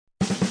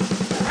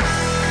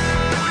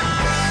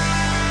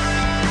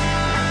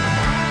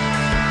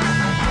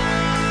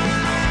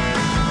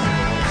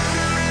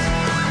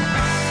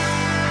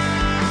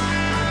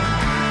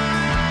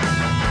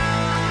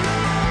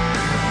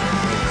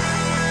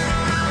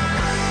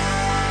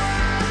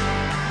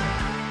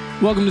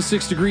Welcome to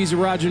 6 Degrees of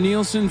Roger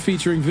Nielsen,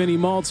 featuring Vinny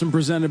Maltz and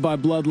presented by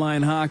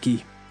Bloodline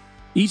Hockey.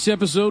 Each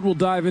episode will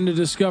dive into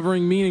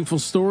discovering meaningful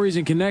stories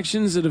and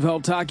connections that have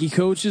helped hockey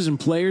coaches and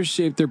players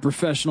shape their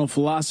professional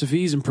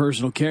philosophies and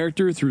personal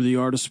character through the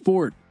art of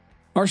sport.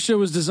 Our show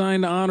is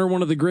designed to honor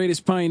one of the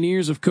greatest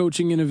pioneers of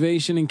coaching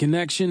innovation and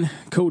connection,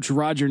 Coach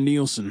Roger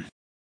Nielsen.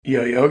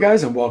 Yo,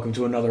 guys, and welcome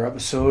to another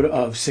episode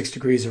of 6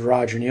 Degrees of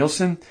Roger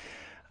Nielsen.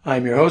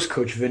 I'm your host,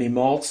 Coach Vinny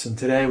Maltz, and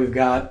today we've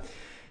got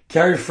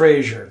Kerry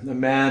Fraser, a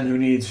man who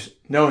needs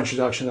no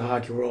introduction to the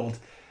hockey world.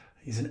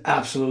 He's an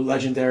absolute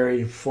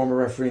legendary former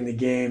referee in the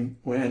game,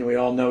 and we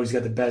all know he's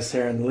got the best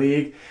hair in the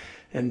league,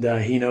 and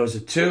he knows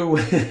it too.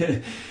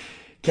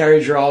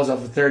 Kerry draws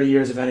off of 30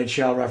 years of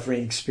NHL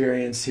refereeing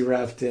experience. He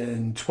reffed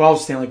in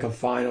 12 Stanley Cup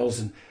finals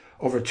and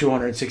over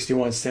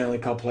 261 Stanley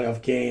Cup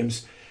playoff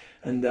games.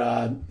 And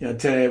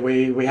today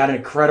we had an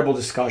incredible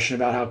discussion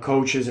about how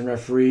coaches and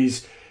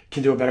referees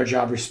can do a better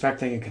job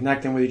respecting and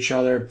connecting with each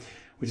other.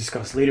 We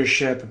discussed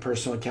leadership and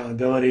personal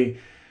accountability.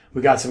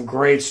 We got some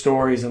great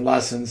stories and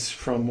lessons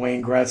from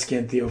Wayne Gretzky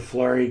and Theo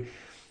Fleury.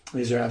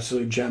 These are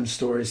absolute gem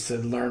stories to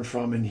learn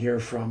from and hear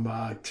from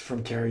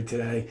Kerry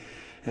today.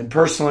 And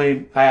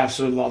personally, I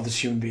absolutely love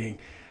this human being.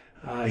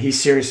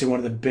 He's seriously one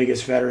of the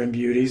biggest veteran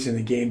beauties in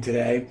the game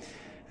today.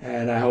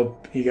 And I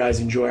hope you guys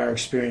enjoy our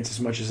experience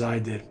as much as I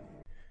did.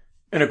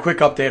 And a quick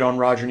update on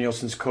Roger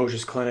Nielsen's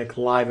Coaches Clinic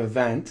live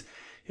event.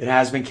 It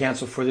has been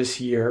canceled for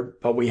this year,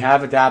 but we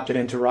have adapted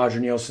into Roger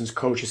Nielsen's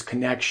Coaches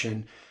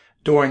Connection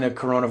during the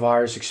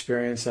coronavirus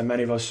experience that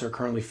many of us are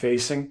currently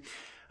facing.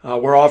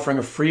 We're offering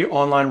a free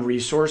online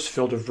resource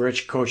filled with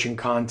rich coaching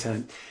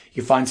content.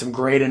 You find some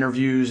great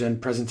interviews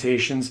and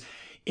presentations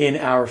in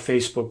our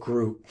Facebook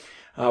group.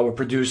 We're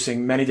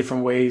producing many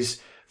different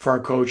ways for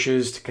our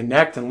coaches to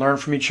connect and learn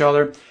from each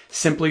other.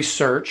 Simply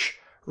search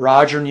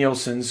Roger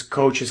Nielsen's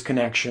Coaches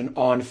Connection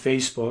on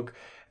Facebook,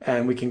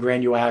 and we can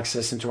grant you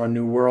access into our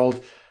new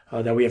world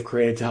that we have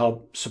created to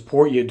help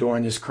support you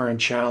during this current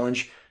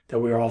challenge that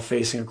we are all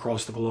facing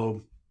across the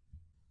globe.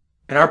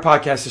 And our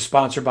podcast is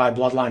sponsored by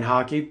Bloodline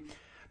Hockey.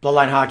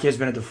 Bloodline Hockey has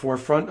been at the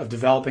forefront of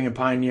developing and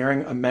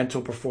pioneering a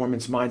mental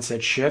performance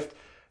mindset shift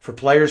for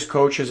players,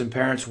 coaches, and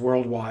parents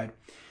worldwide.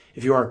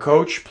 If you are a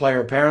coach,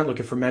 player, or parent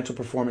looking for mental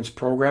performance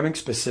programming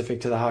specific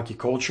to the hockey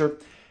culture,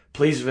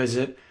 please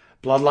visit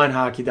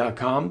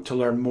bloodlinehockey.com to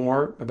learn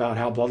more about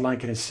how Bloodline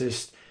can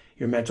assist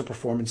your mental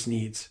performance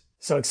needs.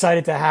 So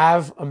excited to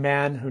have a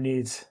man who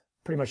needs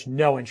pretty much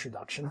no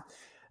introduction,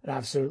 an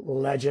absolute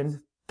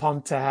legend.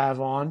 Pumped to have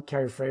on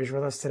Kerry Fraser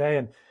with us today.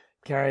 And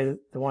Kerry,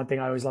 the one thing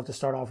I always love to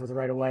start off with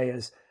right away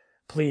is,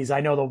 please,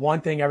 I know the one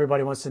thing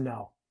everybody wants to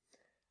know.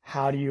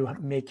 How do you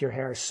make your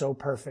hair so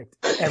perfect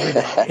every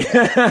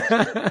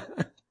day?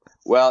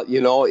 Well,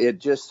 it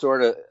just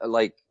sort of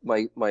like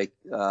my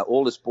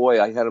oldest boy,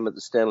 I had him at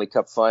the Stanley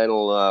Cup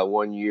final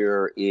one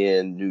year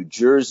in New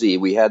Jersey.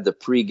 We had the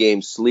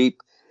pregame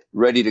sleep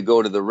ready to go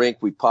to the rink.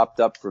 We popped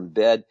up from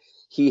bed.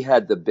 He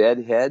had the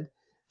bed head,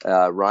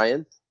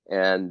 Ryan,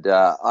 and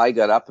I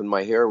got up and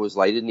my hair was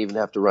like, I didn't even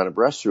have to run a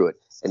brush through it.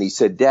 And he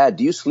said, "Dad,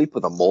 do you sleep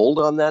with a mold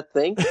on that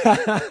thing?"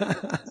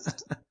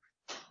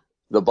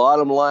 The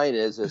bottom line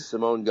is, as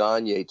Simone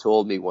Gagne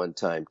told me one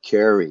time,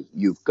 Kerry,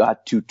 you've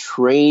got to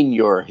train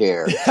your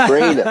hair,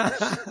 train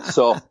it.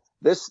 So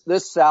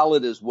this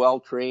salad is well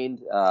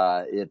trained.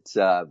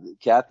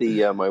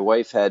 Kathy, my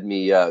wife, had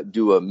me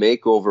do a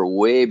makeover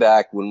way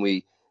back when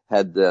we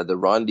had the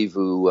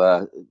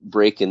rendezvous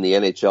break in the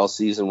NHL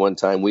season. One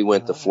time we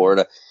went to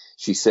Florida.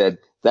 She said,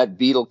 "That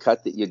beetle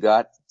cut that you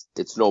got,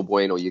 it's no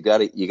bueno. You got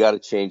to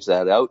change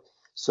that out."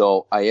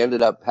 So I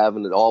ended up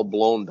having it all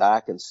blown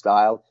back and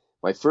styled.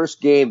 My first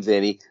game,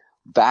 Vinny,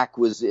 back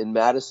was in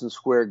Madison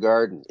Square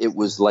Garden. It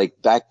was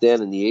like back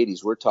then in the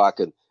 80s, we're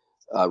talking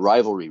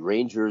rivalry,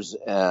 Rangers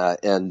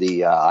and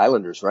the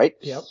Islanders, right?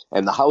 Yep.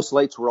 And the house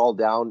lights were all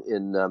down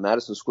in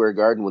Madison Square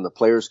Garden when the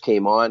players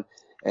came on,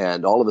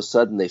 and all of a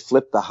sudden they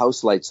flipped the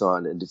house lights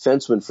on. And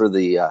defenseman for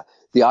the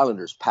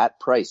Islanders,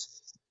 Pat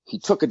Price, he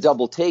took a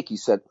double take. He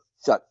said,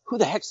 "Who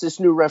the heck's this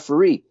new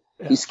referee?"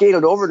 Yeah. He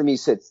skated over to me. He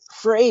said,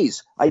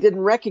 "Fraze, I didn't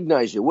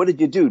recognize you. What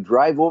did you do?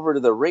 Drive over to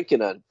the rink in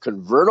a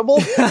convertible?"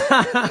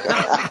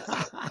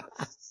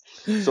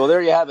 So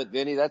there you have it,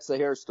 Vinny. That's the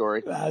hair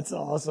story. That's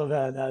awesome,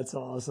 man. That's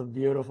awesome.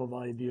 Beautiful,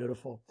 buddy.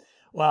 Beautiful.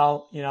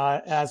 Well,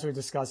 as we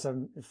discussed,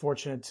 I'm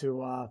fortunate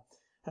to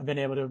have been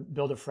able to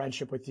build a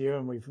friendship with you,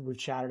 and we've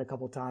chatted a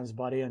couple of times,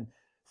 buddy, and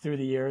through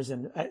the years.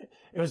 And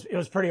it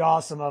was pretty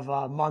awesome of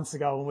months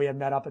ago when we had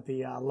met up at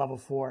the level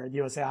 4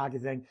 USA Hockey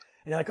thing.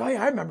 And you're like, "Oh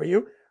yeah, I remember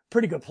you.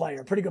 Pretty good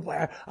player.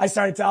 I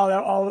started telling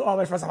all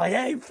my friends, I'm like,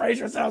 "Hey,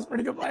 Fraser sounds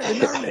pretty good player.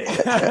 Remember me?"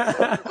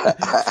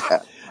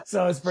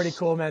 So it's pretty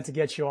cool, man, to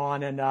get you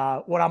on. And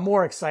what I'm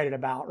more excited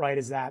about, right,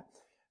 is that,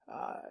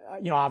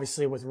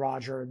 obviously with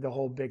Roger, the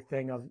whole big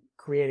thing of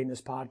creating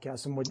this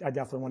podcast, and I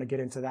definitely want to get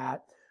into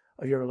that,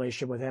 of your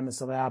relationship with him and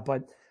stuff like that.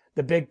 But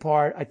the big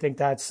part, I think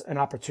that's an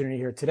opportunity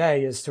here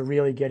today, is to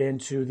really get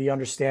into the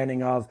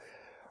understanding of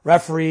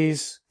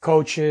referees,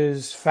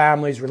 coaches,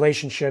 families,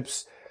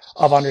 relationships,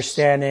 of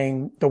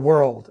understanding the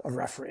world of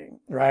refereeing,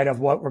 right? Of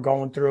what we're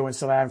going through and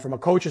so that. And from a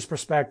coach's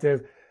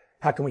perspective,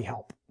 how can we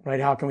help, right?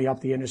 How can we help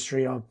the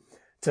industry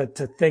to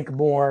think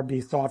more,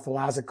 be thoughtful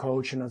as a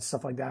coach and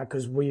stuff like that?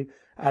 Because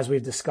as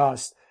we've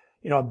discussed,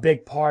 a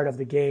big part of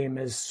the game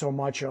is so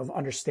much of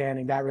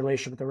understanding that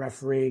relationship with the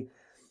referee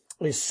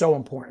is so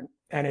important.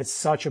 And it's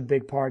such a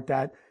big part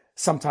that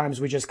sometimes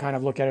we just kind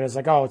of look at it as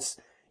like, oh, it's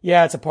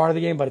a part of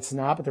the game, but it's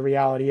not. But the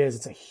reality is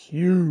it's a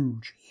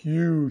huge,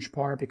 huge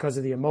part because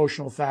of the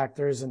emotional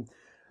factors and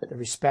the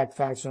respect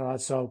factors and all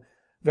that. So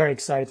very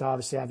excited to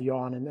obviously have you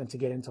on and to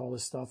get into all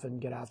this stuff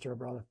and get after it,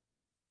 brother.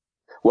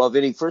 Well,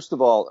 Vinny, first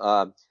of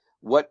all,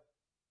 what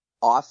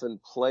often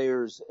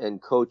players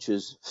and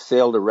coaches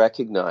fail to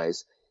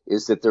recognize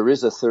is that there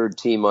is a third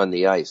team on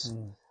the ice.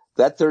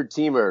 That third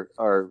team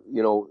are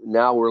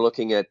now we're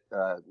looking at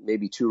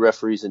maybe 2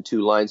 referees and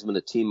 2 linesmen,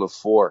 a team of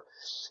 4.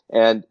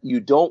 And you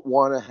don't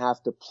want to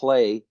have to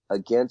play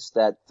against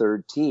that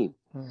third team.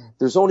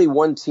 There's only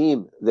one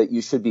team that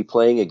you should be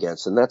playing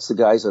against, and that's the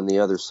guys on the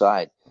other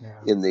side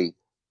in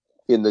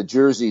the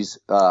jerseys,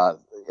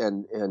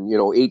 and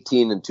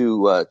 18 and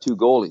two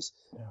goalies,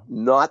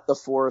 not the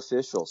 4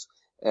 officials.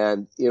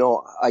 And,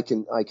 I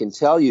can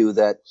tell you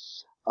that,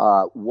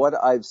 what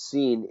I've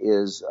seen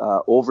is,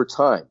 over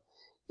time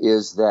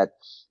is that,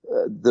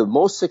 the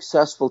most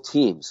successful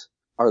teams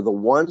are the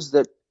ones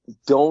that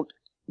don't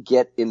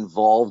get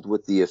involved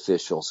with the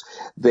officials.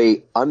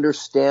 They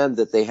understand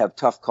that they have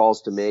tough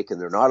calls to make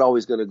and they're not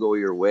always going to go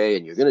your way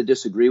and you're going to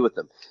disagree with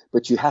them,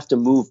 but you have to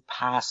move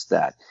past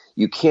that.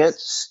 You can't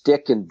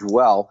stick and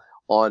dwell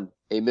on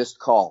a missed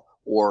call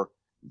or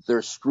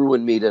they're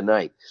screwing me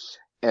tonight.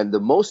 And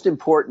the most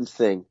important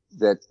thing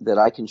that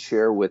I can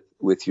share with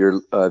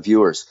your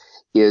viewers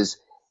is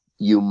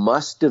you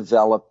must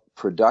develop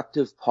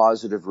productive,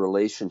 positive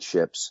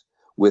relationships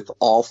with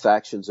all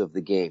factions of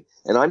the game.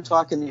 And I'm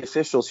talking the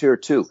officials here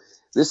too.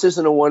 This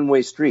isn't a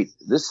one-way street.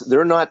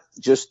 They're not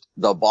just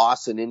the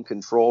boss and in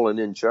control and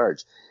in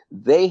charge.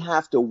 They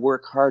have to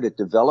work hard at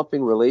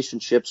developing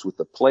relationships with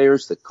the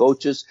players, the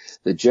coaches,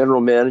 the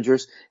general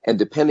managers, and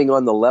depending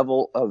on the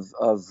level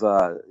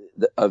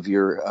of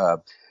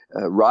your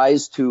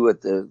rise to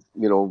at the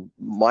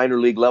minor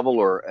league level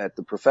or at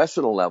the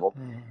professional level,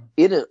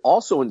 it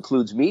also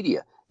includes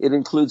media. It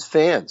includes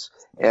fans,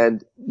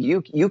 and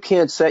you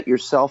can't set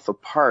yourself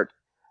apart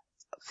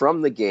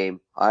from the game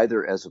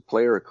either as a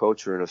player, a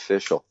coach, or an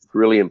official.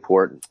 Really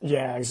important.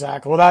 Yeah,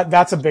 exactly. Well,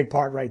 that's a big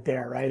part right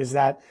there, right? Is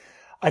that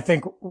I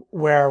think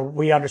where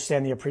we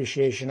understand the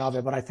appreciation of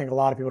it, but I think a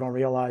lot of people don't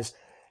realize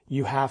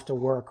you have to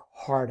work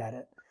hard at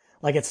it.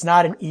 Like it's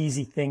not an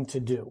easy thing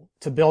to do,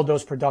 to build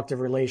those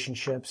productive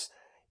relationships.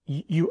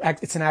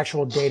 It's an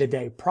actual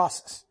day-to-day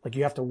process. Like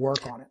you have to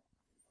work on it.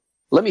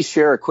 Let me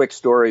share a quick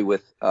story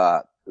with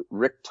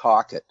Rick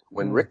Tocchet.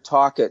 When Rick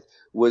Tocchet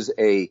was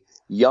a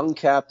young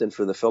captain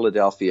for the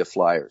Philadelphia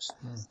Flyers,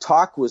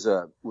 Tock was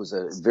a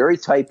very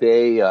type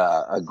A,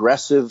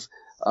 aggressive,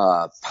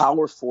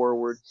 power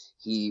forward.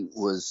 He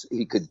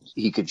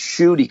could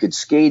shoot, he could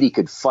skate, he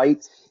could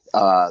fight.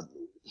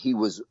 He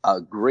was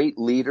a great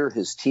leader.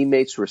 His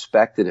teammates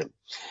respected him.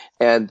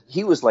 And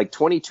he was like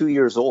 22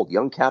 years old,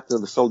 young captain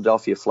of the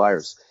Philadelphia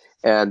Flyers.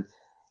 And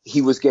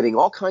he was getting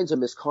all kinds of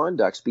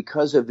misconducts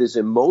because of his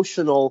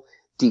emotional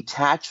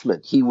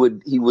detachment. He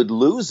would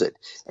lose it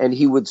and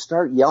he would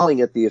start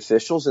yelling at the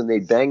officials and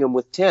they'd bang him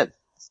with 10.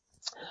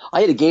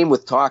 I had a game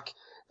with Talk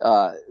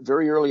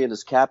very early in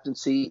his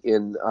captaincy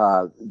in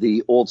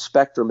the old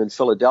Spectrum in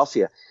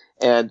Philadelphia.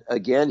 And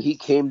again, he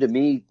came to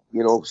me,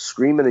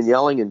 screaming and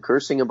yelling and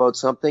cursing about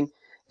something.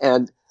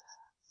 And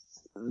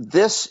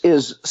this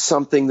is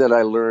something that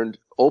I learned.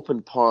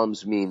 Open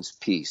palms means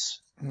peace.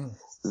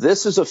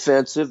 This is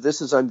offensive. This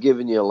is I'm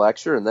giving you a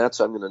lecture, and that's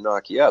I'm going to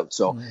knock you out.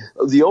 So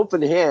the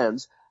open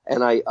hands,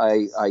 and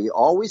I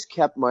always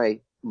kept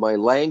my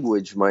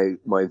language,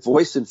 my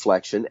voice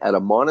inflection at a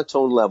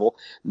monotone level,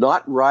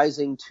 not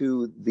rising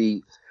to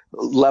the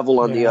level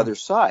on the other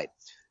side,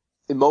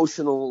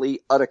 emotionally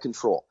out of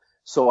control.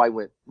 So I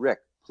went, Rick,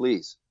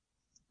 please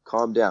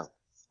calm down.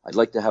 I'd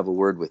like to have a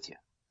word with you.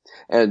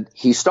 And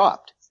he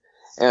stopped,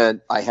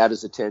 and I had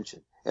his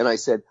attention. And I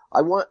said,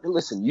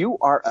 listen, you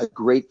are a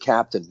great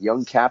captain,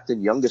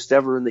 youngest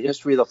ever in the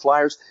history of the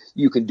Flyers.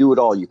 You can do it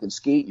all. You can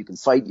skate, you can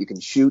fight, you can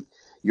shoot.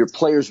 Your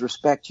players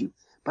respect you.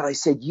 But I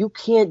said, you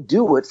can't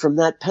do it from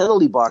that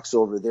penalty box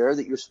over there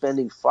that you're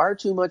spending far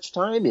too much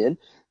time in.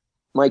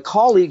 My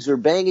colleagues are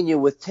banging you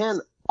with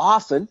 10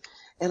 often.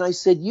 And I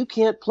said, you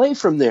can't play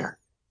from there.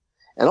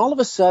 And all of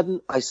a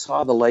sudden, I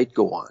saw the light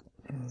go on.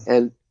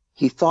 And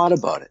he thought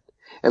about it.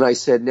 And I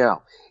said,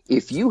 now,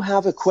 if you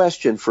have a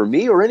question for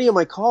me or any of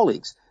my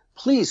colleagues,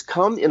 please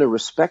come in a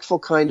respectful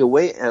kind of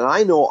way, and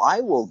I know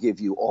I will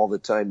give you all the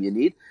time you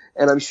need,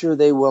 and I'm sure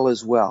they will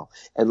as well.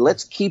 And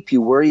let's keep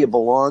you where you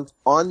belong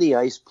on the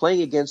ice,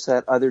 playing against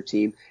that other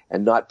team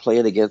and not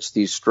playing against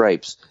these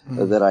stripes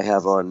that I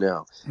have on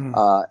now.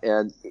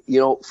 And,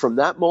 from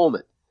that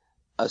moment,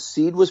 a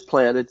seed was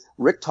planted.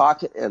 Rick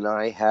Tocchet and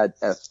I had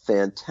a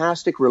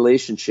fantastic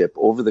relationship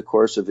over the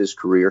course of his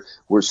career.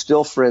 We're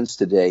still friends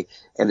today,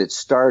 and it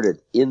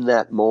started in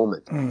that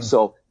moment.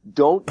 So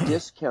don't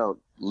discount,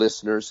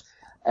 listeners,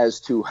 as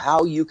to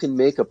how you can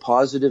make a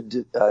positive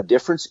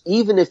difference,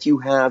 even if you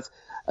have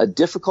a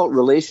difficult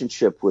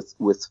relationship with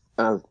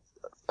an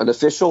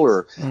official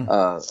or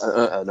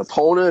an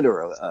opponent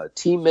or a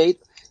teammate.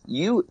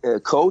 You,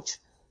 coach,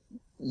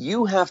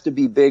 you have to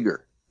be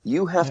bigger.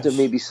 You have to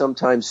maybe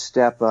sometimes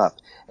step up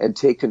and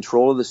take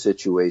control of the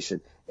situation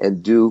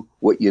and do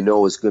what you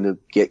know is going to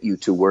get you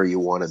to where you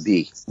want to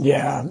be.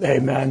 Yeah,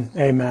 amen.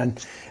 And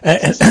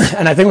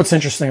I think what's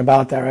interesting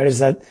about that, right, is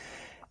that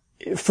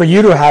for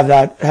you to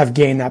have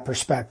gained that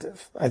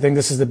perspective, I think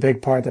this is the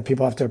big part that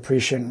people have to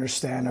appreciate and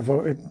understand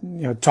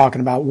of, talking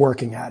about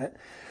working at it.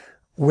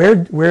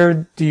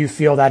 Where do you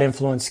feel that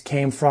influence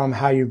came from,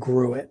 how you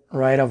grew it,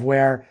 right? Of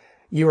where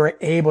you were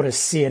able to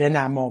see it in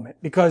that moment?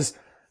 Because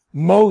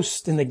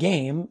most in the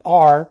game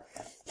are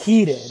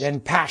heated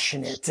and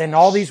passionate and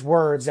all these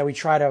words that we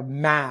try to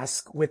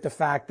mask with the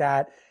fact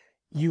that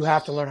you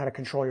have to learn how to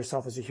control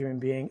yourself as a human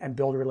being and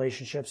build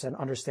relationships and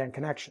understand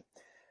connection.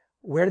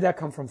 Where did that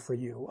come from for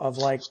you of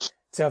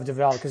to have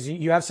developed? Because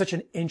you have such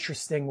an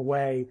interesting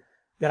way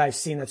that I've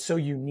seen that's so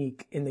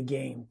unique in the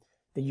game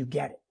that you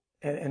get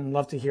it, and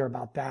love to hear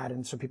about that.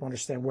 And so people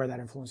understand where that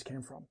influence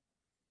came from.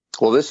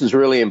 Well, this is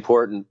really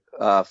important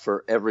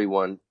for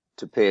everyone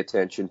to pay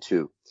attention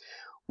to.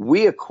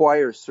 We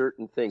acquire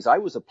certain things. I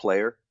was a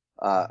player.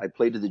 I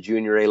played to the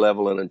junior A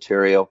level in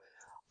Ontario.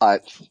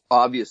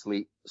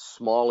 Obviously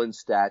small in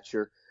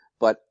stature,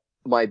 but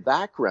my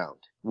background,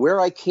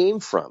 where I came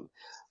from,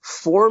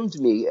 formed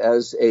me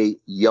as a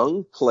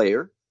young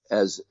player,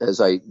 as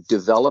I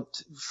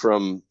developed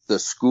from the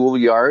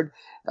schoolyard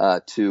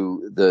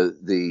to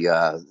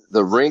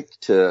the rink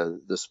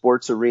to the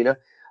sports arena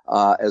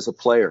as a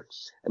player.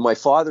 And my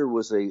father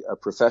was a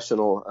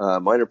professional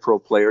minor pro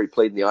player. He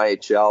played in the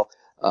IHL.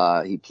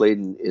 He played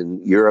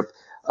in Europe.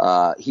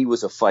 He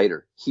was a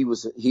fighter. He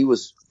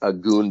was a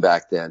goon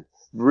back then.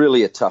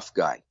 Really a tough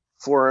guy.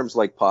 Forearms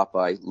like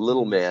Popeye,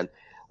 little man,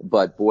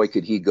 but boy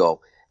could he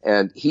go.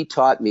 And he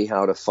taught me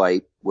how to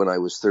fight when I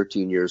was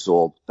 13 years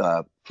old.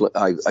 I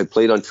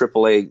played on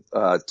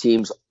AAA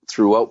teams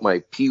throughout my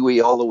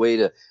peewee all the way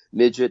to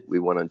midget. We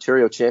won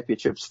Ontario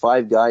championships.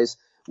 5 guys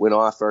went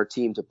off our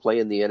team to play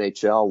in the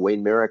NHL.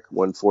 Wayne Merrick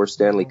won 4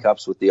 Stanley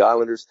Cups with the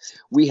Islanders.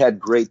 We had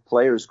great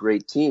players,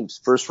 great teams.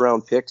 2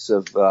 first-round picks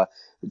in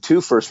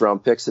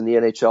the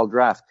NHL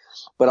draft.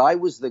 But I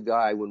was the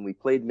guy when we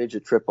played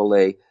midget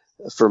AAA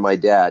for my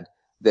dad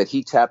that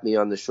he tapped me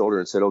on the shoulder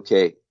and said,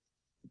 okay,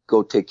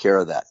 go take care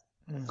of that.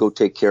 Go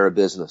take care of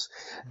business.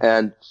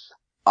 And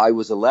I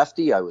was a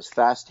lefty. I was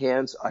fast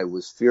hands. I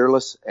was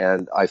fearless,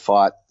 and I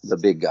fought the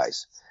big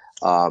guys.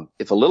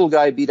 If a little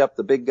guy beat up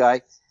the big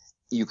guy,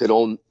 you could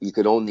own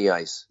the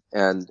ice.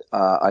 And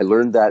I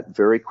learned that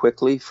very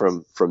quickly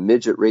from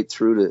midget right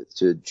through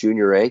to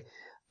junior A.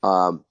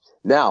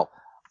 Now,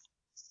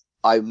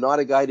 I'm not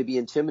a guy to be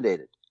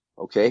intimidated.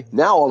 Okay.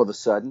 Now all of a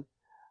sudden,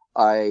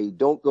 I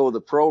don't go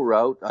the pro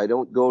route. I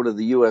don't go to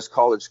the U.S.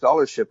 college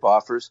scholarship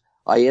offers.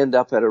 I end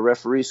up at a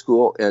referee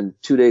school, and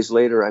 2 days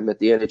later, I'm at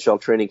the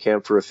NHL training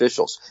camp for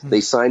officials.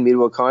 They signed me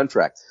to a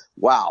contract.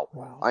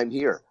 Wow. I'm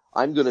here.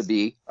 I'm going to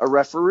be a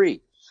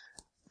referee.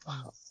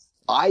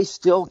 I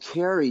still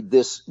carried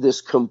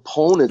this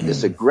component,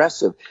 this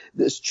aggressive,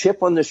 this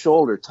chip on the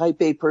shoulder,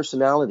 type A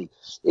personality.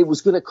 It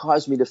was going to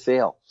cause me to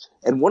fail.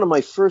 And one of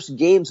my first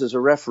games as a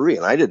referee,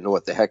 and I didn't know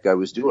what the heck I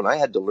was doing. I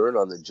had to learn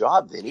on the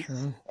job, Vinny.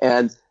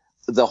 And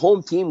the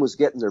home team was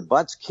getting their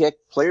butts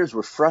kicked. Players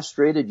were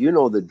frustrated. You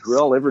know the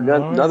drill.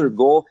 Another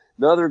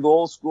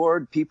goal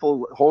scored.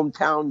 People,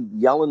 hometown,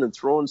 yelling and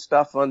throwing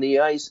stuff on the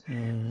ice.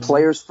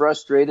 Players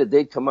frustrated.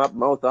 They'd come up,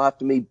 mouth off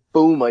to me.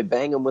 Boom, I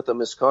bang them with a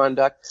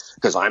misconduct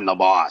because I'm the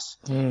boss.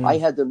 I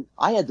had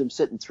them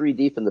sitting 3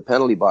 deep in the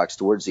penalty box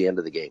towards the end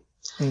of the game.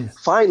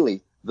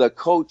 Finally, the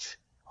coach,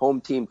 home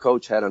team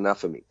coach, had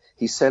enough of me.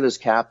 He sent his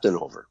captain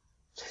over.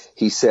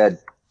 He said,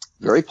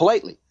 very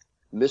politely,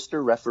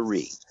 Mr.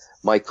 Referee,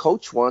 my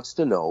coach wants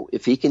to know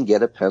if he can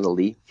get a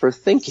penalty for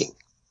thinking.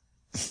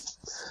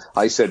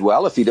 I said,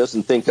 well, if he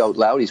doesn't think out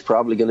loud, he's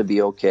probably going to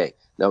be okay.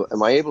 Now,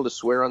 am I able to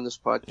swear on this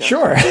podcast?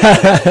 Sure.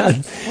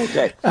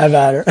 Okay. I've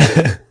had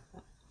her.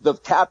 The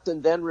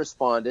captain then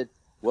responded,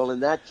 well,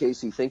 in that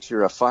case, he thinks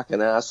you're a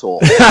fucking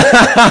asshole.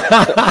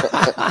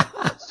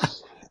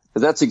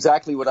 That's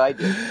exactly what I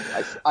did.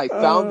 I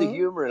found the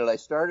humor in it. I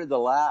started to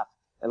laugh.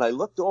 And I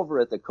looked over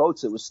at the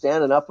coach that was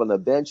standing up on the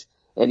bench,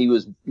 and he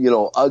was,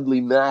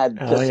 ugly, mad,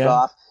 pissed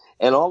off.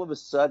 And all of a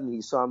sudden,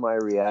 he saw my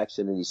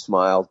reaction, and he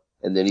smiled,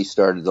 and then he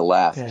started to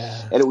laugh.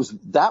 Yeah. And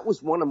that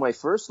was one of my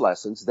first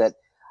lessons, that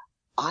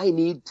I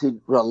need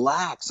to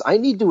relax. I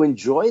need to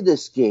enjoy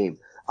this game.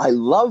 I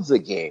love the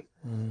game.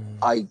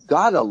 I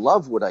gotta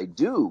love what I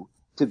do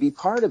to be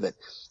part of it.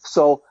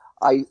 So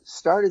I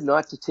started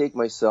not to take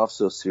myself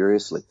so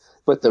seriously.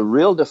 But the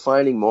real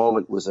defining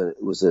moment was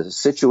a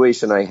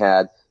situation I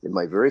had in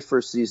my very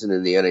first season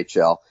in the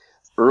NHL.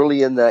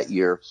 early in that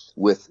year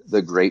with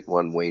the great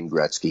one, Wayne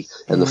Gretzky.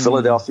 And the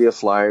Philadelphia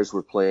Flyers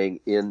were playing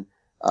in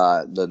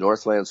the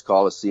Northlands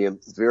Coliseum.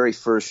 Very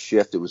first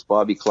shift, it was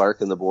Bobby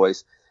Clark and the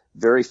boys.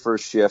 Very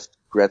first shift,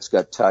 Gretz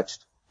got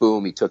touched.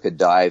 Boom, he took a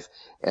dive.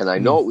 And I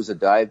know it was a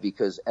dive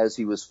because as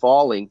he was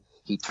falling,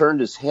 he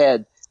turned his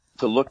head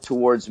to look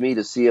towards me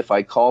to see if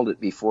I called it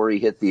before he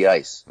hit the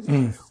ice.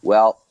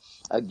 Well,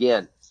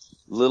 again,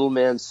 little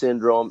man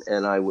syndrome,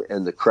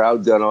 and the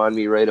crowd got on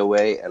me right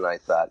away, and I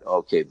thought,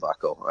 okay,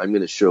 Bucko, I'm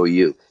going to show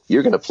you.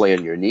 You're going to play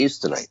on your knees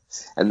tonight.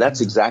 And that's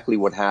exactly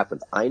what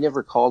happened. I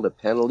never called a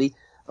penalty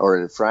or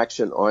an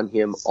infraction on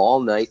him all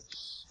night.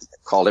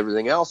 Called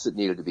everything else that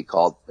needed to be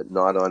called, but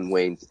not on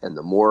Wayne. And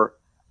the more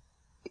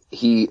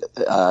he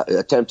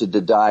attempted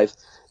to dive,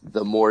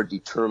 the more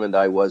determined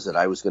I was that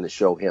I was going to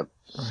show him.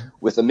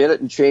 With a minute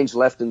and change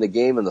left in the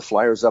game and the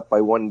Flyers up by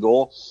 1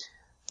 goal,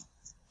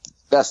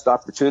 best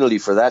opportunity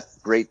for that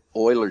great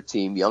Oiler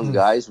team, young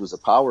guys, was a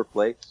power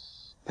play.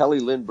 Pelle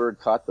Lindbergh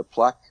caught the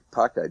puck.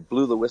 I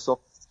blew the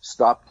whistle,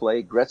 stopped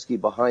play. Gretzky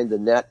behind the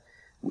net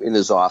in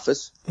his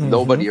office,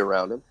 nobody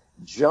around him,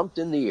 jumped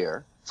in the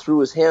air, threw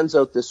his hands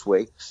out this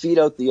way, feet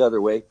out the other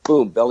way,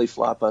 boom, belly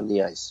flop on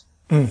the ice.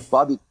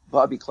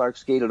 Bobby Clark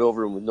skated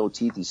over him with no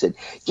teeth. He said,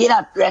 "Get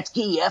up,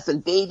 Gretzky, you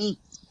effing baby."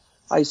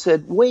 I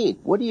said, "Wayne,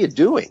 what are you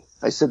doing?"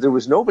 I said, "There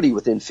was nobody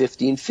within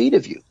 15 feet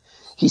of you."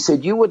 He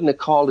said, "You wouldn't have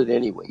called it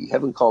anyway. You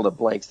haven't called a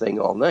blank thing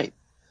all night."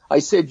 I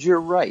said,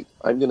 "You're right.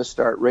 I'm going to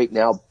start right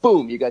now."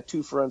 Boom, you got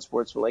 2 for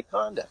unsportsmanlike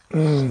conduct.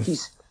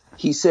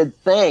 He said,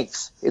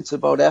 "Thanks. It's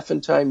about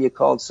effing time you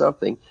called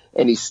something."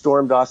 And he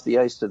stormed off the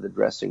ice to the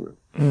dressing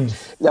room.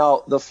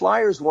 Now, the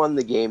Flyers won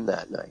the game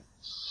that night.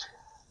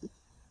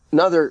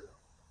 Another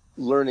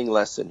learning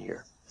lesson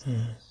here.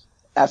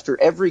 After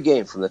every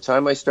game, from the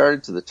time I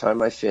started to the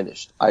time I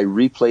finished, I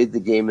replayed the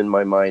game in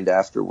my mind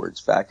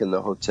afterwards, back in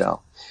the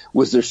hotel.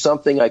 Was there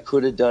something I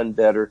could have done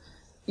better?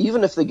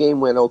 Even if the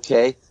game went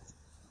okay,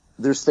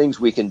 there's things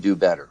we can do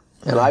better.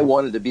 And I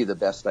wanted to be the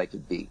best I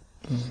could be.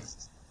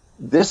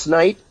 This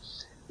night,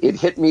 it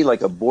hit me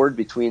like a board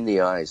between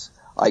the eyes.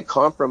 I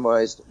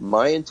compromised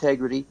my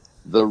integrity,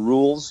 the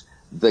rules,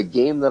 the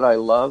game that I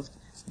loved,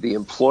 the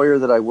employer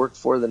that I worked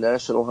for, the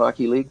National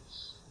Hockey League,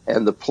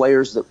 and the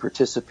players that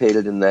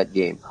participated in that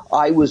game.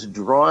 I was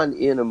drawn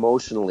in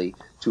emotionally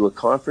to a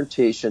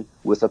confrontation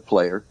with a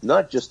player,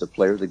 not just a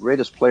player, the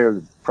greatest player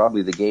that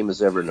probably the game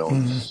has ever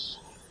known.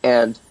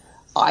 And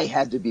I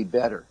had to be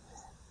better.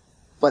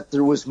 But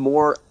there was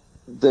more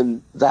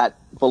than that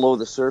below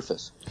the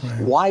surface.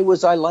 Why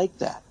was I like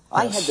that?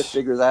 I had to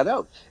figure that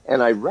out.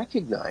 And I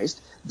recognized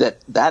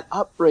that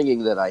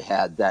upbringing that I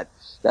had, that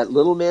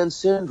little man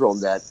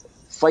syndrome, that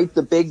fight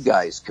the big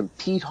guys,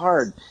 compete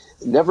hard,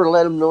 never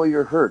let them know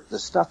you're hurt, the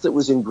stuff that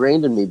was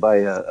ingrained in me by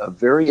a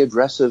very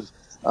aggressive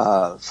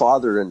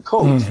father and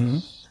coach,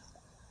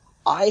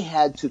 I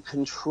had to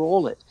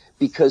control it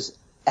because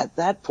at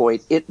that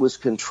point it was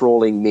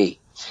controlling me.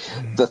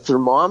 The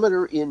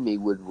thermometer in me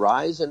would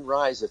rise and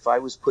rise if I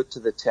was put to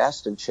the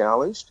test and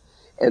challenged.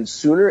 And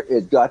sooner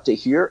it got to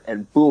here,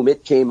 and boom,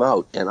 it came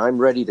out, and I'm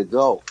ready to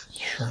go.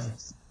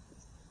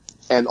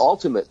 And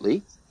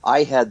ultimately,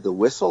 I had the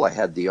whistle, I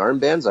had the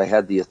armbands, I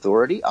had the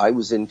authority, I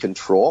was in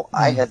control,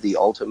 I had the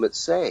ultimate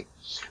say.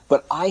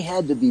 But I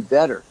had to be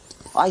better.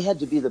 I had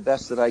to be the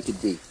best that I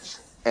could be.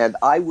 And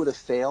I would have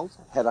failed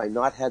had I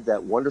not had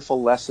that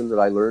wonderful lesson that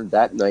I learned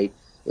that night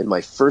in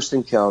my first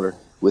encounter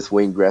with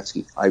Wayne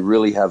Gretzky. I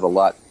really have a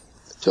lot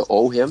to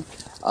owe him.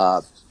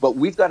 But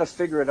we've got to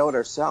figure it out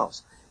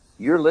ourselves.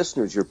 Your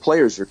listeners, your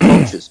players, your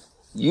coaches,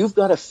 you've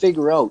got to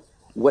figure out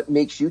what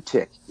makes you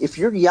tick. If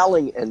you're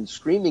yelling and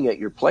screaming at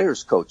your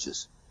players'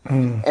 coaches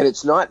and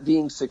it's not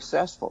being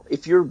successful,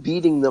 if you're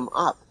beating them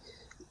up,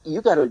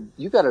 you got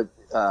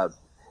to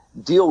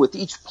deal with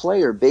each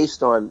player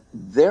based on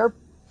their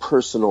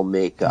personal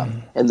makeup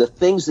and the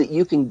things that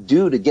you can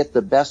do to get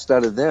the best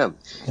out of them.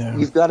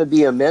 You've got to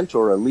be a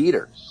mentor, a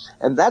leader.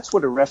 And that's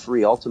what a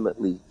referee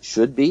ultimately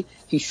should be.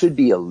 He should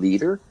be a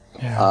leader.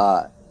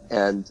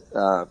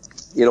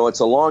 It's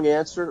a long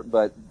answer,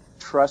 but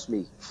trust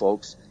me,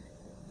 folks,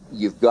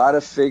 you've got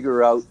to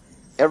figure out,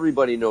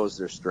 everybody knows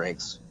their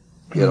strengths.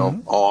 You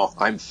know, oh,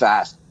 I'm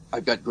fast.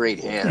 I've got great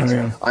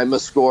hands. I'm a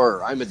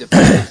scorer. I'm a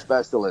defensive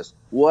specialist,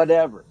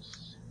 whatever.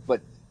 But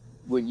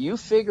when you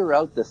figure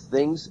out the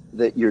things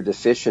that you're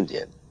deficient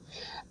in,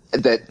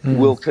 that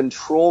will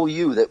control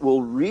you, that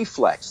will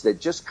reflex,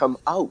 that just come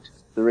out,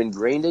 they're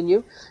ingrained in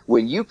you,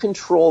 when you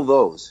control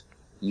those,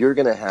 you're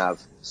going to have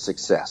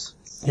success.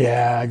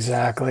 Yeah,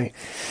 exactly.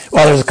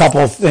 Well, there's a couple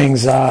of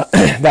things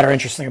that are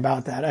interesting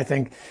about that. I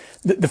think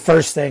the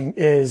first thing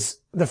is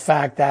the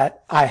fact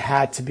that I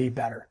had to be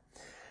better.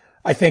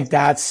 I think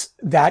that's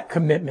that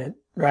commitment,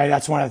 right?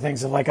 That's one of the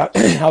things that, like,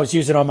 I was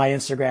using on my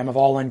Instagram of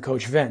All In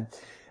Coach Vin.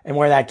 And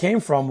where that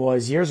came from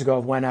was years ago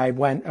when I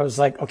was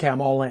like, okay,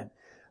 I'm all in.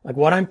 Like,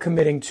 what I'm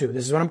committing to.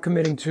 This is what I'm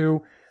committing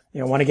to. You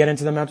know, want to get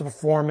into the mental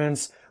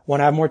performance,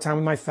 want to have more time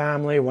with my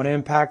family, want to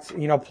impact,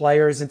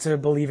 players into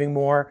believing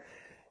more.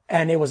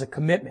 And it was a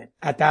commitment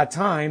at that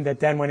time that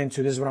then went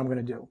into, this is what I'm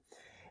going to do.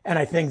 And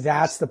I think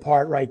that's the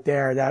part right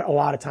there that a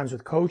lot of times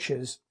with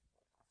coaches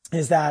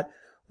is that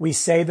we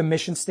say the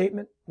mission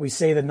statement, we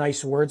say the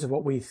nice words of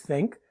what we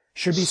think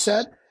should be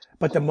said,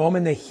 but the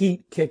moment the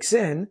heat kicks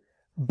in,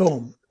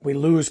 boom, we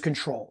lose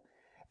control.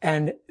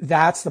 And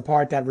that's the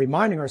part that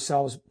reminding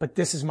ourselves, but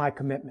this is my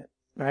commitment,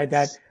 right?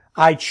 That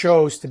I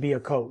chose to be a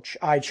coach.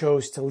 I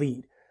chose to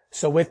lead.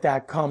 So with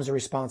that comes a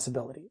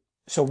responsibility.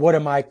 So what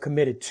am I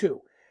committed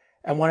to?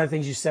 And one of the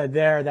things you said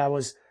there that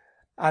was,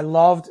 I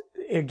loved,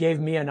 it gave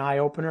me an eye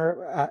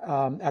opener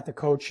at the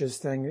coaches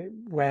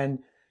thing when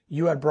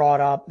you had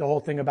brought up the whole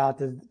thing about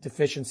the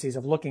deficiencies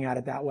of looking at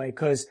it that way.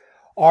 Cause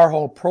our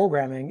whole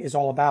programming is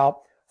all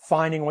about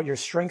finding what your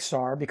strengths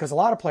are, because a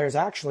lot of players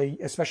actually,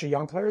 especially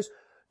young players,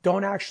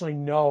 don't actually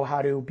know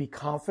how to be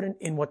confident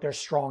in what they're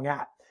strong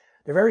at.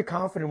 They're very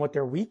confident in what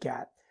they're weak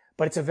at,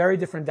 but it's a very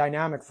different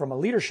dynamic from a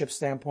leadership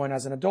standpoint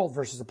as an adult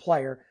versus a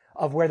player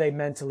of where they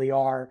mentally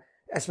are,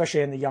 especially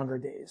in the younger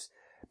days.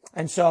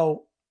 And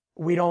so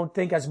we don't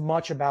think as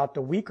much about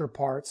the weaker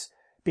parts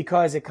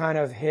because it kind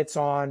of hits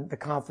on the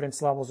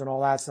confidence levels and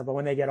all that stuff. But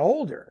when they get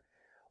older,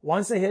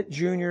 once they hit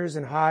juniors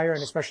and higher,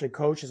 and especially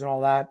coaches and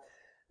all that,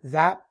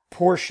 that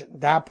portion,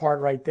 that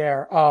part right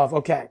there of,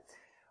 okay,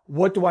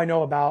 what do I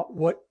know about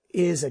what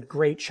is a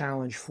great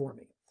challenge for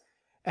me?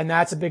 And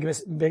that's a big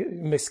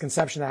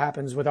misconception that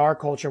happens with our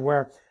culture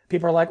where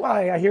people are like, well,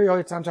 I hear you all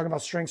the time talking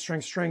about strengths.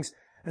 And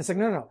it's like,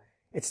 no.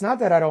 It's not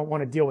that I don't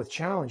want to deal with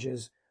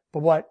challenges,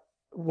 but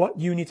what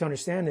you need to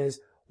understand is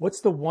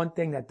what's the one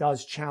thing that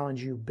does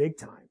challenge you big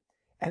time?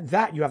 And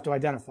that you have to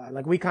identify.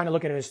 Like we kind of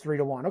look at it as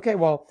 3-1. Okay,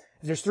 well,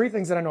 if there's 3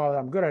 things that I know that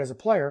I'm good at as a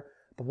player,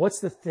 but what's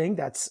the thing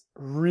that's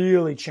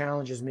really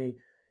challenges me,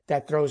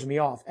 that throws me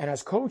off? And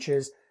as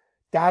coaches,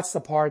 that's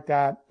the part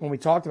that when we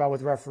talked about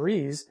with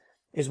referees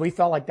is we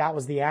felt like that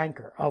was the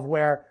anchor of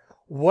where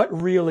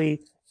what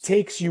really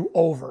takes you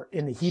over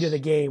in the heat of the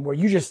game where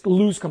you just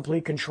lose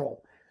complete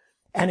control.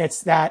 And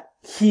it's that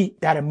heat,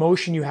 that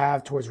emotion you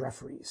have towards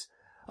referees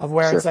of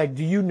where It's like,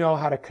 do you know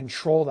how to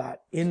control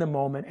that in the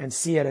moment and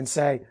see it and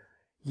say,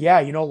 yeah,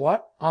 you know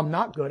what? I'm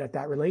not good at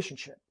that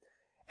relationship.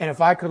 And if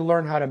I could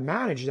learn how to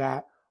manage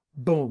that,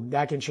 boom,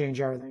 that can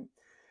change everything.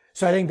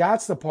 So I think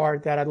that's the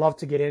part that I'd love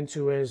to get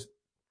into is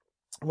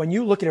when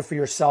you look at it for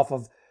yourself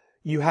of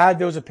you had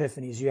those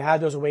epiphanies, you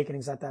had those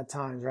awakenings at that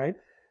time, right?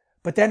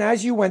 But then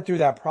as you went through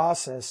that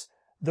process,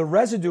 the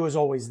residue is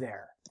always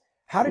there.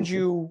 How did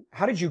you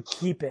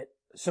keep it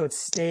so it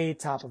stayed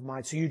top of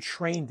mind? So you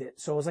trained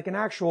it. So it was like an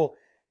actual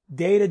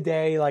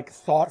day-to-day, like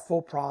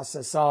thoughtful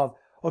process of,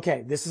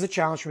 okay, this is a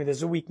challenge for me. This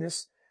is a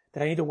weakness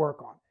that I need to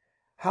work on.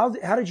 How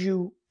did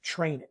you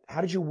train it?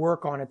 How did you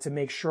work on it to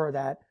make sure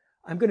that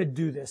I'm going to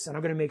do this and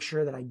I'm going to make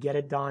sure that I get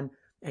it done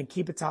and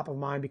keep it top of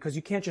mind? Because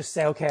you can't just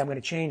say, okay, I'm going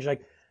to change.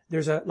 Like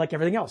like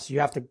everything else,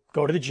 you have to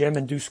go to the gym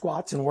and do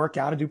squats and work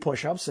out and do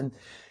push-ups and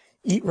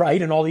eat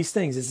right and all these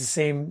things. It's the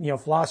same,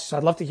 philosophy. So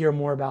I'd love to hear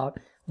more about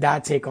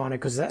that take on it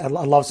because I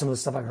love some of the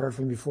stuff I've heard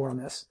from you before on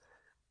this.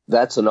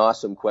 That's an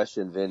awesome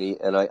question, Vinny.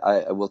 And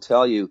I will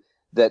tell you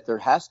that there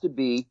has to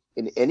be,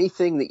 in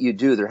anything that you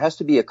do, there has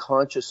to be a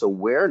conscious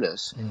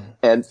awareness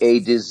and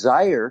a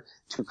desire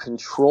to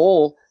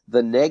control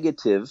the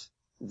negative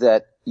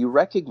that you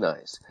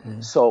recognize.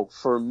 So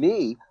for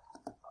me,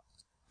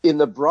 in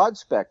the broad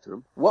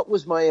spectrum, what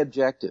was my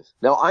objective?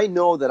 Now, I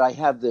know that I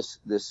have this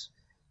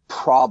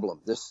problem,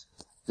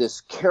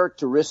 this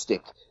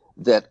characteristic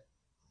that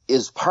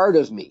is part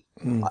of me.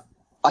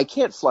 I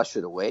can't flush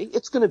it away.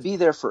 It's going to be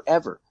there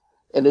forever.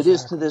 And it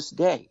is to this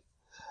day.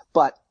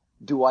 But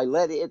do I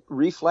let it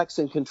reflex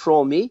and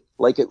control me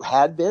like it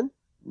had been?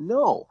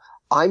 No.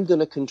 I'm going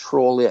to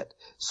control it.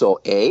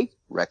 So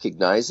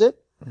recognize it.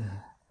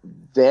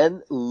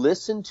 Then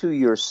listen to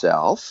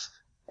yourself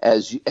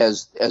as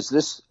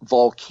this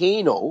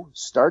volcano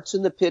starts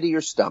in the pit of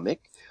your stomach.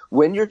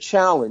 When you're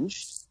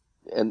challenged,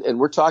 and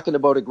we're talking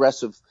about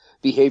aggressive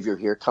behavior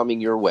here coming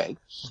your way.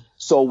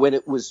 So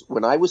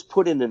when I was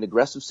put in an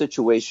aggressive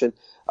situation,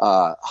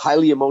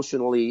 highly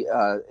emotionally,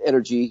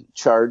 energy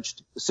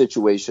charged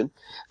situation,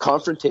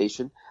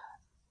 confrontation,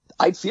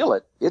 I'd feel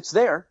it. It's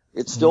there.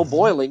 It's still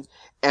boiling,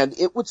 and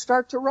it would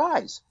start to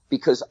rise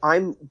because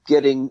I'm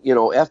getting,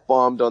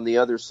 F-bombed on the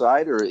other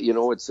side, or,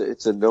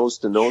 it's a nose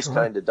to nose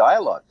kind of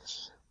dialogue.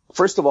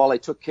 First of all, I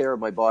took care of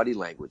my body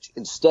language.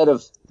 Instead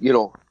of,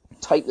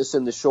 tightness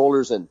in the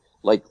shoulders and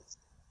like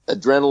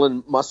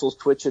adrenaline muscles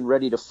twitching,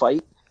 ready to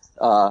fight,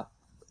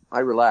 I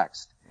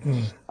relaxed.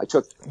 I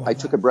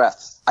took a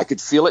breath. I could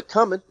feel it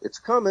coming. It's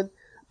coming.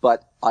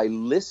 But I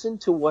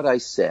listened to what I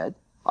said.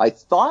 I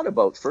thought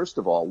about, first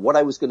of all, what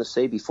I was going to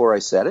say before I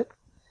said it.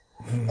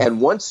 And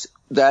once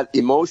that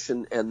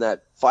emotion and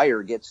that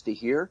fire gets to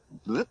here,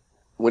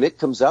 when it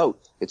comes out,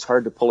 it's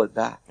hard to pull it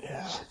back.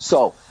 Yeah.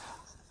 So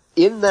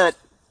in that,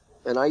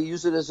 and I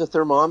use it as a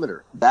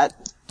thermometer, that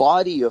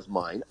body of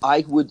mine,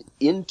 I would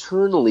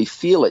internally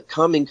feel it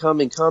coming,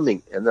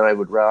 and then I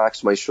would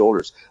relax my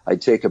shoulders.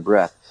 I'd take a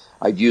breath.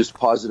 I'd use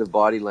positive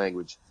body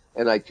language,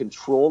 and I'd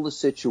control the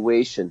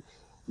situation,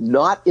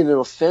 not in an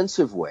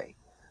offensive way,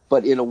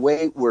 but in a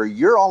way where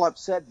you're all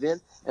upset,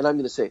 Vin, and I'm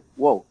going to say,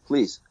 whoa,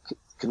 please,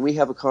 can we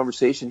have a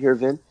conversation here,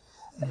 Vin?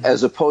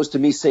 As opposed to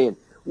me saying,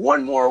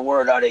 one more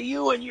word out of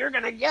you and you're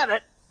going to get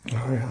it.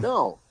 Oh, yeah.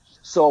 No.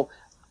 So,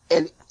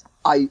 and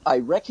I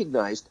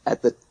recognized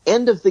at the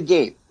end of the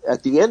game,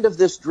 at the end of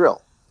this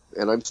drill,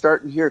 and I'm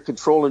starting here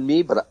controlling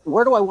me, but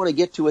where do I want to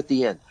get to at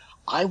the end?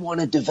 I want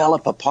to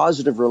develop a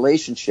positive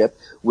relationship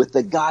with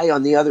the guy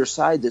on the other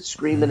side that's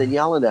screaming and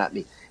yelling at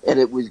me. And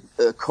it was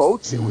a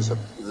coach. It was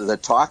the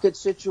talk-it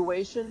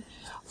situation.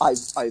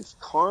 I've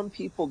calmed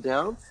people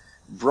down.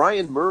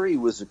 Brian Murray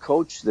was a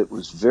coach that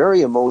was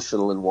very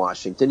emotional in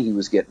Washington. He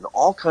was getting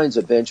all kinds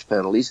of bench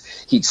penalties.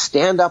 He'd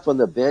stand up on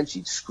the bench.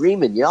 He'd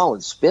scream and yell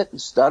and spit and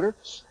stutter.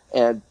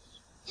 And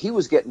he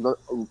was getting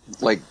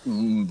like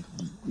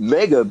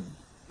mega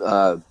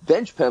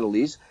bench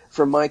penalties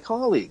from my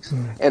colleagues.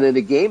 And in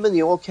a game in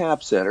the old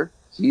Cap Center,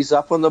 he's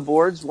up on the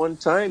boards one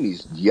time.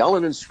 He's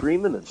yelling and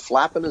screaming and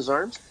flapping his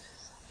arms.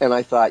 And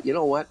I thought, you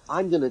know what?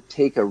 I'm going to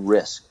take a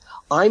risk.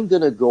 I'm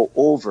going to go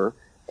over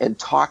and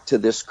talk to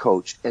this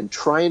coach and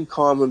try and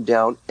calm him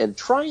down and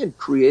try and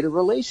create a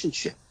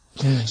relationship.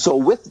 So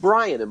with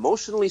Brian,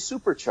 emotionally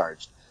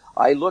supercharged,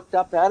 I looked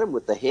up at him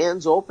with the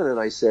hands open and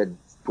I said,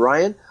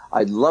 Brian,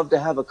 I'd love to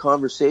have a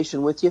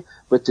conversation with you,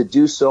 but to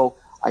do so,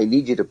 I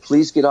need you to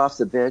please get off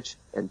the bench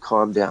and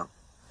calm down.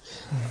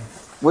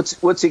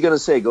 What's he going to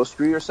say? Go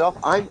screw yourself?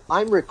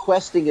 I'm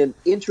requesting an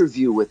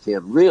interview with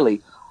him,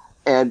 really.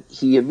 And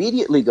he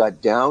immediately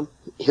got down.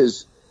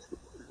 His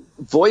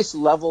voice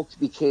level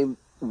became,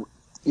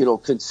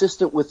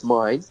 consistent with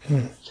mine.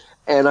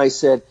 And I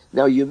said,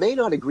 now you may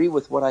not agree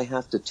with what I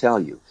have to tell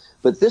you,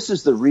 but this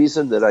is the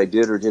reason that I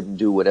did or didn't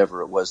do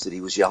whatever it was that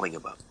he was yelling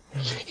about.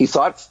 He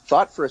thought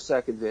for a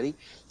second, Vinny.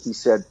 He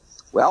said,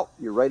 well,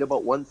 you're right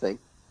about one thing.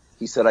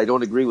 He said, I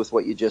don't agree with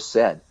what you just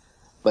said,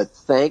 but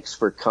thanks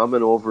for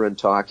coming over and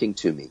talking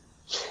to me.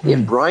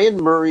 In Brian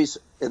Murray's,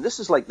 and this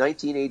is like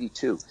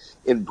 1982,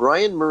 in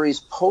Brian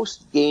Murray's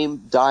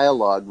post-game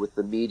dialogue with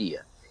the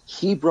media,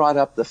 he brought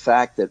up the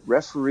fact that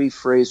referee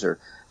Fraser,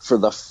 for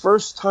the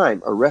first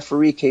time, a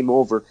referee came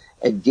over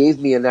and gave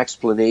me an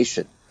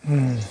explanation.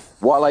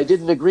 While I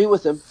didn't agree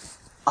with him,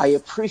 I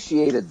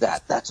appreciated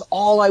that. That's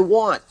all I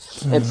want.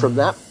 And from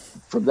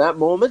that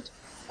moment,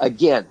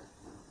 again,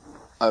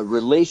 a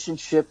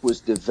relationship was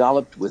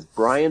developed with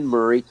Brian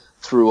Murray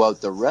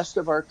throughout the rest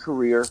of our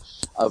career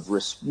of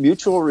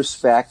mutual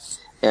respect.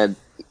 And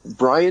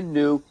Brian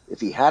knew if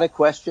he had a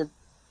question,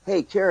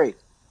 hey, Kerry,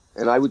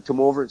 and I would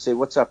come over and say,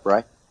 what's up,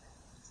 Brian?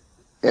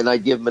 And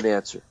I'd give him an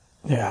answer.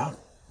 Yeah.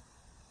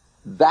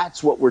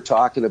 That's what we're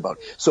talking about.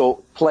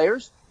 So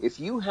players, if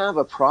you have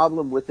a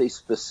problem with a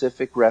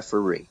specific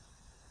referee,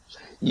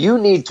 you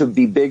need to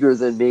be bigger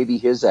than maybe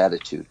his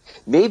attitude.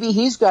 Maybe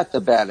he's got the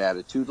bad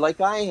attitude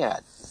like I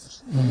had.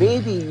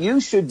 Maybe you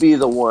should be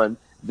the one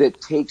that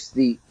takes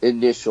the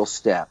initial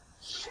step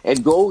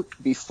and go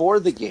before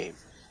the game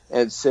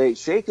and say,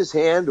 shake his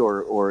hand,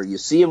 or you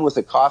see him with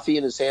a coffee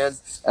in his hand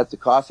at the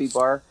coffee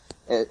bar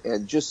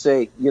and just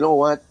say, you know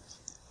what?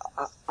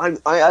 I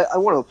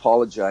want to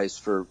apologize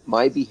for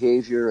my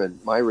behavior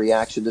and my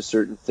reaction to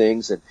certain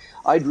things. And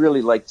I'd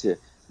really like to,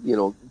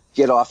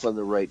 get off on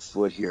the right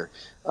foot here.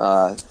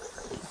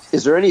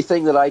 Is there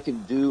anything that I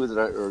can do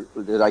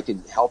that I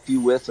can help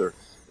you with, or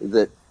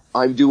that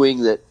I'm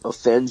doing that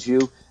offends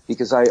you?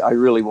 Because I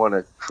really want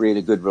to create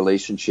a good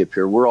relationship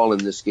here. We're all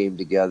in this game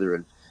together,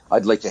 and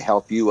I'd like to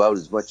help you out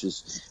as much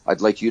as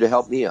I'd like you to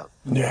help me out.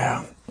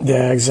 Yeah,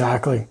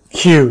 exactly.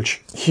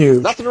 Huge.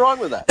 Nothing wrong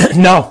with that.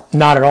 No,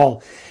 not at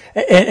all.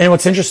 And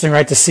what's interesting,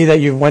 right, to see that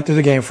you went through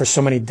the game for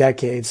so many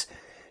decades.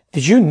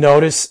 Did you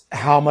notice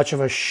how much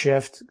of a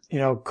shift,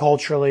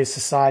 culturally,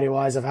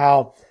 society-wise, of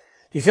how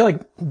do you feel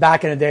like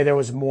back in the day there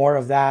was more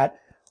of that,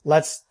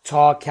 let's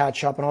talk,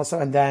 catch up, and also,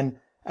 and then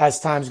as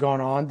time's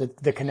gone on,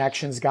 the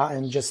connections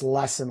gotten just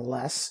less and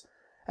less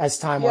as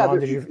time went on?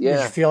 Did you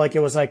feel like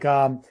it was like,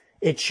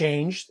 it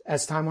changed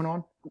as time went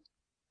on?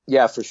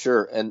 Yeah, for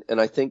sure. And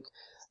I think,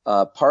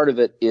 part of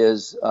it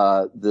is,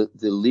 the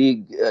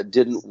league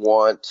didn't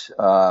want,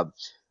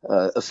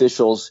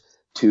 officials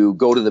to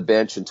go to the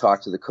bench and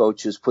talk to the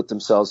coaches, put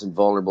themselves in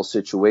vulnerable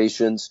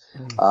situations,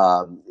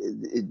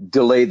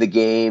 delay the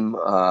game,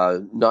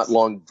 not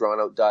long drawn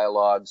out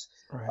dialogues,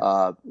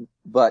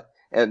 Right.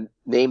 And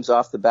names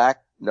off the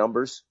back,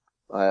 numbers.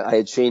 I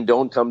had Shane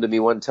Doan come to me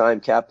one time,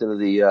 captain of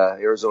the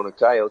Arizona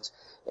Coyotes,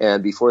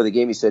 and before the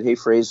game he said, hey,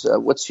 Fraser,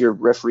 what's your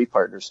referee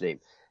partner's name?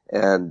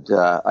 And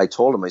I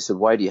told him, I said,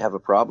 why do you have a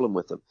problem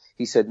with them?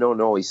 He said,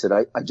 no. He said,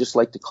 I just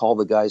like to call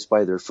the guys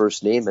by their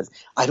first name, and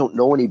I don't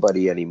know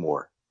anybody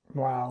anymore.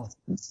 Wow.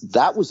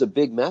 That was a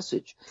big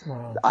message.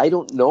 Wow. I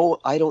don't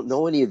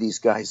know any of these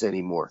guys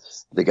anymore.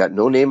 They got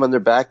no name on their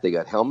back. They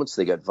got helmets.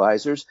 They got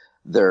visors.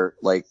 They're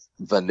like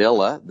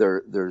vanilla.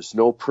 There's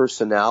no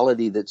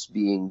personality that's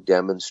being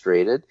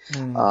demonstrated.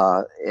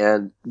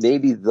 And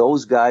maybe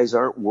those guys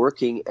aren't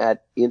working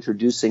at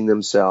introducing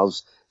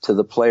themselves to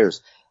the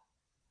players.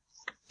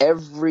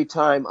 Every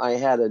time I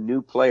had a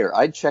new player,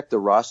 I'd check the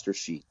roster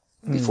sheet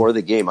before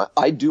the game.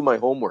 I'd do my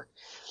homework.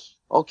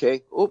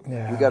 Okay, we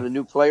got a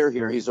new player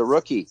here. He's a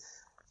rookie,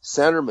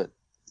 centerman.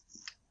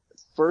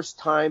 first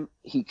time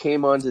he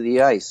came onto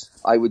the ice,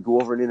 I would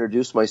go over and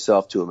introduce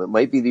myself to him. It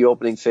might be the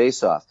opening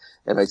face-off,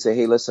 and I'd say,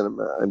 "Hey, listen,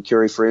 I'm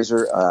Kerry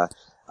Fraser.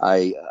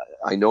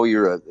 I know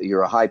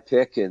you're a high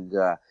pick, and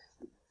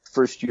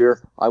first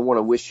year, I want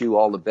to wish you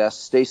all the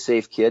best. Stay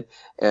safe, kid.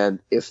 And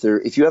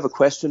if you have a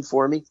question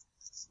for me,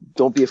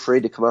 don't be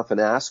afraid to come up and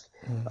ask.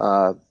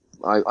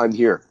 I'm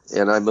here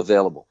and I'm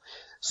available."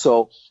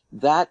 So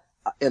that,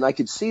 and I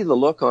could see the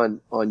look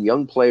on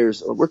young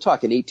players. We're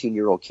talking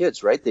 18-year-old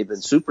kids, right? They've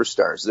been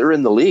superstars. They're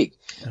in the league.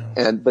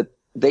 But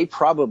they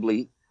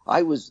probably,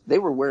 they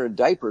were wearing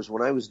diapers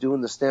when I was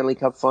doing the Stanley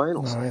Cup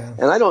finals. Oh, yeah.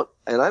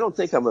 And I don't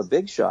think I'm a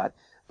big shot,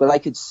 but I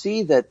could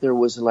see that there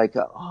was like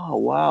oh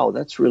wow,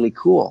 that's really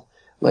cool.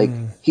 Like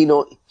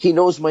he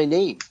knows my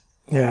name.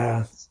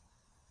 Yeah.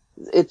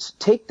 It's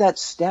take that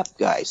step,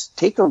 guys.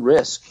 Take a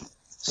risk.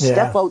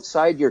 Step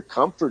outside your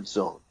comfort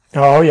zone.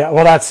 Oh yeah.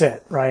 Well, that's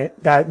it, right?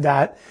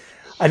 That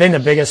I think the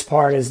biggest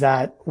part is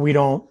that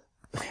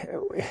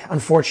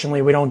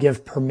unfortunately, we don't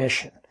give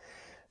permission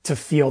to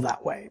feel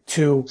that way,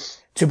 to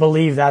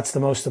believe that's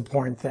the most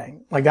important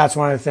thing. Like that's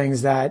one of the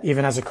things that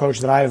even as a coach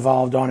that I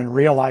evolved on and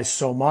realized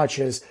so much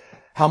is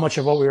how much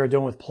of what we were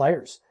doing with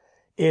players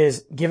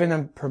is giving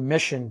them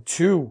permission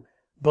to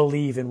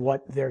believe in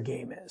what their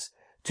game is,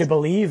 to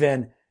believe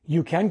in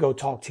you can go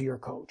talk to your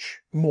coach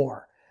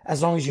more.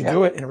 As long as you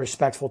do it in a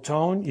respectful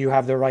tone, you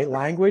have the right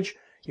language,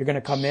 you're going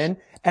to come in,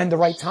 and the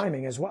right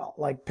timing as well.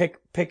 Like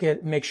pick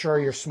it, make sure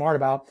you're smart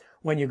about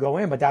when you go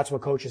in, but that's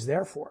what coach is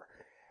there for.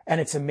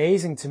 And it's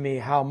amazing to me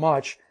how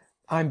much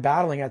I'm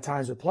battling at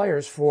times with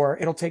players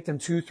it'll take them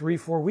 2, 3,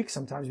 4 weeks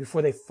sometimes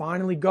before they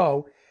finally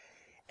go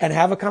and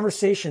have a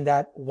conversation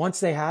that once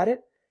they had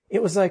it,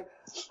 it was like,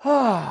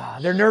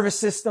 their nervous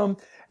system,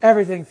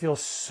 everything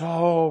feels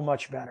so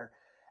much better.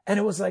 And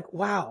it was like,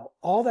 wow,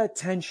 all that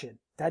tension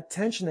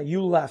that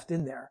you left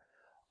in there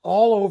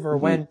all over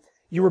when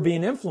you were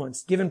being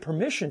influenced, given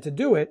permission to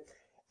do it.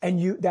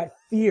 And that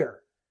fear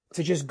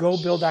to just go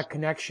build that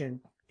connection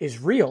is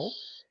real.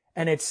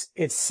 And it's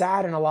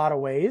sad in a lot of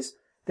ways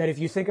that if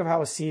you think of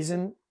how a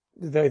season,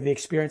 the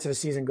experience of a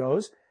season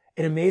goes,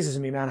 it amazes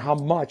me, man, how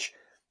much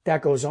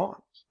that goes on,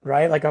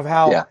 right? Like of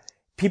how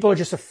people are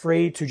just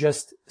afraid to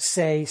just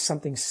say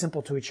something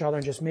simple to each other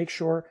and just make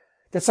sure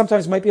that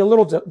sometimes might be a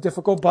little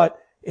difficult, but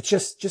it's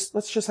just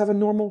let's just have a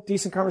normal,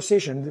 decent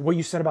conversation. What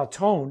you said about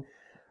tone,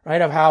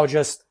 right? Of how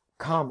just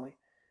calmly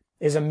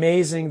is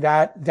amazing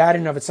that in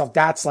and of itself,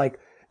 that's like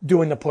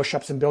doing the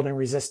push-ups and building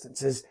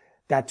resistance is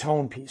that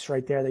tone piece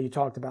right there that you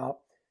talked about.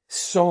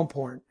 So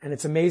important. And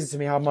it's amazing to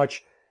me how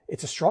much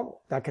it's a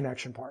struggle, that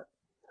connection part.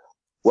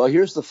 Well,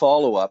 here's the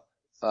follow-up,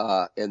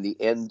 and the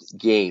end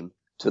game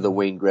to the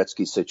Wayne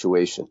Gretzky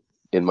situation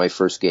in my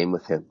first game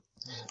with him.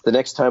 The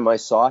next time I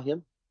saw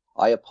him,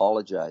 I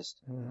apologized.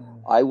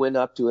 I went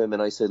up to him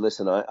and I said,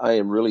 "Listen, I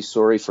am really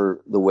sorry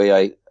for the way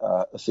I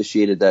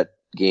officiated that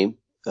game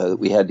that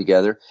we had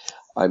together.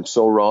 I'm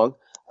so wrong.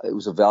 It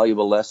was a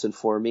valuable lesson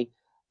for me.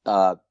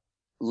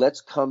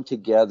 Let's come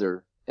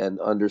together and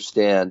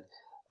understand.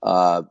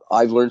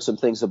 I've learned some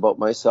things about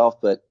myself,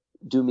 but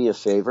do me a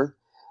favor.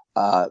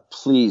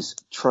 Please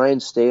try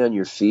and stay on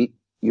your feet.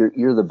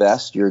 You're the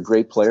best. You're a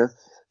great player,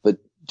 but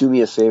do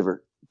me a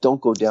favor. Don't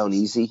go down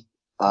easy.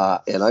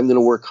 And I'm going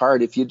to work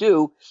hard if you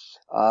do,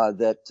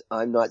 that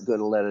I'm not going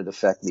to let it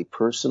affect me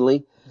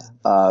personally.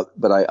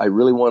 But I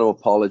really want to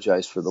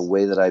apologize for the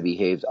way that I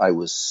behaved. I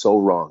was so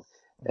wrong.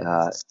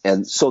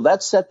 And so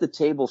that set the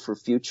table for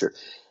future.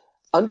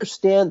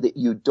 Understand that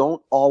you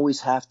don't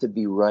always have to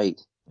be right.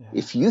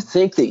 If you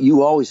think that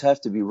you always have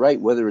to be right,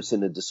 whether it's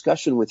in a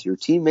discussion with your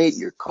teammate,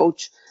 your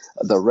coach,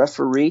 the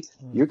referee,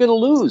 you're going to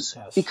lose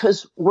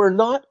because we're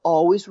not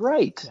always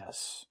right.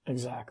 Yes,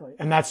 exactly.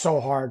 And that's so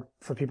hard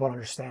for people to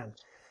understand.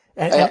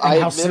 And I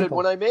how admitted simple.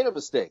 when I made a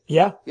mistake.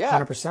 Yeah,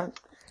 100%.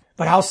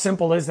 But how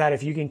simple is that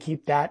if you can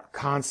keep that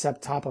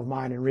concept top of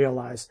mind and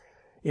realize,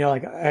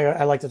 like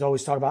I like to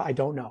always talk about, I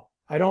don't know.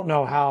 I don't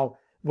know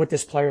what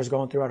this player is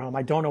going through at home.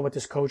 I don't know what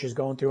this coach is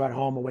going through at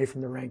home away from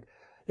the rink.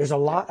 There's a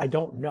lot I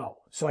don't know.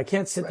 So I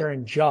can't sit there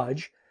and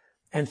judge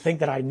and think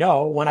that I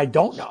know when I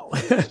don't know.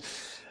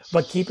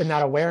 But keeping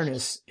that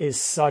awareness is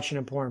such an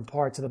important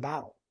part to the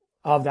battle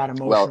of that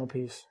emotional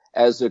piece.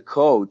 As a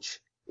coach,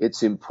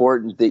 it's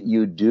important that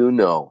you do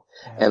know.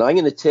 And I'm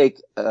going to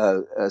take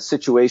a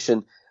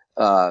situation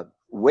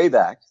way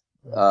back.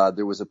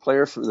 There was a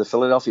player for the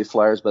Philadelphia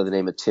Flyers by the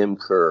name of Tim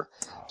Kerr.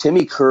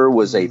 Timmy Kerr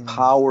was a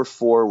power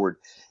forward.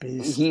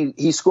 Beast.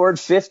 He scored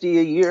 50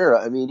 a year.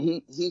 I mean,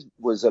 he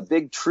was a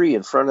big tree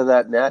in front of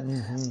that net.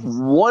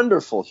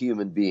 Wonderful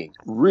human being.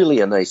 Really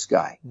a nice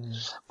guy.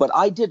 But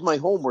I did my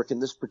homework in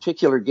this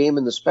particular game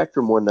in the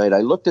Spectrum one night.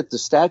 I looked at the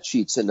stat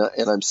sheets and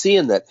I'm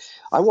seeing that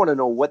I want to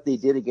know what they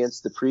did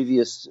against the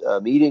previous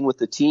meeting with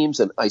the teams.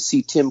 And I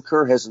see Tim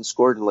Kerr hasn't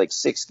scored in like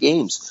 6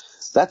 games.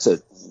 That's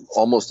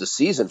almost a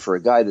season for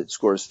a guy that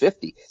scores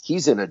 50.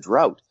 He's in a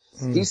drought.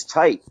 He's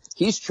tight.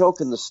 He's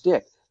choking the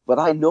stick. But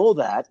I know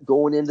that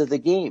going into the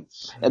game.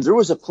 And there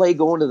was a play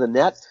going to the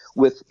net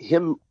with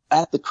him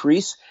at the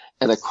crease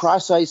and a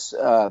cross-ice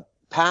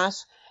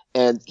pass,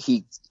 and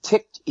he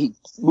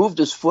moved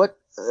his foot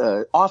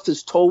off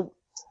his toe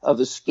of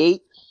his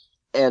skate,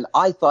 and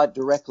I thought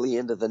directly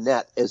into the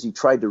net as he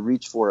tried to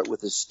reach for it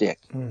with his stick.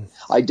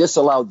 I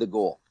disallowed the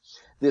goal.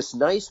 This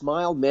nice,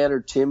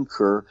 mild-mannered Tim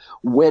Kerr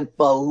went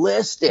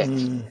ballistic,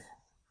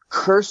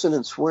 cursing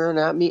and swearing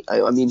at me.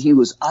 I mean, he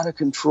was out of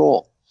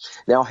control.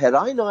 Now, had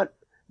I not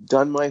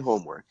done my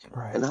homework,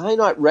 and I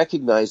not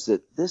recognized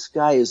that this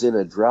guy is in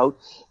a drought,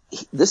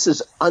 this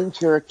is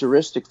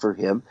uncharacteristic for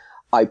him,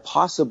 I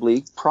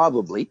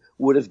probably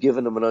would have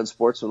given him an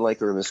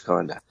unsportsmanlike or a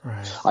misconduct.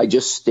 I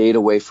just stayed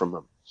away from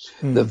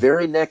him. The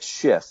very next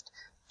shift,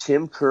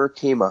 Tim Kerr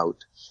came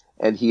out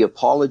and he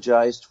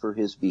apologized for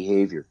his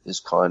behavior, his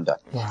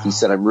conduct. He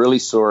said, "I'm really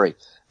sorry."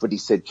 But he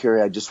said,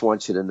 "Kerry, I just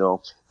want you to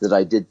know that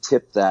I did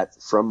tip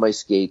that from my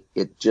skate.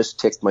 It just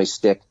ticked my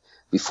stick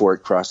before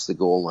it crossed the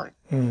goal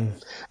line."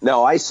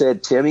 Now, I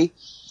said, "Timmy,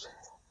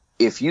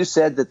 if you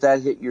said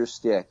that hit your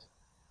stick,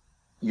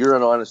 you're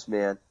an honest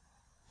man.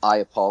 I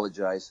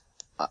apologize.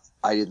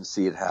 I didn't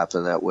see it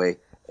happen that way,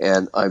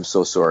 and I'm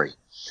so sorry."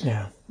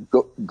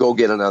 Go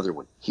get another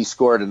one. He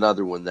scored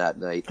another one that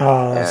night.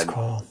 Oh, that's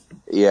cool.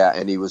 Yeah,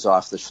 and he was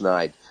off the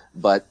schneid.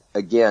 But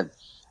again,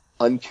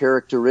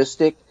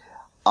 uncharacteristic.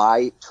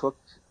 I took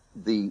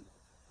the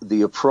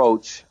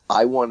approach.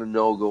 I want to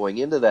know going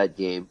into that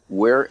game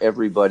where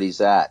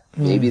everybody's at.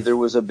 Maybe there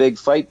was a big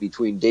fight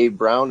between Dave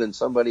Brown and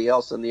somebody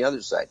else on the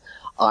other side.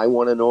 I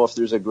want to know if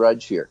there's a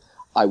grudge here.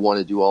 I want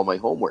to do all my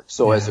homework.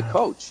 So as a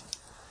coach,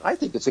 I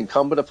think it's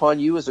incumbent upon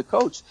you as a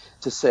coach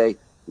to say,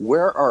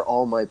 where are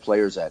all my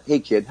players at? Hey,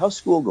 kid, how's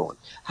school going?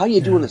 How you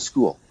doing at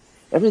school?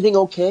 Everything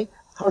okay?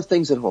 How are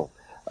things at home?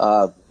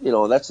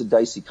 That's a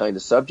dicey kind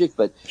of subject,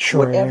 but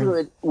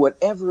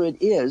whatever it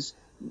is,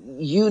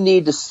 you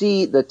need to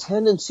see the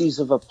tendencies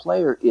of a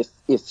player.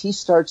 If he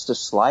starts to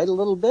slide a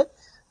little bit,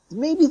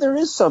 maybe there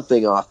is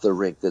something off the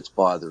rink that's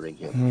bothering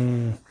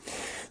him.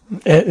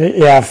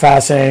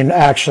 Fascinating.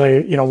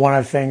 Actually, one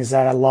of the things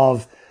that I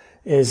love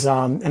is,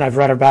 and I've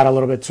read about it a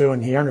little bit too,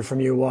 and hearing it from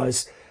you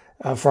was,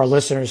 for our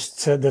listeners,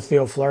 to the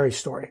Theo Fleury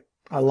story.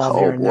 I love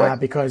hearing that,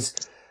 because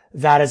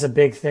that is a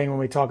big thing when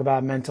we talk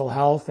about mental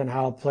health and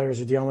how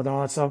players are dealing with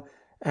all that stuff.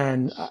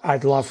 And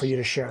I'd love for you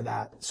to share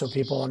that so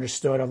people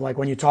understood of, like,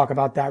 when you talk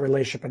about that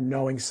relationship and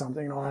knowing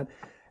something and all that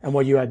and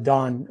what you had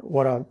done,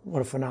 what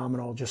a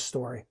phenomenal just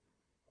story.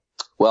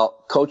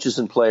 Well, coaches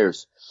and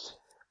players,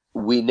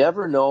 we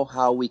never know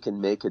how we can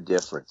make a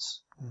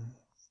difference.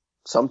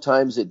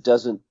 Sometimes it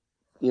doesn't,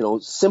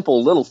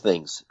 simple little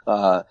things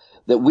that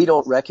we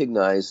don't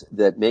recognize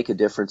that make a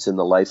difference in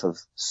the life of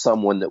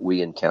someone that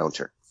we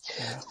encounter.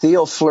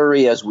 Theo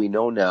Fleury, as we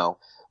know now,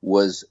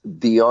 was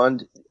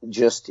beyond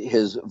just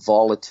his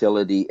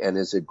volatility and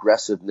his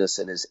aggressiveness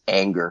and his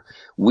anger.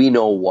 We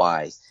know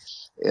why.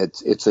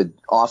 It's an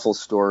awful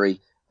story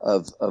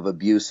of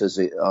abuse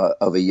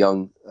of a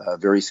young,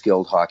 very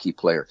skilled hockey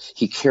player.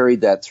 He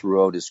carried that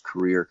throughout his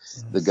career.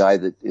 The guy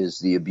that is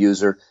the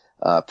abuser,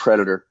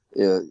 predator,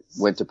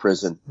 went to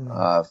prison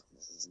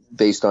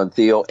based on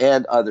Theo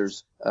and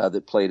others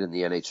that played in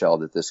the NHL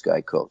that this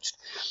guy coached.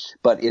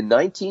 But in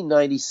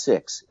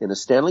 1996, in a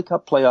Stanley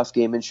Cup playoff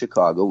game in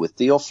Chicago with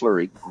Theo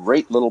Fleury,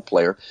 great little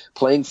player,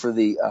 playing for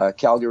the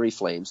Calgary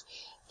Flames,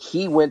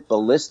 he went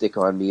ballistic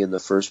on me in the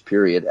first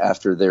period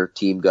after their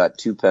team got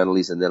 2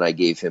 penalties, and then I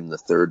gave him the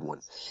third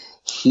one.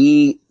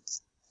 The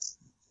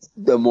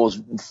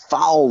most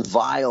foul,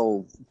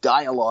 vile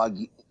dialogue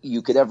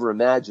you could ever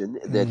imagine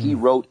that he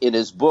wrote in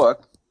his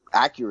book,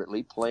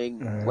 accurately,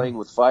 playing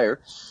with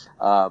fire.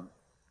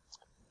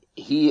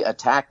 He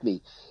attacked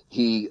me.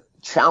 He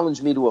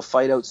challenged me to a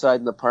fight outside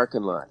in the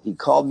parking lot. He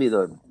called me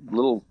the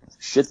little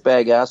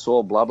shitbag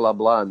asshole, blah, blah,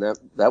 blah, and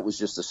that was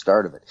just the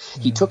start of it.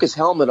 He took his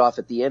helmet off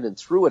at the end and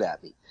threw it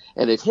at me,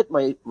 and it hit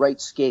my right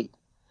skate.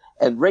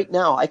 And right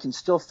now, I can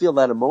still feel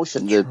that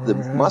emotion,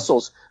 the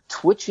muscles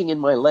twitching in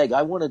my leg.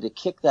 I wanted to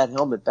kick that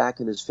helmet back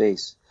in his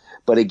face.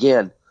 But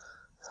again,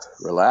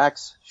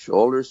 relax,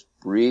 shoulders,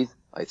 breathe.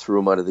 I threw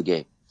him out of the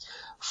game.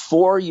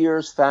 4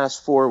 years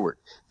fast forward,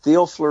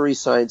 Theo Fleury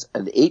signs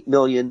an $8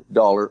 million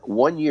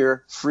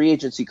 1-year free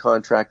agency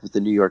contract with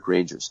the New York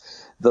Rangers.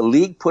 The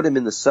league put him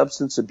in the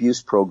substance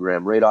abuse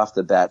program right off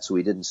the bat, so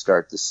he didn't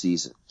start the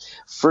season.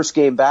 First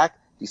game back,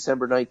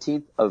 December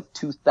 19th of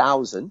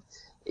 2000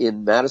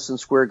 in Madison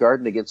Square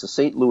Garden against the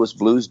St. Louis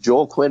Blues.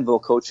 Joel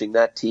Quenneville coaching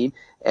that team,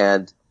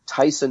 and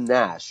Tyson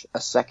Nash,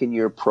 a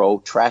second-year pro,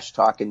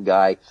 trash-talking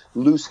guy,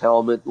 loose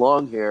helmet,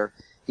 long hair.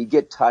 He'd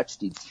get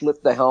touched, he'd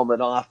flip the helmet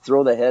off,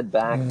 throw the head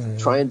back,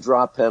 try and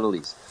draw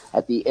penalties.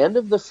 At the end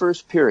of the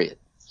first period,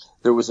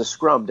 there was a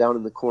scrum down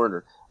in the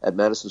corner at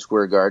Madison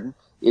Square Garden.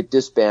 It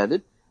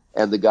disbanded,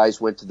 and the guys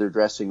went to their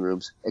dressing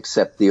rooms,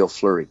 except Theo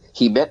Fleury.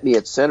 He met me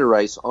at center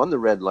ice on the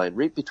red line,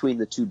 right between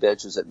the two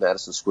benches at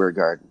Madison Square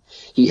Garden.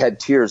 He had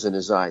tears in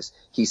his eyes.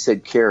 He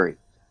said, "Kerry,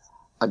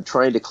 I'm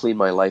trying to clean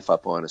my life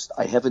up, honest.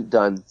 I haven't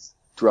done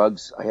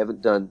drugs. I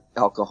haven't done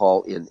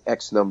alcohol in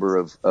X number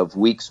of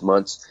weeks,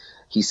 months."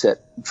 He said,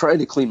 "I'm trying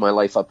to clean my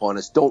life up,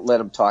 honest. Don't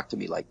let him talk to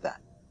me like that."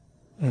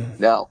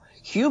 Now,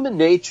 human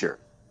nature,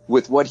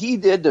 with what he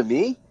did to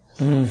me,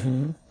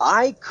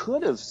 I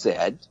could have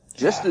said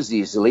just as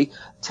easily,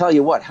 tell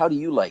you what, how do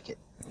you like it?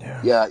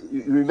 Yeah,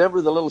 you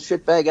remember the little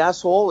shitbag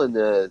asshole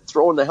and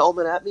throwing the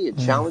helmet at me and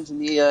challenging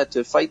me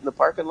to fight in the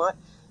parking lot?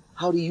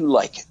 How do you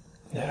like it?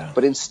 Yeah.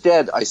 But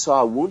instead, I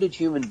saw a wounded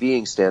human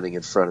being standing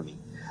in front of me,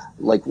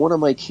 like one of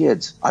my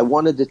kids. I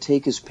wanted to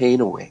take his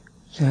pain away.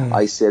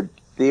 I said,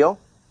 Theo,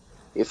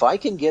 if I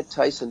can get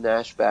Tyson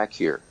Nash back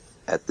here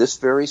at this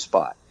very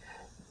spot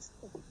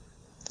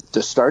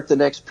to start the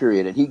next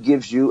period, and he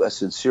gives you a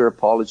sincere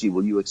apology,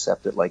 will you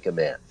accept it like a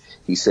man?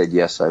 He said,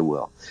 yes, I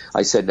will.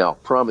 I said, now,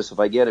 promise if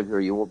I get him here,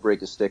 you won't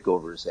break a stick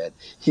over his head.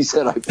 He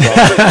said, I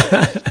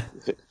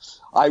promise.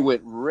 I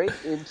went right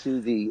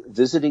into the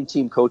visiting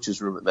team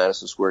coach's room at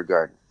Madison Square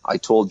Garden. I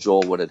told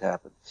Joel what had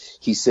happened.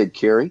 He said,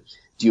 Kerry,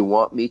 do you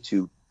want me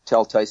to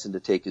tell Tyson to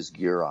take his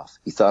gear off?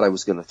 He thought I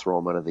was going to throw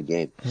him out of the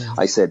game.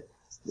 I said,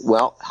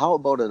 well, how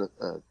about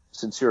a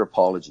sincere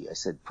apology? I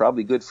said,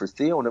 probably good for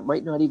Theo, and it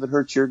might not even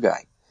hurt your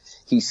guy.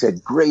 He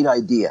said, great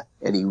idea.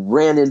 And he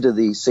ran into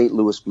the St.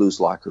 Louis Blues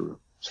locker room.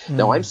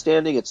 Now, I'm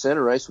standing at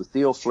center ice with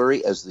Theo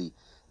Fleury as the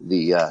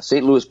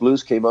St. Louis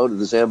Blues came out of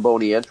the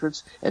Zamboni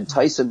entrance, and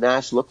Tyson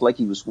Nash looked like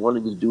he was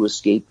wanting to do a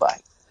skate by.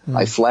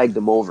 I flagged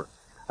him over.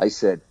 I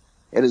said,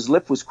 and his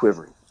lip was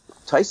quivering.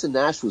 Tyson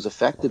Nash was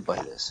affected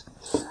by this.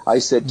 I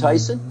said,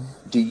 Tyson,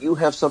 do you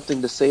have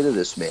something to say to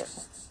this man?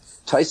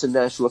 Tyson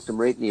Nash looked him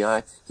right in the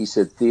eye. He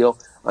said, Theo,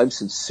 I'm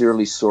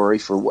sincerely sorry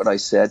for what I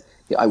said.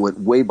 I went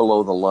way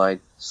below the line,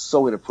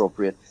 so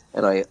inappropriate,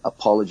 and I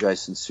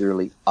apologize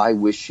sincerely. I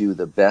wish you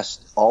the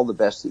best, all the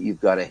best that you've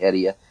got ahead of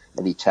you.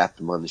 And he tapped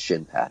him on the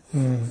shin pad.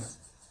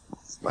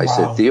 I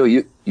said, Theo,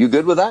 you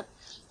good with that?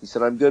 He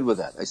said, I'm good with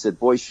that. I said,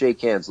 boys,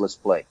 shake hands. Let's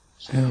play.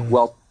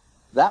 Well,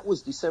 that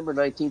was December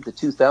 19th of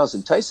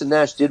 2000. Tyson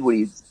Nash did what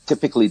he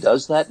typically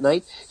does that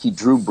night. He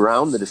drew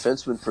Brown, the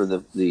defenseman for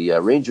the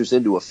Rangers,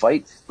 into a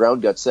fight. Brown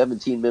got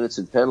 17 minutes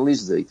in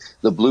penalties.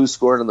 The Blues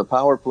scored on the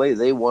power play.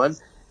 They won.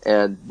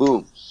 And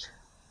boom.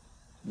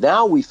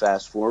 Now we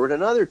fast forward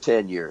another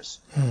 10 years.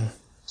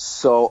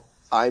 So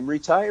I'm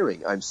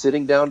retiring. I'm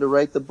sitting down to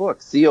write the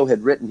book. Theo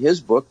had written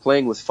his book,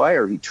 Playing with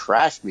Fire. He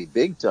trashed me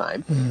big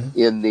time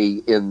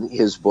in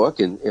his book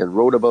and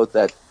wrote about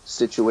that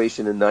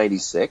situation in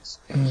 96.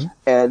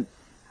 And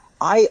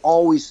I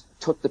always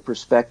took the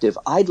perspective,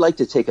 I'd like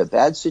to take a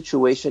bad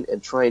situation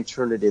and try and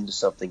turn it into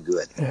something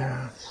good.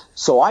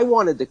 So I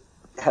wanted to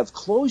have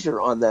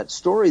closure on that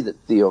story that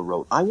Theo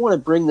wrote. I want to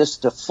bring this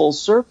to full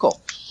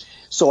circle.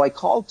 So I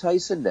called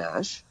Tyson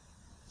Nash,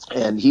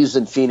 and he's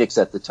in Phoenix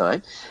at the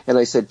time. And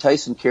I said,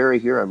 Tyson, Kerry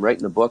here, I'm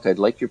writing a book. I'd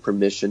like your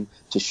permission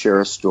to share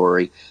a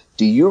story.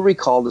 Do you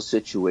recall the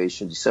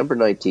situation, December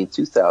 19th,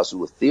 2000,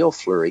 with Theo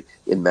Fleury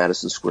in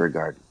Madison Square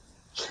Garden?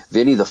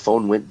 Vinny, the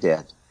phone went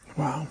dead.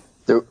 Wow.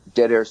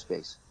 Dead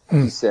airspace.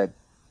 He said,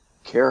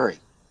 Kerry,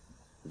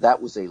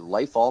 that was a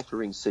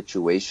life-altering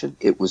situation.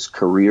 It was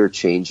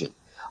career-changing.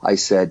 I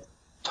said,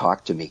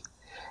 talk to me.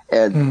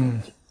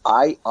 And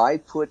I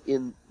put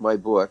in my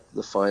book,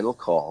 The Final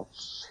Call,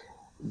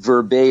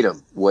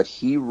 verbatim what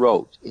he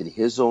wrote in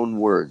his own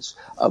words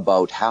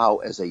about how,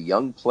 as a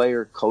young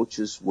player,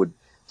 coaches would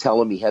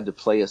tell him he had to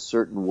play a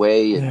certain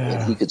way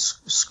and he could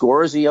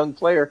score as a young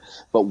player.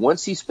 But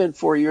once he spent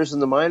 4 years in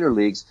the minor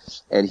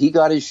leagues and he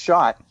got his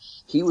shot,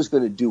 he was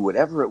going to do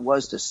whatever it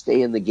was to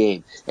stay in the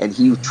game. And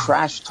he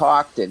trash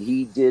talked and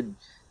he did,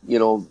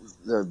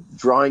 the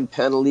drawing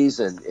penalties.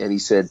 And he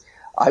said,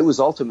 I was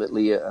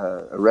ultimately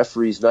a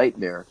referee's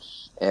nightmare.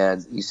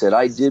 And he said,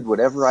 I did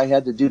whatever I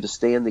had to do to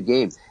stay in the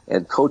game.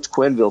 And Coach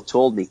Quenneville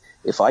told me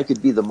if I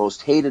could be the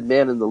most hated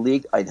man in the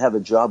league, I'd have a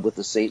job with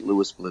the St.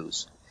 Louis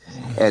Blues.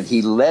 And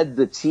he led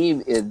the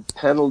team in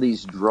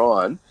penalties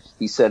drawn.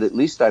 He said, at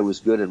least I was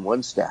good in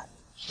one stat.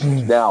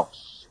 Now,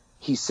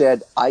 he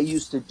said, I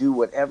used to do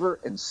whatever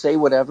and say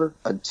whatever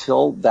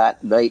until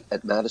that night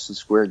at Madison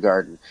Square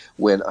Garden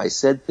when I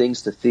said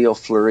things to Theo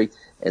Fleury.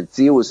 And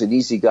Theo was an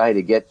easy guy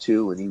to get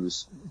to, and he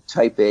was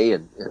type A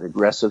and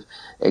aggressive,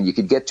 and you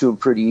could get to him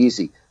pretty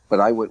easy. But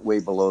I went way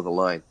below the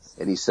line.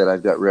 And he said,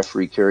 I've got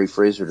referee Kerry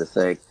Fraser to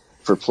thank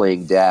for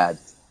playing dad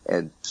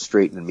and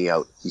straightening me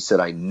out. He said,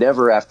 I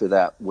never after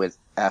that went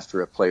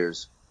after a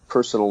player's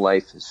personal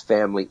life, his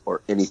family,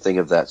 or anything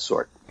of that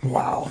sort.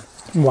 Wow.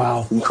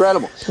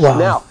 Incredible. Wow.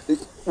 Now,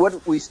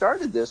 what we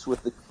started this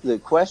with the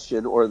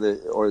question or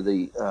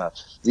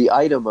the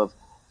item of,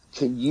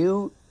 can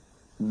you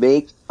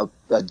make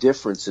a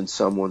difference in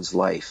someone's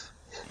life?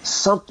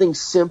 Something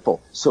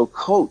simple. So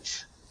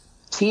coach,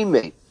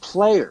 teammate,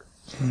 player,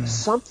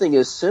 something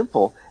as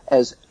simple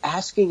as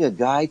asking a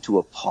guy to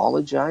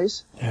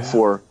apologize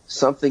for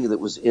something that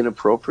was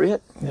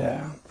inappropriate.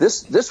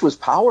 This was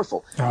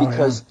powerful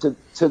because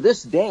to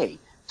this day,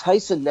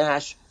 Tyson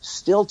Nash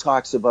still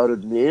talks about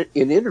it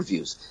in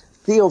interviews.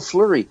 Theo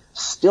Fleury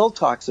still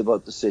talks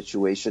about the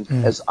situation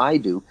as I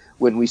do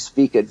when we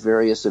speak at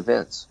various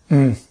events.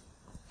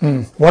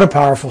 What a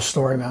powerful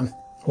story, man.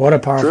 What a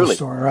powerful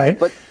story, right?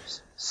 But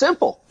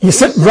simple.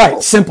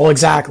 Right, simple,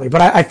 exactly.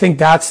 But I think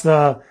that's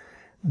the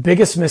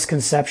biggest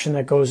misconception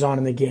that goes on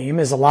in the game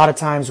is a lot of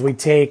times we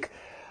take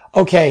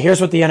okay,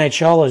 here's what the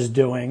NHL is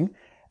doing.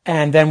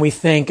 And then we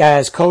think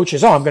as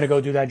coaches, oh, I'm going to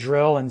go do that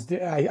drill and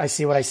I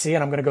see what I see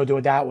and I'm going to go do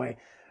it that way.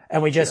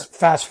 And we just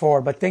fast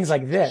forward. But things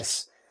like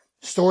this,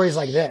 stories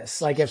like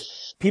this, like if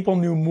people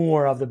knew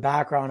more of the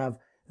background of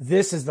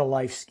this is the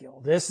life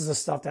skill, this is the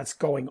stuff that's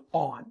going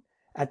on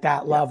at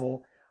that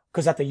level.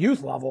 Because at the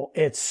youth level,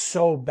 it's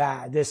so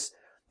bad. This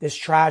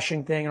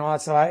trashing thing and all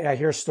that stuff. I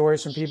hear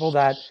stories from people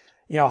that,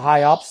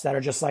 high ups that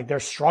are just like, they're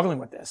struggling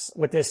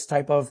with this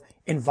type of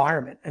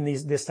environment and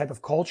this type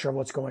of culture of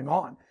what's going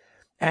on.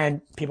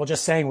 And people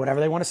just saying whatever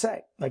they want to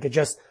say. Like and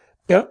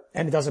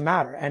it doesn't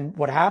matter. And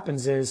what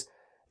happens is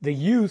the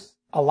youth,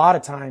 a lot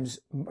of times,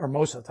 or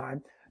most of the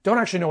time, don't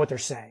actually know what they're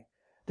saying.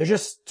 They're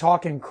just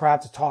talking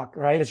crap to talk,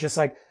 right? It's just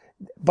like,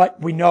 but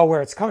we know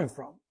where it's coming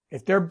from.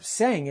 If they're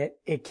saying it,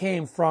 it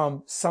came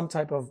from some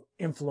type of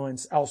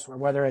influence elsewhere,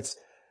 whether it's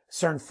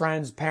certain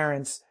friends,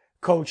 parents,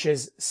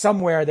 coaches,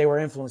 somewhere they were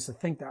influenced to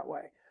think that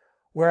way.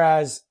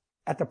 Whereas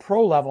at the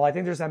pro level, I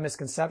think there's that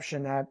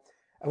misconception that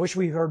I wish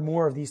we heard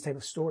more of these type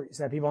of stories,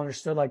 that people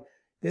understood like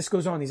this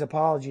goes on, these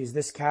apologies,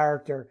 this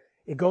character,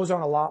 it goes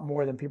on a lot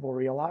more than people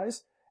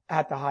realize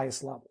at the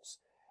highest levels.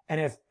 And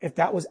if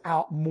that was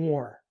out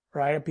more,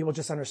 right, and people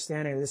just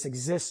understanding this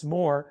exists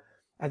more,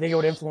 I think it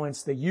would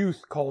influence the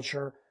youth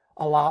culture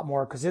a lot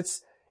more because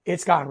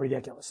it's gotten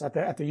ridiculous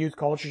at the youth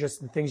culture,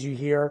 just the things you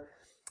hear.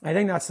 I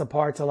think that's the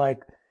part to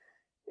like,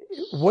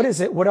 what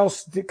is it? What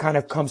else kind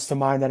of comes to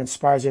mind that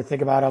inspires you to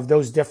think about of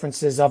those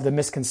differences, of the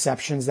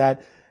misconceptions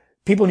that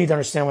people need to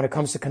understand when it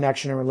comes to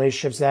connection and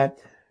relationships, that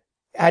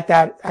at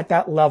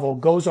that level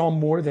goes on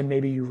more than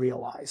maybe you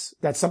realize.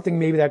 That's something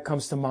maybe that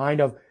comes to mind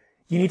of,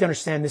 you need to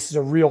understand this is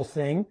a real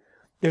thing.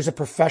 There's a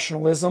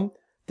professionalism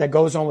that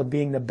goes on with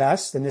being the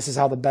best, and this is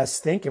how the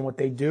best think and what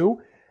they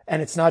do.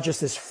 And it's not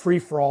just this free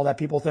for all that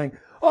people think,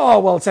 oh,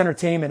 well, it's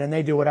entertainment and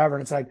they do whatever.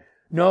 And it's like,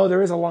 no,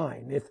 there is a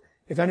line.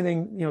 If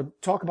anything,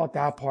 talk about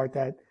that part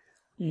that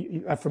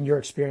you, from your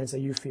experience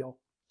that you feel.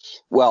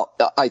 Well,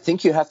 I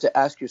think you have to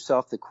ask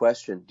yourself the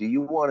question, do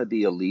you want to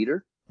be a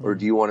leader or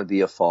do you want to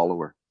be a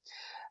follower?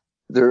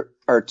 There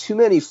are too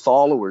many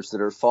followers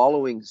that are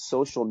following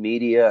social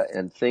media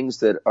and things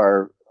that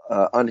are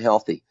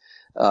unhealthy,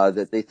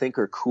 that they think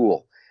are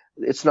cool.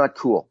 It's not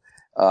cool.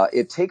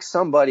 It takes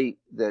somebody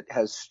that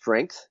has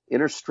strength,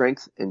 inner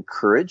strength and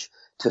courage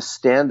to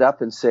stand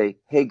up and say,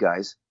 hey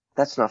guys,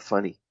 that's not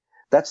funny.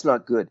 That's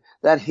not good.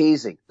 That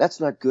hazing,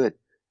 that's not good.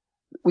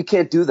 We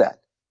can't do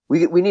that.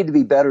 We need to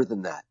be better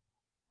than that.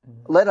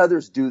 Let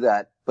others do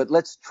that, but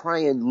let's try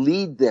and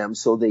lead them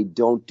so they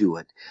don't do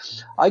it.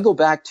 I go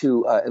back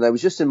to, and I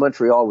was just in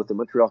Montreal with the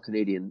Montreal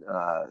Canadian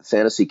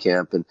fantasy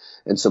camp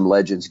and some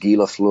legends, Guy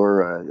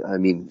Lafleur. I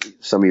mean,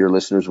 some of your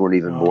listeners weren't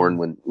even born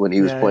when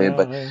he was playing,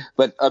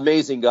 but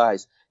amazing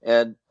guys.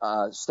 And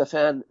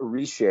Stéphane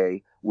Richer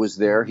was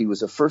there. He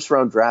was a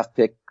first-round draft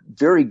pick,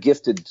 very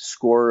gifted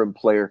scorer and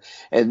player.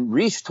 And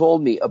Riche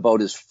told me about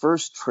his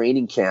first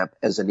training camp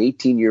as an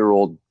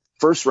 18-year-old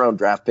first-round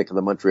draft pick of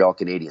the Montreal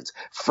Canadiens,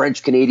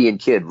 French-Canadian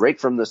kid, right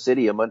from the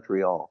city of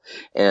Montreal.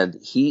 And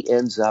he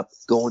ends up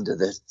going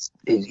to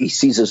he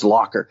sees his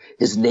locker,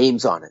 his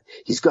name's on it.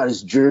 He's got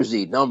his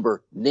jersey,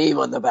 number, name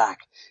on the back.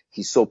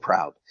 He's so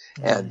proud.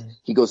 And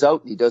he goes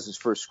out and he does his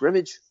first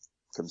scrimmage,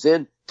 comes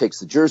in, takes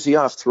the jersey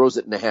off, throws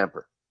it in a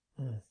hamper.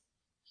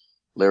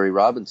 Larry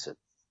Robinson,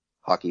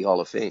 Hockey Hall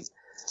of Fame,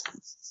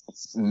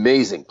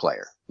 amazing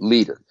player,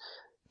 leader,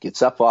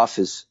 gets up off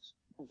his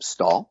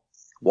stall,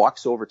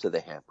 walks over to the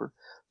hamper,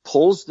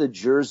 pulls the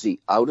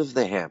jersey out of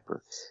the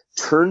hamper,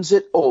 turns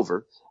it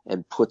over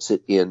and puts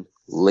it in,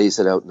 lays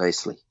it out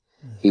nicely.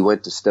 He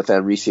went to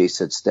Stéphane Richer,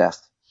 said, Steph,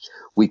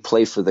 we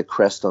play for the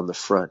crest on the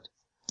front,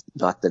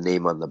 not the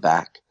name on the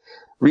back.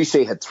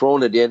 Richer had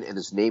thrown it in and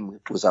his name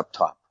was up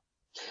top.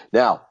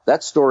 Now,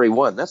 that's story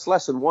one. That's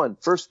lesson one.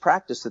 First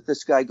practice that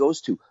this guy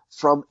goes to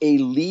from a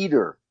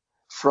leader,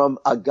 from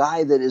a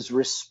guy that is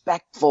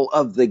respectful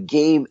of the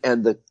game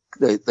and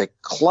the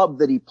club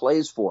that he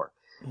plays for.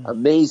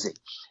 Amazing.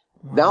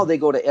 Now they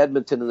go to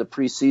Edmonton in the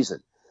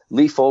preseason.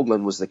 Lee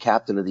Fogland was the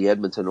captain of the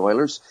Edmonton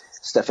Oilers.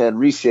 Stéphane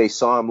Richer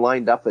saw him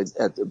lined up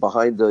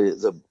behind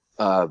the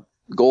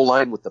goal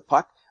line with the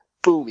puck.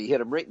 Boom, he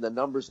hit him right in the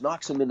numbers,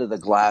 knocks him into the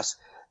glass,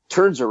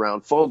 turns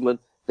around Fogland.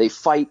 They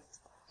fight.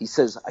 He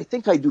says, I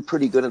think I do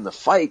pretty good in the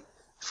fight.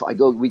 If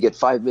we get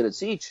 5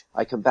 minutes each.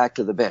 I come back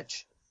to the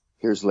bench.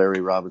 Here's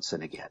Larry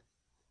Robinson again.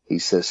 He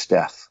says,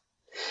 Steph,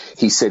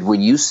 he said,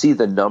 when you see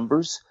the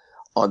numbers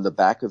on the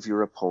back of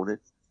your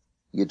opponent,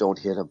 you don't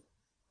hit him.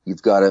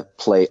 You've got to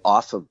play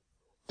off him.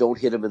 Don't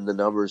hit him in the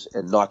numbers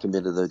and knock him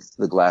into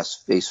the glass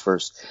face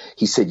first.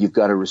 He said, you've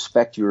got to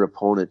respect your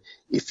opponent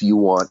if you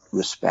want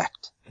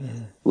respect.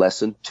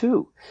 Lesson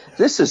two.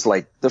 This is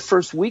like the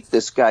first week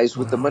this guy's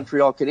with the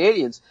Montreal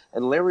Canadiens,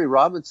 and Larry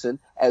Robinson,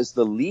 as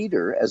the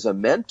leader, as a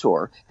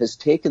mentor, has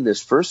taken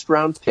this first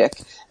round pick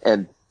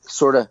and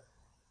sort of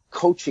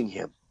coaching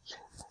him.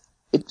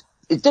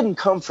 It didn't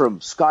come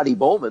from Scotty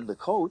Bowman, the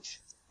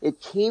coach. It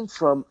came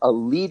from a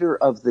leader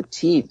of the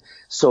team.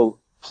 So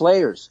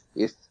players,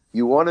 if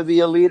you want to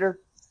be a leader,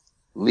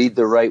 lead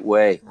the right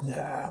way.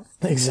 Yeah,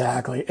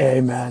 exactly.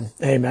 Amen.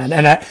 Amen.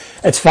 And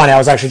it's funny. I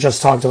was actually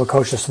just talking to a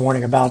coach this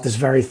morning about this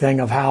very thing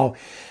of how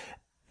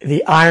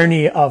the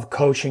irony of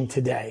coaching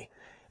today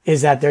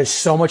is that there's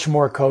so much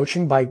more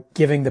coaching by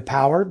giving the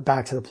power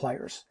back to the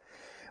players.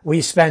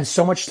 We spend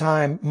so much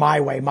time my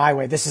way.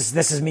 This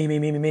is me.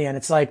 And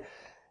it's like,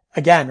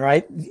 again,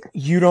 right?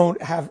 You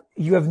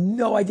have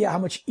no idea how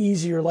much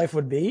easier your life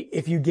would be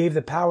if you gave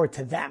the power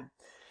to them.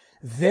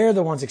 They're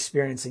the ones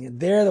experiencing it.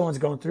 They're the ones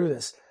going through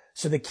this.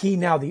 So the key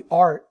now, the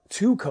art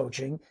to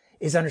coaching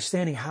is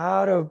understanding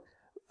how to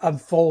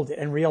unfold it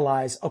and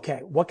realize,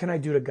 okay, what can I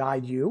do to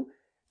guide you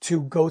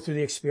to go through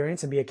the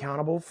experience and be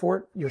accountable for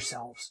it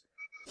yourselves?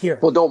 Here.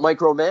 Well, don't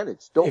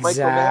micromanage.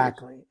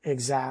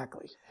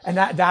 Exactly. And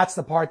that's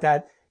the part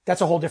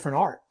that's a whole different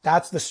art.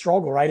 That's the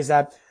struggle, right? Is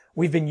that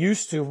we've been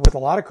used to with a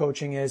lot of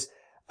coaching is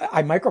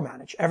I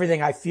micromanage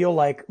everything. I feel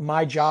like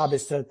my job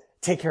is to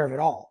take care of it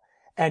all.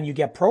 And you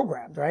get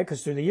programmed, right?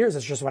 Because through the years,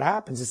 it's just what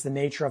happens. It's the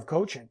nature of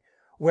coaching.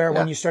 Where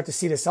when you start to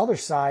see this other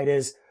side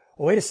is,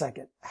 well, wait a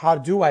second. How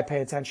do I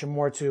pay attention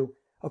more to,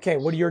 okay,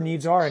 what your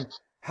needs are? And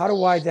how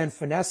do I then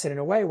finesse it in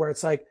a way where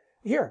it's like,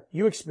 here,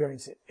 you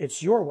experience it.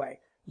 It's your way.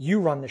 You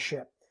run the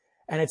ship.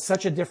 And it's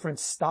such a different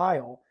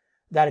style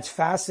that it's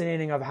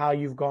fascinating of how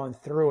you've gone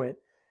through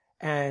it.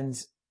 And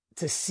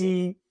to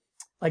see,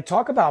 like,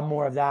 talk about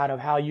more of that, of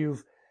how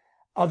you've,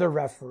 other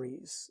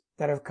referees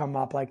that have come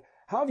up, like,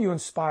 how have you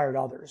inspired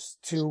others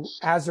to,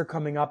 as they're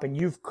coming up and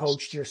you've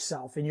coached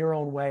yourself in your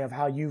own way of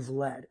how you've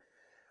led?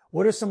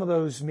 What are some of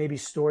those maybe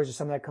stories or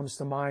something that comes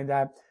to mind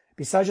that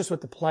besides just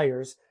with the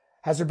players,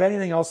 has there been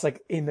anything else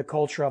like in the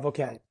culture of,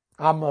 okay,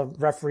 I'm a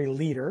referee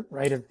leader,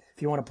 right? If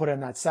you want to put it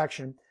in that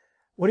section,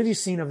 what have you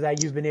seen of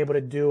that you've been able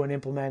to do and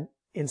implement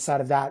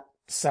inside of that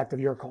sect of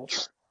your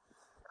culture?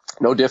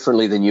 No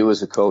differently than you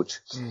as a coach.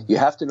 You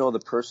have to know the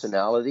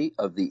personality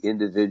of the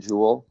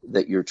individual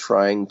that you're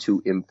trying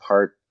to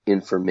impart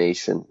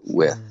information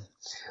with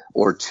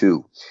or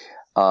to.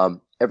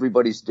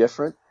 Everybody's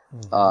different.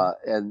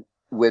 And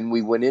when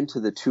we went into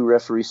the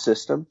 2-referee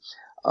system,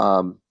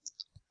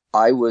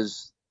 I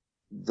was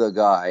the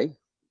guy,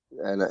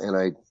 and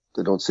I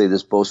don't say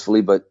this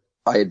boastfully, but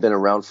I had been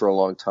around for a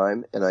long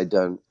time and I'd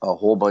done a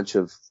whole bunch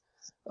of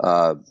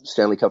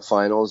Stanley Cup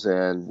finals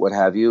and what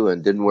have you,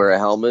 and didn't wear a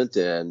helmet,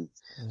 and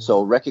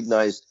so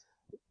recognized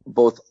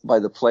both by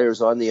the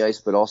players on the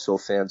ice, but also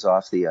fans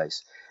off the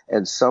ice.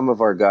 And some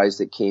of our guys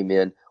that came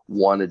in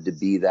wanted to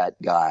be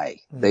that guy.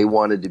 They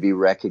wanted to be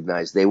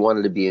recognized. They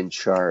wanted to be in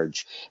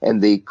charge.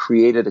 And they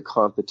created a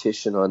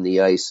competition on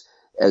the ice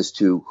as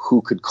to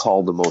who could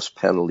call the most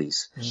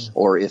penalties.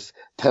 Or if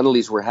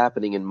penalties were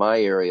happening in my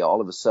area,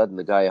 all of a sudden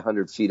the guy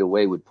 100 feet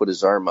away would put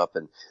his arm up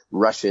and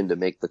rush in to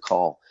make the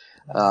call.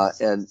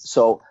 And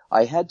so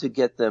I had to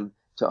get them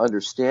to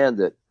understand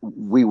that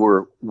we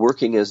were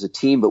working as a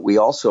team, but we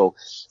also,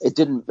 it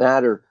didn't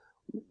matter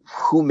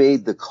who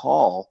made the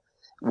call.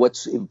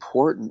 What's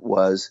important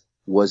was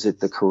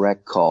it the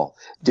correct call?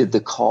 Did the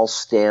call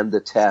stand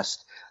the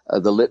test,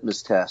 the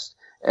litmus test?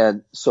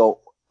 And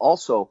so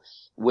also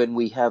when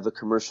we have a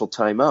commercial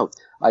timeout,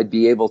 I'd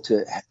be able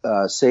to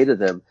say to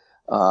them,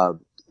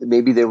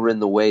 maybe they were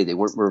in the way, they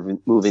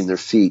weren't moving their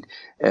feet,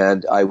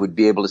 and I would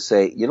be able to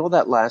say, you know,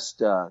 that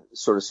last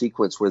sort of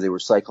sequence where they were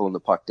cycling the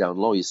puck down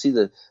low, you see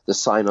the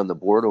sign on the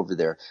board over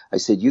there? I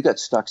said, you got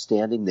stuck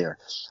standing there.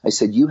 I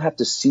said, you have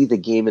to see the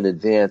game in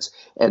advance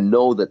and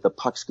know that the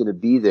puck's going to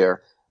be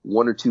there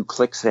 1 or 2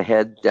 clicks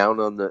ahead down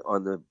on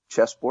the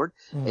chessboard,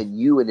 and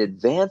you in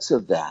advance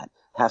of that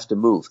have to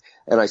move.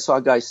 And I saw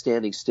guys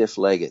standing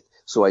stiff-legged,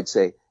 so I'd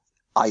say,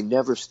 I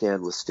never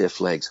stand with stiff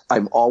legs.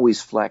 I'm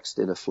always flexed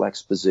in a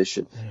flex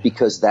position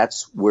because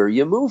that's where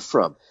you move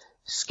from.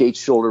 Skate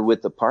shoulder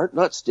width apart,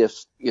 not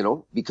stiff, you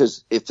know,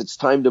 because if it's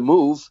time to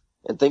move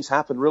and things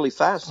happen really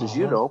fast, as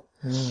you know,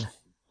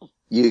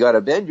 you got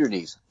to bend your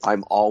knees.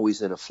 I'm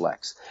always in a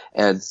flex,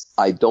 and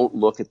I don't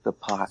look at the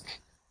puck.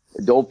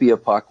 Don't be a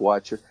puck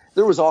watcher.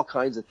 There was all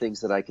kinds of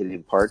things that I could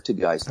impart to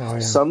guys.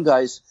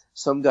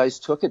 Some guys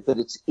took it, but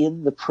it's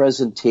in the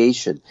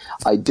presentation.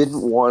 I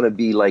didn't want to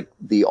be like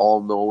the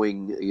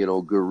all-knowing, you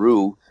know,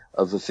 guru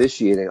of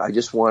officiating. I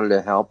just wanted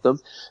to help them.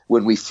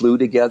 When we flew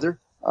together,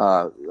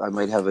 I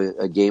might have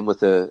a game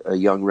with a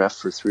young ref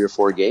for 3 or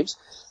 4 games.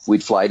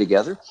 We'd fly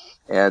together,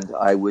 and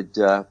I would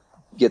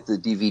get the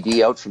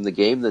DVD out from the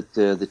game that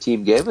the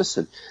team gave us,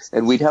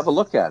 and we'd have a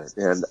look at it.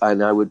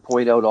 And I would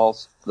point out all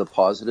the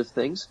positive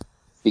things,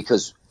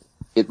 because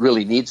it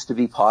really needs to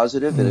be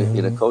positive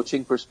in a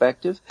coaching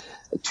perspective.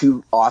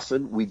 Too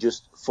often we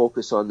just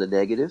focus on the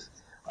negative.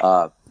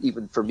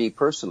 Even for me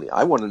personally,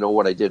 I want to know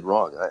what I did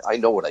wrong. I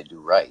know what I do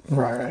right.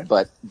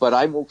 But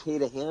I'm okay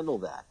to handle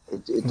that.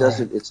 It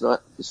doesn't. It's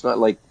not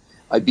like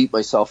I beat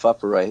myself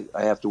up or I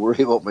have to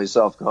worry about my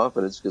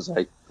self-confidence, because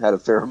I had a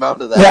fair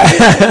amount of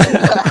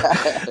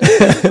that.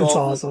 That's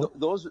awesome.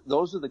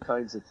 Those are the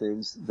kinds of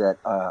things that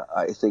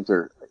I think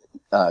are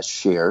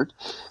shared,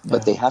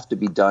 but they have to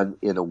be done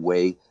in a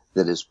way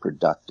that is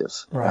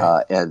productive,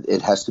 and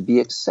it has to be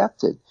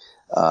accepted.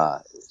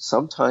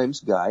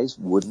 Sometimes guys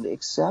wouldn't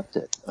accept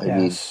it. I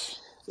mean,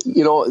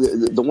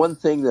 The one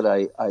thing that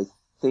I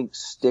think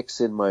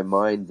sticks in my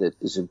mind that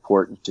is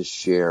important to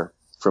share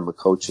from a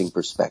coaching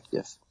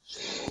perspective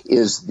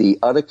is the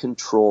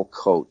out-of-control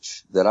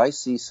coach that I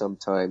see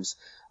sometimes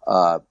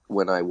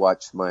when I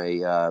watch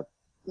my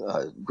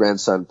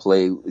grandson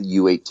play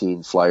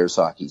U18 Flyers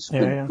hockey. He's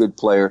a good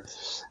player.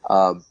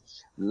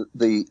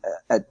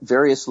 At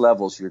various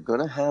levels, you're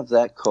going to have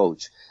that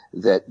coach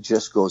that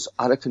just goes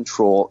out of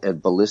control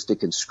and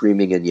ballistic and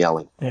screaming and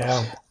yelling.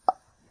 Yeah.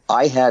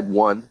 I had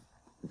one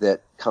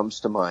that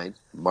comes to mind,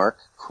 Mark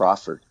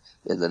Crawford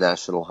in the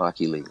National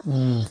Hockey League.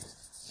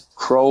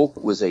 Crow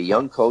was a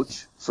young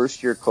coach,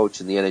 first-year coach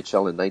in the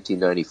NHL in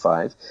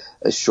 1995,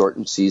 a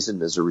shortened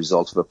season as a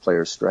result of a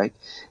player strike.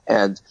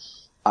 And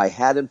I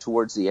had him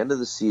towards the end of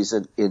the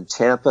season in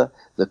Tampa,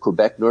 the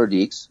Quebec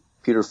Nordiques.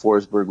 Peter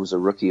Forsberg was a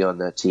rookie on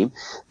that team.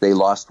 They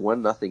lost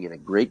 1-0 in a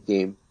great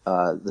game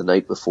the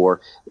night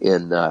before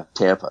in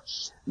Tampa.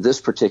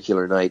 This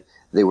particular night,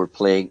 they were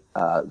playing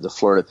the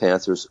Florida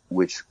Panthers,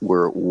 which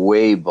were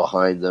way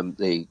behind them.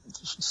 They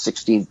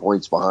 16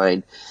 points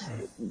behind.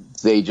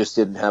 They just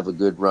didn't have a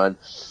good run,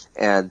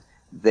 and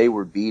they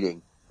were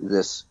beating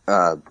this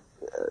Quebec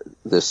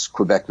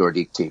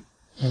Nordique team.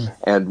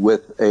 And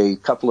with a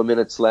couple of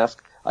minutes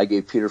left, I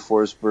gave Peter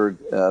Forsberg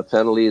a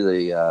penalty.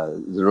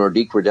 The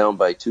Nordique were down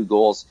by 2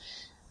 goals.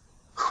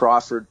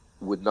 Crawford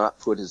would not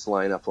put his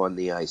lineup on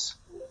the ice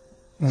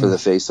for the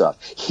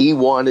face-off. He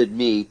wanted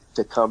me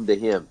to come to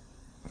him.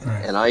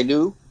 And I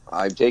knew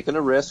I'm taking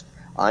a risk.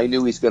 I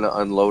knew he's going to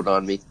unload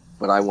on me,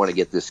 but I want to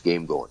get this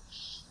game going.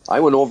 I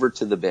went over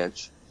to the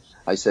bench.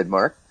 I said,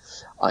 Mark,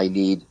 I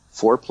need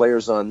 4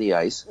 players on the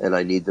ice, and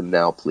I need them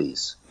now,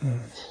 please.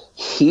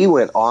 He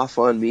went off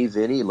on me,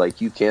 Vinny,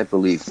 like you can't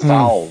believe.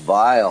 Foul,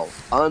 vile,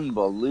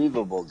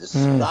 unbelievable,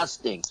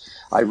 disgusting.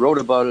 I wrote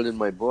about it in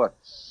my book.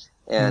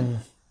 And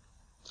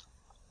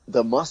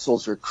the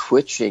muscles are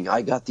twitching.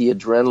 I got the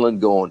adrenaline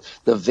going.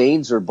 The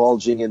veins are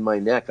bulging in my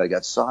neck. I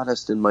got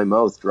sawdust in my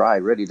mouth, dry,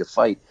 ready to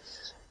fight.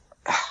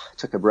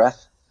 Took a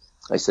breath.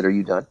 I said, are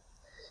you done?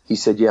 He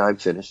said, yeah, I'm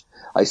finished.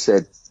 I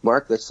said,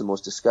 Mark, that's the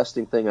most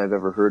disgusting thing I've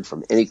ever heard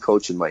from any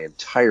coach in my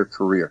entire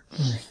career.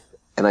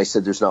 And I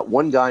said, there's not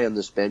one guy on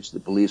this bench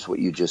that believes what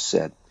you just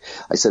said.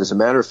 I said, as a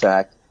matter of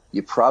fact,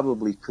 you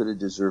probably could have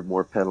deserved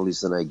more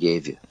penalties than I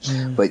gave you.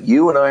 But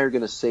you and I are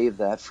going to save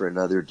that for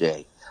another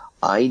day.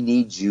 I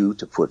need you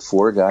to put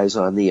 4 guys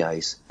on the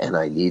ice, and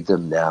I need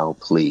them now,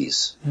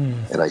 please.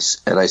 And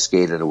I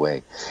skated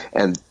away.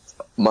 And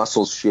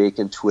muscles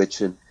shaking,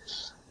 twitching.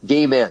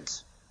 Game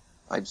ends.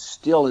 I'm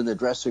still in the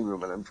dressing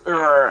room, and I'm...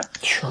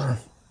 Sure.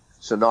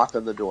 So knock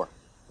on the door.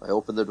 I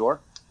open the door.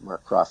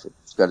 Mark Crawford.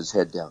 He's got his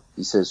head down.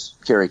 He says,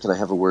 Kerry, can I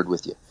have a word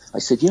with you? I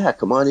said, yeah,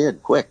 come on in,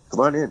 quick, come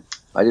on in.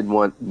 I didn't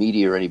want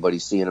media or anybody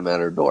seeing him at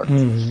our door.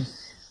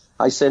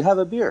 I said, have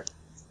a beer.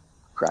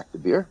 Cracked a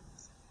beer.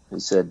 He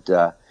said,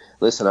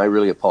 listen, I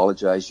really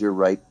apologize. You're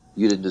right.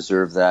 You didn't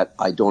deserve that.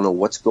 I don't know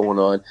what's going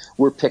on.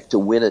 We're picked to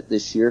win it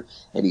this year.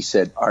 And he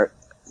said,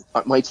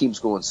 my team's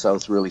going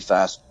south really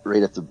fast,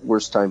 right at the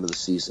worst time of the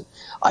season.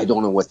 I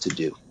don't know what to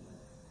do.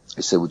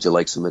 I said, would you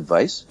like some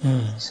advice?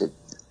 He said,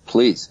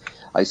 please.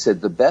 I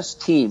said, the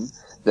best team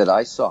that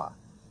I saw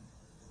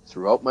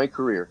throughout my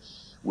career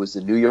was the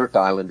New York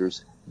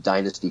Islanders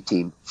dynasty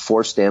team,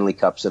 4 Stanley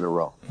Cups in a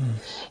row.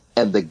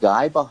 And the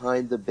guy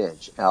behind the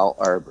bench, Al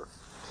Arbor,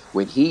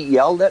 when he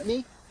yelled at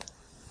me,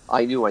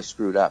 I knew I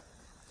screwed up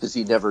because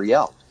he never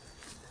yelled.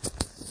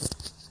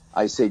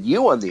 I said,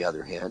 you, on the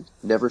other hand,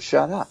 never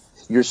shut up.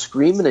 You're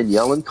screaming and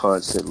yelling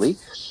constantly.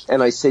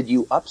 And I said,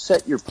 you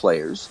upset your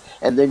players,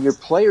 and then your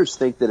players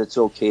think that it's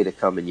okay to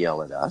come and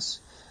yell at us.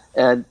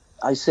 And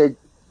I said,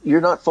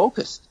 you're not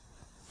focused.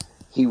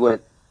 He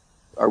went,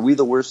 are we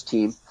the worst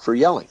team for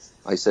yelling?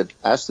 I said,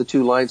 ask the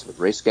 2 linesmen,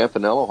 Ray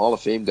Scampanello, Hall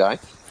of Fame guy,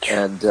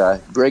 and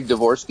Greg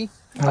Dvorsky.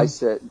 I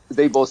said,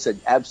 they both said,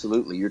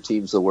 absolutely, your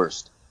team's the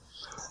worst.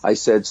 I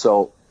said,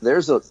 so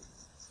there's a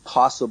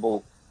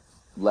possible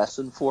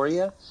lesson for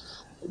you.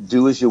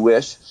 Do as you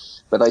wish.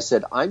 But I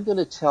said, I'm going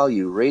to tell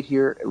you right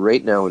here,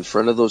 right now, in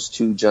front of those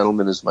 2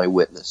 gentlemen as my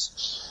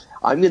witness,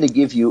 I'm going to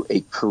give you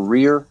a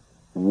career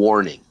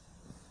warning.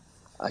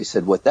 I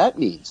said, what that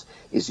means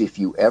is if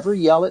you ever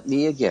yell at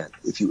me again,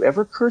 if you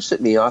ever curse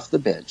at me off the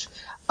bench,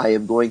 I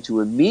am going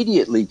to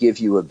immediately give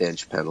you a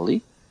bench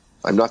penalty.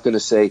 I'm not going to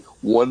say,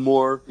 1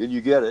 more and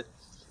you get it.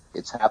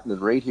 It's happening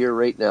right here,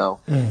 right now.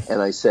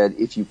 And I said,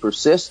 if you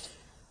persist,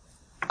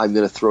 I'm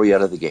going to throw you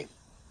out of the game.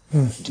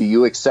 Do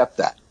you accept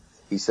that?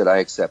 He said, I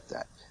accept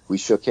that. We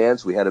shook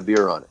hands. We had a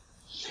beer on it.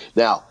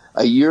 Now,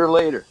 a year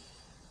later,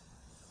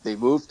 they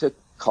moved to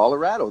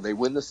Colorado. They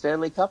win the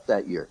Stanley Cup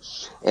that year.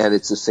 And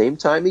it's the same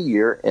time of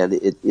year, and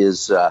it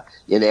is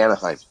in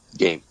Anaheim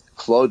game.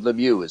 Claude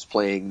Lemieux is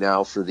playing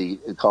now for the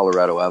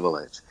Colorado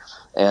Avalanche.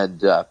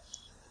 And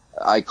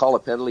I call a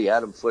penalty.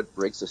 Adam Foote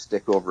breaks a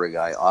stick over a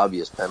guy.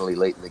 Obvious penalty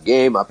late in the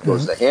game. Up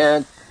goes the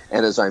hand.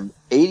 And as I'm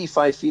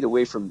 85 feet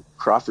away from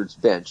Crawford's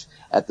bench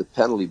at the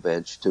penalty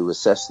bench to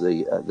assess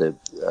the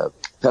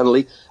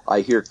penalty,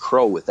 I hear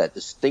Crow with that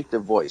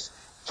distinctive voice,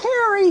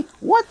 Kerry,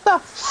 what the...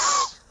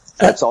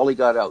 That's all he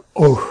got out.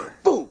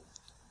 Boom.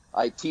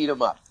 I teed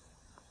him up.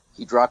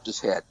 He dropped his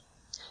head.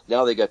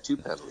 Now they got 2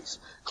 penalties.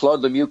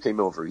 Claude Lemieux came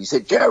over. He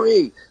said,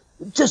 Kerry,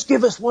 just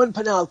give us 1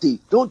 penalty.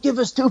 Don't give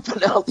us 2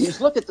 penalties.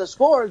 Look at the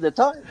score, the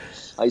time.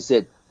 I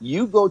said,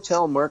 you go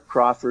tell Mark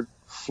Crawford,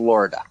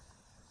 Florida.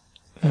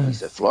 He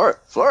said,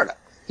 Florida?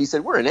 He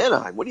said, we're in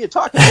Anaheim. What are you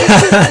talking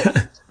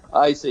about?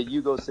 I said,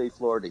 you go say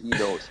Florida. He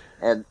knows.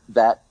 And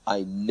that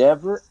I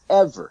never,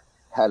 ever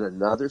had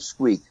another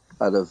squeak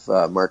out of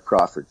Mark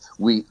Crawford.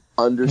 We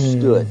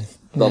understood.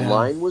 The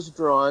line was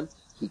drawn.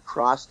 He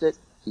crossed it.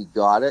 He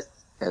got it.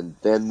 And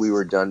then we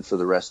were done for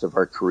the rest of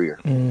our career.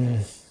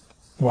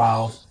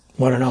 Wow.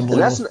 What an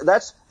unbelievable. And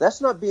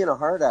that's not being a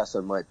hard ass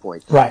on my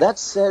point. Right.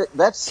 That's setting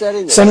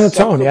the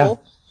tone, yeah.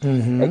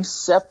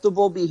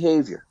 Acceptable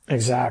behavior.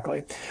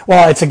 Exactly.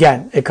 Well,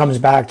 it comes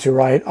back to,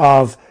 right,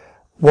 of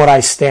what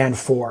I stand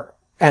for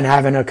and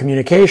having a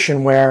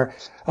communication where,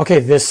 okay,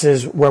 this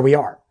is where we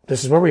are.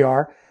 This is where we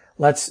are.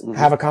 Let's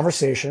have a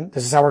conversation.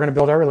 This is how we're going to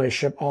build our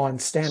relationship on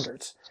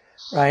standards,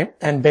 right?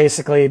 And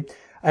basically,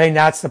 I think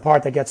that's the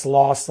part that gets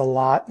lost a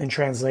lot in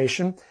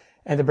translation.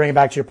 And to bring it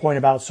back to your point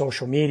about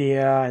social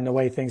media and the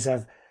way things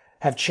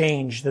have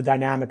changed the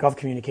dynamic of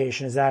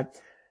communication is that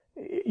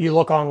you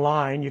look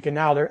online, you can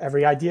now,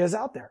 every idea is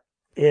out there.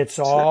 It's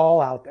all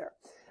out there.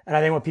 And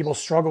I think what people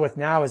struggle with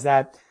now is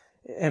that,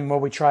 and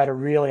what we try to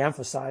really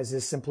emphasize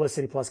is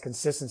simplicity plus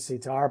consistency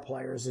to our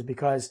players is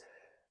because,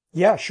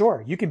 yeah,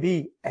 sure, you can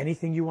be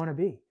anything you want to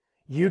be.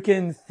 You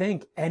can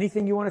think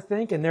anything you want to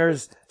think. And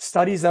there's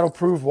studies that'll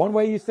prove one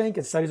way you think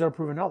and studies that'll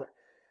prove another.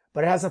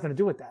 But it has nothing to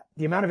do with that.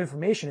 The amount of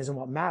information isn't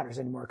what matters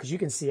anymore because you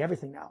can see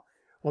everything now.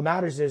 What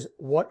matters is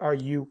what are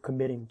you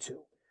committing to?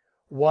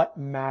 What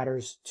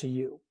matters to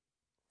you?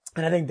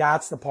 And I think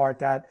that's the part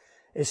that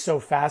is so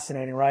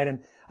fascinating, right?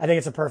 And I think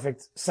it's a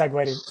perfect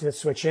segue to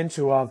switch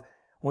into of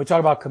when we talk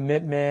about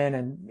commitment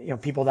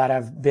and, people that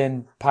have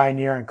been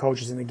pioneer and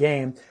coaches in the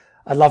game.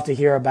 I'd love to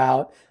hear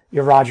about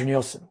your Roger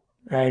Nielsen,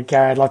 right?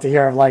 Kerry, I'd love to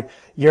hear of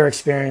your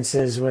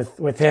experiences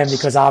with him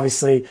because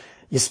obviously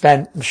you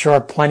spent, I'm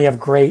sure, plenty of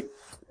great,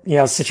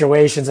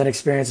 situations and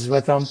experiences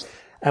with him.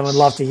 And would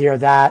love to hear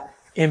that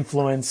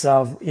influence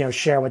of,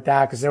 share with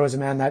that because there was a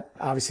man that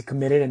obviously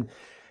committed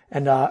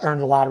and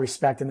earned a lot of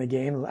respect in the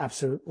game,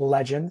 absolute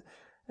legend.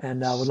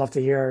 And would love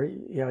to hear,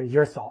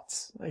 your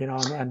thoughts,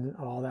 and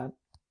all that.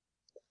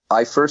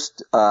 I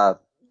first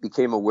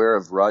became aware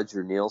of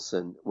Roger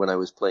Nielsen when I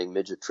was playing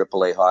midget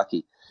AAA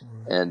hockey,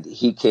 and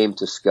he came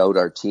to scout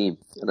our team.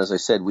 And as I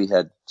said, we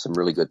had some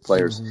really good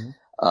players,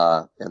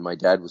 and my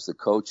dad was the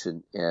coach,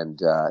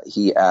 and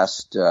he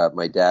asked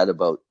my dad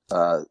about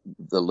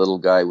the little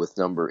guy with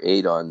number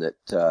 8 on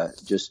that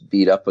just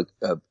beat up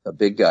a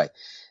big guy.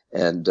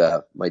 And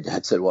my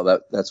dad said,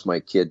 "Well, that's my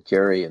kid,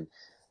 Kerry."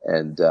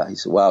 And he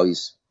said, "Wow,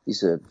 he's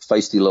a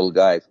feisty little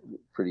guy,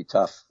 pretty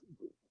tough."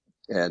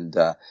 And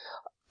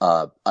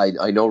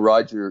I know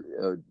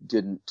Roger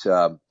didn't.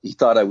 He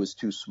thought I was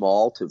too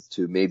small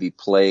to maybe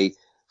play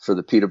for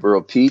the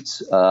Peterborough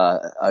Petes.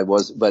 I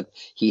was, but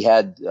he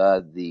had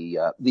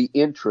the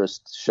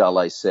interest, shall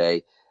I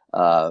say,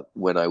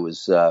 when I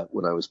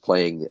was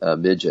playing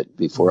midget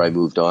before I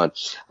moved on.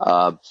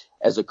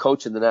 As a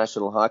coach in the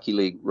National Hockey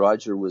League,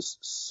 Roger was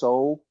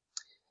so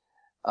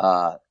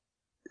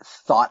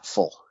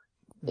thoughtful,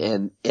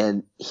 and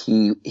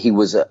he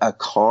was a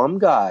calm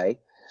guy,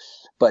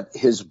 but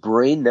his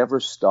brain never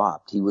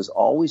stopped. He was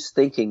always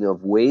thinking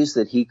of ways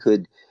that he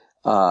could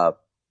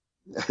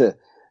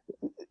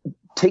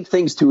take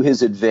things to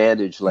his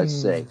advantage, let's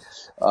say.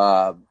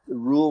 The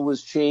rule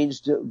was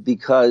changed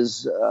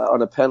because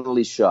on a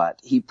penalty shot,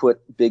 he put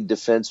big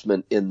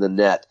defensemen in the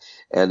net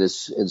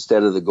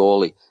instead of the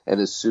goalie. And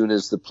as soon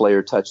as the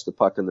player touched the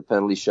puck in the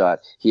penalty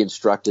shot, he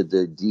instructed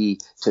the D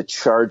to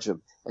charge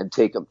him and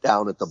take him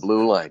down at the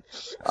blue line.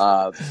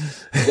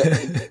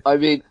 I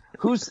mean,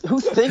 who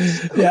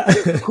thinks,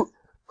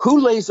 who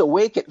lays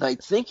awake at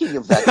night thinking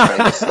of that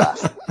kind of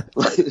stuff?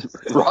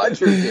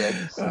 Roger did.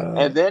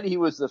 And then he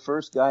was the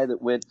first guy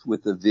that went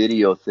with the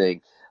video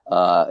thing.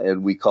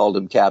 And we called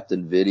him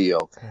Captain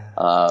Video.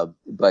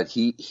 But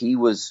he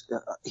was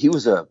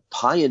a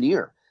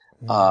pioneer,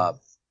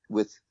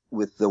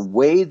 with the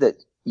way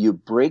that you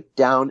break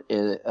down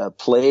a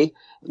play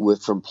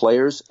from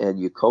players and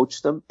you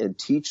coach them and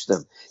teach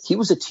them. He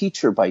was a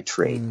teacher by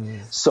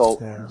trade. So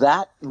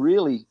that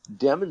really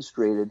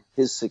demonstrated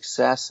his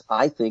success,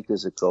 I think,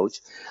 as a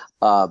coach.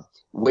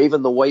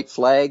 Waving the white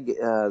flag,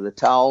 the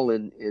towel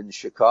in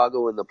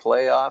Chicago in the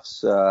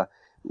playoffs,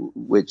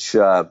 which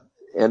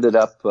ended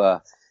up,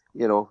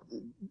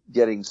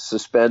 getting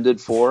suspended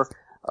for.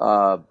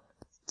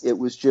 It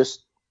was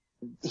just,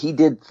 he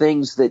did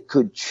things that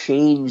could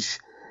change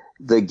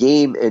the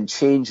game and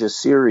change a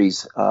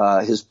series.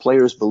 His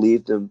players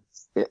believed in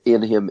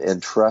him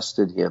and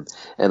trusted him.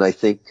 And I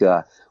think,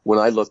 when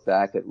I look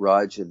back at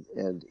Raj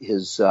and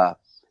his,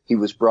 he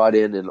was brought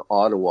in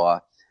Ottawa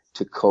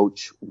to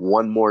coach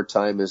one more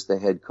time as the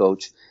head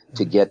coach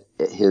to get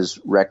his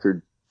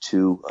record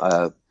to,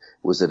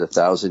 was it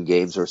 1,000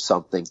 games or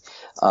something?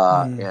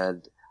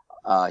 And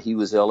he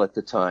was ill at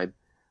the time.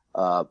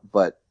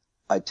 But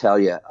I tell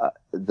you,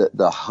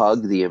 the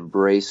hug, the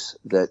embrace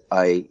that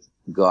I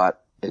got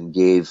and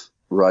gave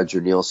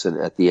Roger Nielsen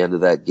at the end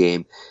of that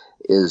game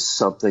is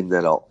something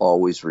that I'll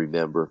always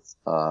remember.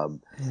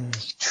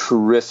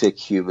 Terrific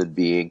human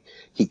being.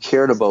 He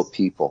cared about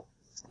people.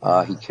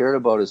 He cared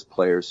about his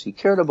players. He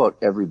cared about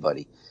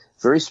everybody.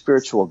 Very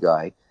spiritual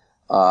guy,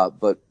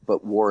 but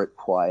wore it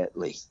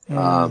quietly.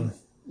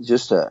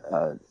 Just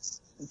a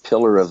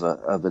pillar of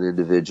an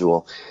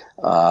individual.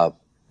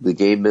 The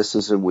game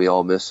misses him. We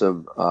all miss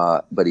him.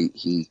 But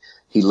he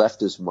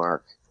left his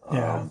mark.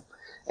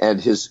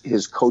 And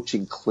his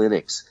coaching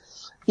clinics,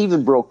 he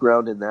even broke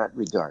ground in that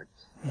regard.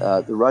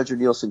 The Roger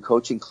Nielsen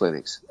coaching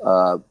clinics,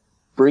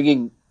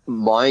 bringing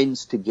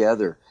minds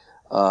together,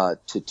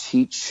 to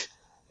teach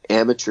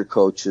amateur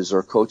coaches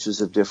or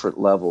coaches of different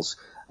levels,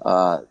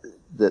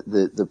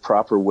 the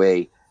proper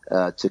way,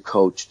 to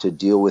coach, to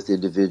deal with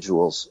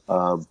individuals.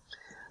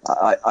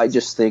 I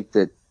just think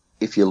that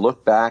if you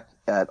look back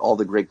at all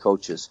the great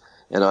coaches,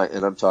 and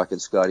I'm talking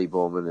Scotty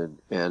Bowman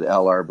and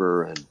Al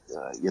Arbor and,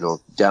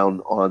 down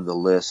on the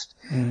list,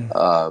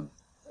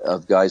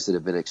 of guys that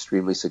have been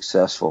extremely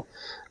successful.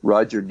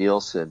 Roger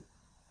Nielsen,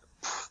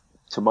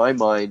 to my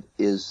mind,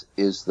 is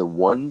the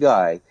one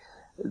guy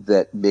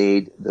that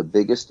made the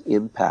biggest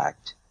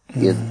impact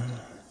in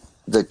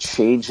the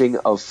changing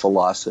of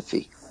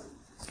philosophy.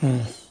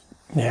 Yeah,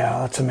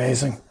 that's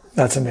amazing.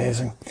 That's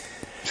amazing.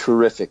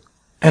 Terrific.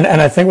 And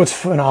I think what's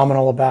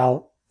phenomenal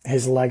about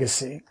his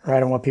legacy,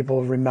 right, and what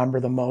people remember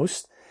the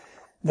most,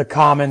 the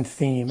common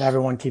theme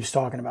everyone keeps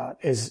talking about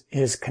is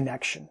his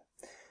connection,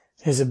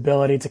 his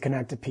ability to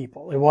connect to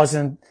people. It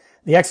wasn't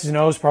the X's and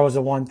O's part was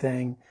the one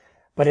thing,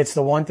 but it's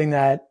the one thing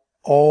that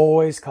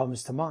always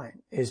comes to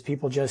mind is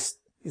people just,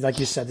 like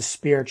you said, the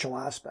spiritual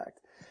aspect.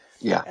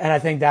 Yeah. And I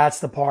think that's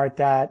the part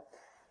that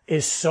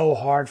is so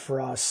hard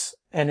for us.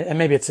 And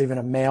maybe it's even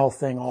a male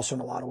thing also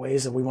in a lot of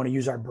ways that we want to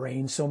use our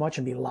brain so much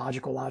and be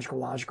logical,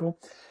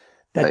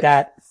 that Right.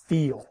 that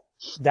feel,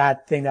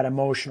 that thing, that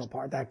emotional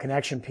part, that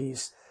connection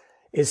piece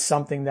is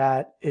something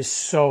that is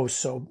so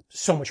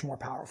much more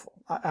powerful.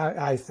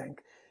 I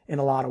think in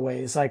a lot of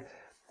ways. Like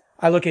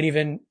I look at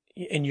even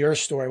in your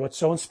story, what's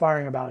so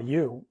inspiring about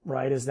you,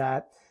 right, is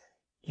that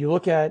you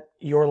look at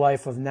your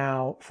life of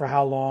now for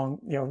how long,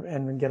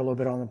 and we get a little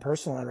bit on the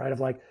personal end, right, of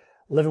like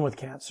living with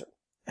cancer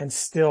and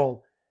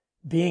still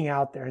being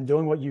out there and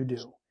doing what you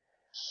do.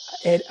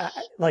 It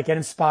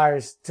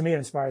inspires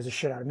the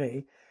shit out of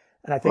me.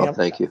 And I think,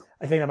 thank you.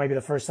 I think that might be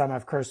the first time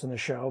I've cursed on the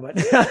show, but,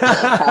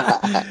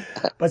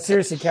 but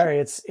seriously, Kerry,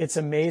 it's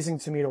amazing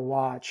to me to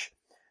watch,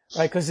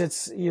 right?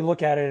 Cause you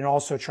look at it and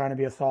also trying to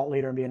be a thought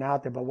leader and being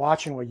out there, but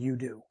watching what you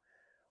do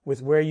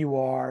with where you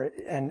are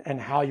and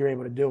how you're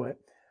able to do it.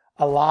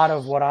 A lot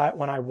of when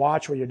I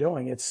watch what you're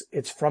doing,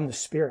 it's from the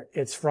spirit.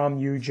 It's from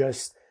you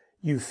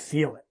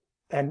feel it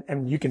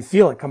and you can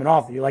feel it coming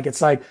off of you. Like,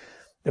 it's like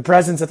the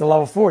presence at the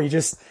level 4, you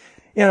just,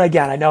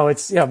 again, I know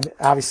it's,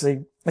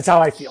 obviously it's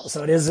how I feel.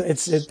 So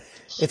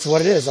it's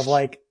what it is of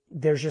like,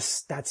 there's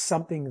just, that's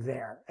something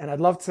there. And I'd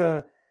love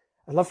for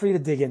you to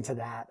dig into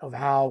that of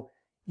how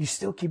you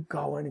still keep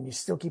going and you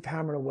still keep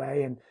hammering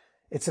away. And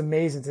it's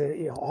amazing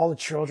to, all the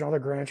children, all the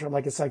grandchildren,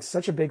 like, it's like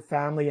such a big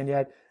family and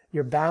yet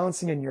you're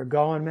balancing and you're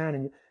going, man.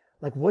 And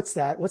like, what's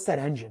that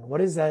engine?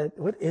 What is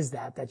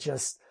that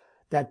just,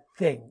 that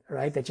thing,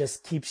 right? That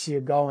just keeps you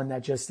going.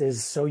 That just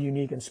is so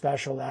unique and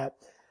special that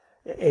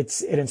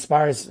it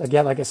inspires.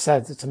 Again, like I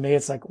said, to me,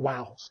 it's like,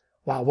 wow.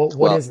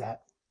 What is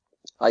that?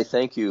 I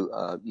thank you.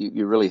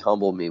 You really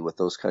humble me with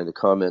those kind of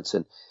comments.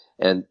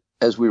 And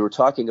as we were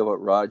talking about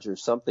Roger,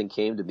 something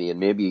came to me, and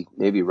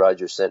maybe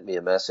Roger sent me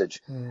a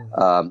message.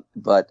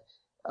 But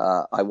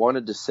I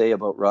wanted to say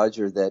about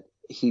Roger that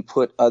he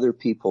put other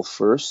people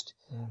first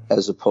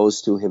as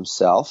opposed to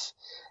himself.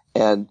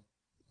 And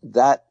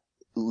that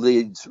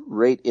leads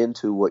right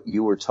into what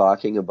you were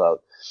talking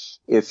about.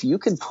 If you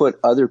can put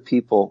other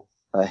people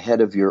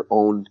ahead of your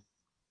own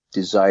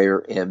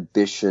desire,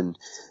 ambition,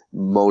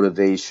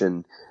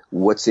 motivation,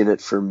 what's in it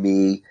for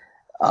me,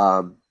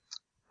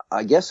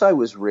 I guess I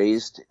was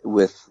raised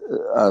with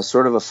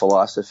sort of a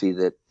philosophy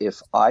that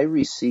if I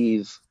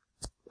receive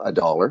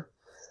 $1,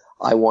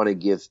 I want to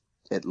give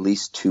at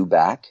least 2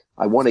 back.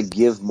 I want to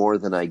give more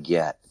than I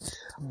get.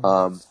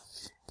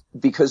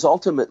 Because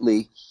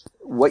ultimately,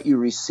 what you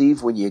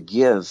receive when you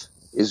give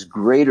is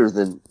greater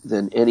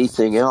than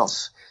anything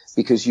else,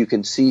 because you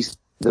can see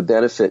the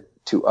benefit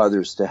to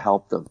others to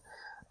help them.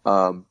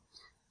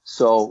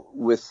 So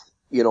with,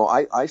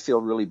 I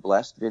feel really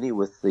blessed, Vinny,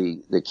 with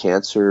the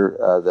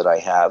cancer that I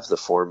have, the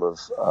form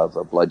of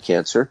a blood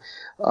cancer,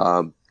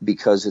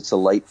 because it's a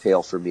light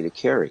pail for me to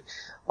carry.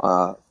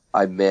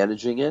 I'm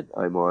managing it.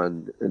 I'm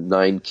on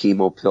 9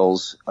 chemo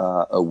pills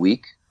a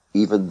week,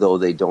 even though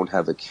they don't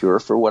have a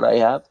cure for what I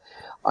have.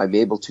 I'm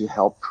able to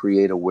help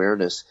create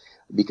awareness,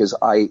 because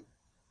I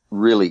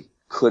really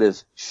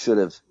should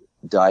have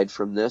died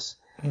from this,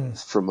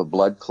 from a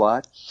blood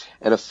clot.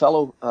 And a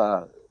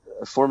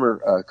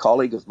former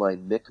colleague of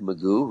mine, Mick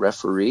Magoo,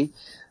 referee,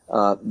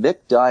 Mick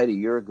died a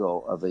year ago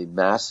of a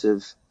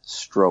massive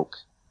stroke.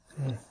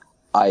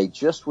 I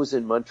just was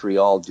in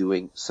Montreal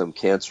doing some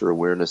cancer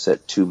awareness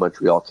at 2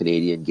 Montreal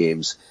Canadian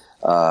games,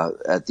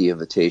 at the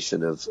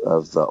invitation of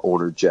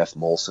owner Jeff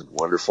Molson,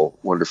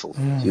 wonderful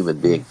human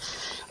being.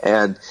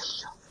 And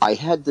I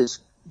had this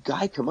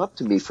guy come up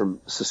to me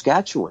from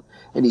Saskatchewan,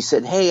 and he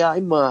said, "Hey, I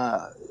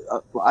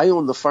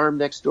own the farm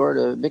next door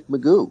to Mick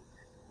Magoo."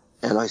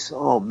 And I said,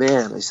 "Oh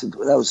man," I said,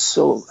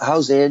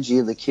 how's Angie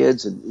and the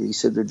kids? And he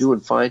said, "They're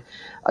doing fine."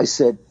 I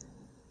said,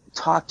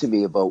 "Talk to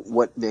me about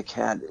what Mick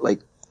had, like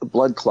a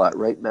blood clot,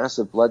 right?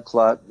 Massive blood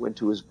clot went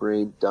to his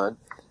brain, done."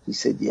 He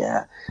said,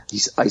 "Yeah."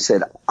 I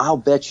said, "I'll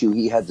bet you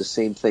he had the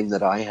same thing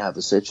that I have,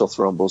 essential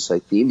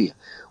thrombocythemia,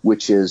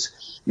 which is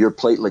your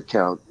platelet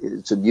count.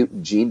 It's a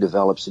mutant gene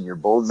develops in your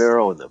bone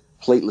marrow, and the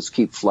platelets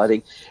keep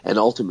flooding, and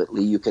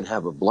ultimately you can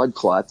have a blood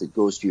clot that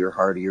goes to your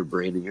heart or your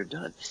brain, and you're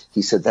done."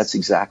 He said, "That's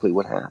exactly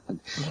what happened."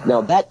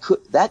 Now that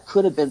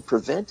could have been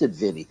prevented,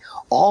 Vinny.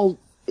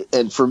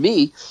 And for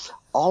me,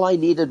 all I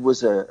needed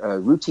was a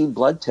routine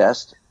blood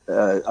test.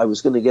 I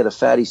was going to get a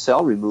fatty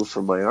cell removed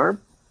from my arm.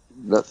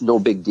 No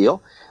big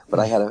deal. But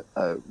I had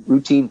a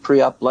routine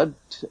pre-op blood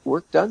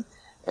work done,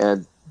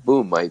 and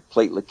boom, my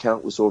platelet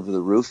count was over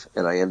the roof,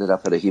 and I ended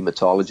up at a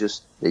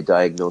hematologist. They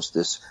diagnosed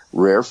this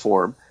rare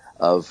form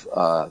of,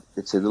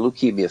 it's in the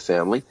leukemia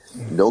family,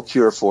 no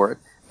cure for it,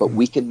 but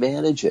we can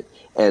manage it.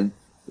 And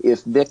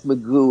if Mick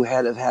Magoo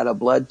had have had a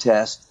blood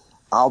test,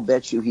 I'll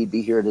bet you he'd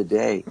be here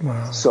today.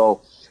 Wow.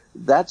 So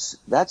that's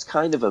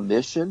kind of a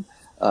mission.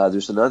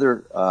 There's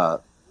there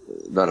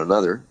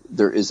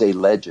is a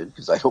legend,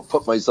 because I don't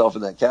put myself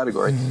in that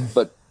category,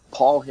 but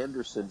Paul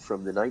Henderson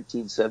from the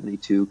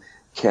 1972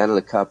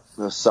 Canada Cup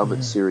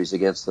Summit Series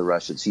against the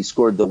Russians. He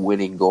scored the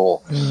winning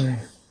goal.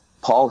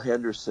 Paul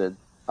Henderson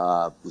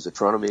was a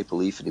Toronto Maple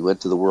Leaf, and he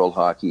went to the World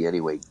Hockey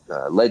anyway.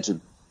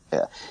 Legend.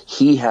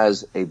 He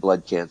has a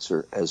blood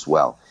cancer as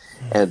well.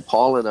 And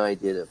Paul and I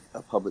did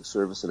a public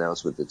service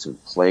announcement that's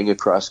playing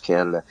across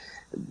Canada,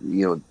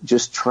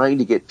 just trying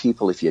to get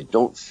people, if you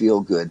don't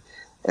feel good,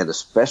 and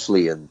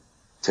especially in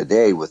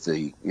today with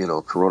the,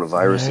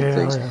 coronavirus and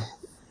things,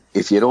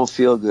 if you don't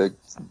feel good,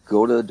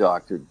 go to the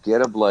doctor,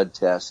 get a blood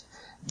test.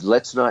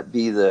 Let's not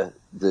be the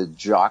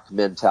jock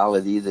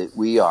mentality that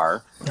we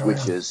are,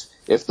 which is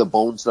if the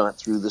bone's not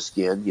through the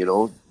skin,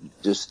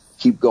 just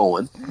keep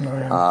going,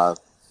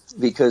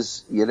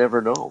 because you never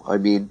know. I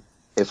mean,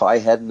 if I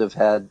hadn't have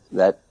had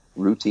that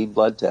routine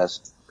blood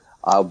test,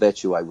 I'll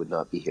bet you I would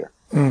not be here.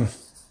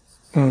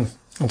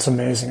 That's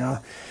amazing, huh?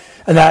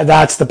 And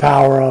that's the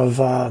power of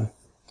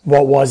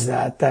what was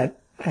that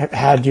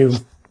had you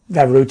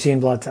that routine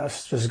blood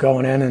test, just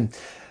going in and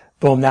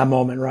boom, that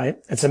moment, right?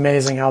 It's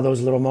amazing how those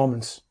little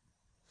moments.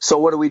 So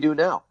what do we do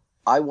now?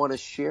 I want to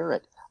share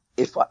it.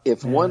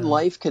 If one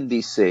life can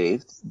be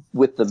saved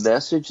with the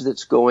message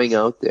that's going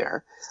out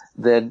there,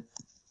 then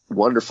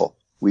wonderful.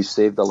 We've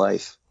saved a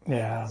life.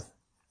 Yeah.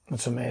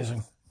 That's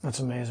amazing.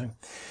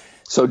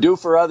 So do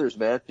for others,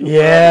 man.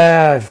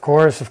 Of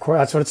course.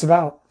 That's what it's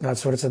about.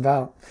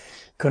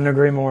 Couldn't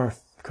agree more.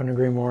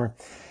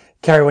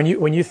 Kerry,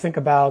 when you think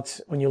about,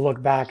 when you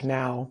look back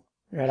now,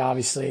 right,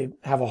 obviously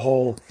have a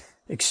whole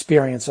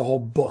experience, a whole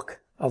book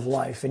of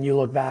life, and you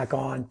look back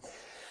on,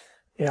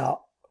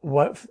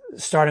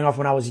 starting off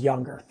when I was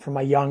younger, from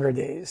my younger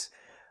days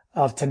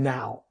to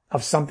now,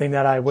 of something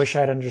that I wish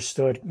I'd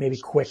understood maybe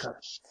quicker.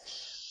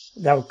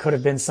 That could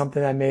have been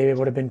something that maybe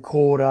would have been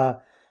cool to,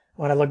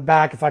 when I look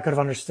back, if I could have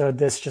understood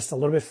this just a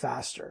little bit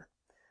faster,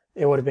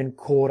 it would have been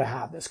cool to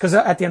have this. Because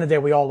at the end of the day,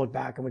 we all look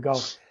back and we go,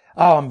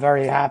 "Oh, I'm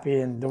very happy,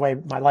 and the way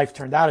my life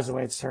turned out is the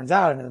way it turns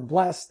out, and I'm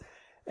blessed."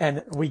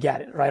 And we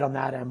get it right on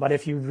that end. But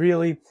if you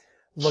really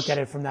look at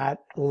it from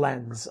that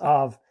lens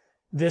of,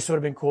 this would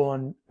have been cool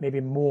and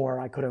maybe more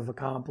I could have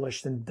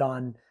accomplished and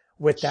done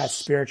with that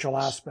spiritual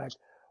aspect,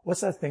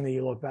 what's that thing that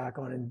you look back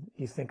on and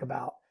you think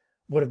about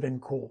would have been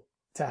cool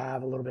to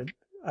have a little bit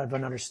of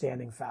an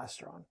understanding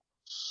faster on?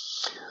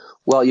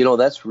 Well,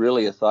 that's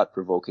really a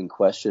thought-provoking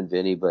question,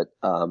 Vinny, but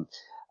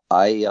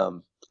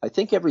I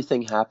think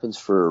everything happens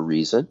for a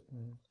reason.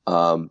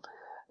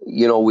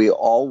 We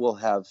all will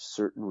have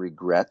certain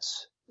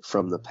regrets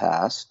from the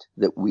past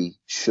that we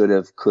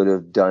could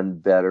have done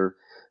better.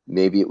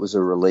 Maybe it was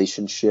a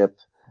relationship.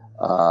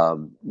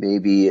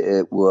 Maybe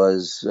it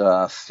was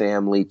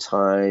family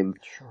time,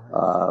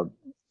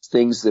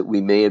 things that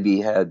we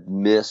maybe had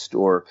missed,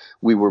 or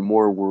we were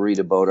more worried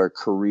about our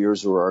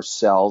careers or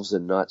ourselves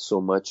and not so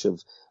much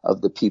of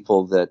the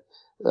people that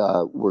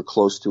were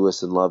close to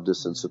us and loved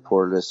us and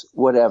supported us,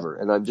 whatever.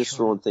 And I'm just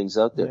throwing things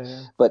out there.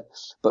 Yeah.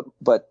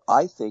 But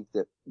I think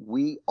that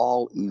we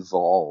all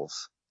evolve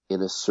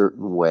in a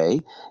certain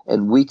way,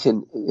 and we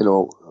can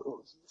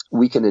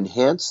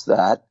enhance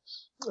that,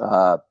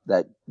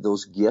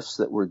 those gifts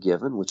that we're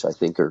given, which I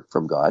think are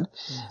from God,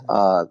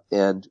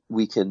 and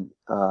we can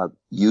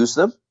use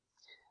them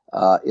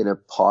in a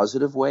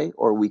positive way,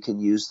 or we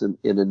can use them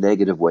in a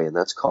negative way, and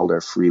that's called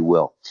our free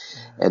will.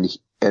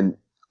 And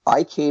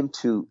I came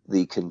to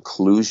the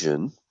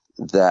conclusion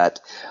that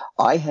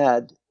I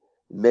had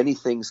many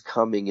things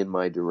coming in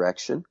my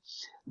direction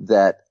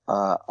that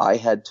I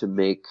had to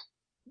make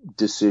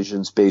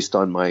decisions based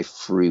on my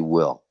free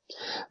will.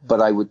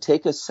 But I would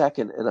take a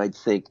second and I'd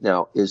think,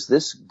 now, is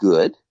this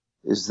good?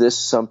 Is this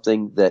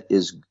something that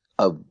is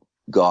of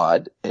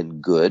God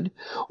and good?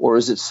 Or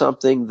is it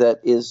something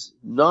that is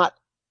not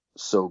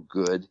so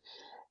good?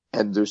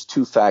 And there's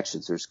two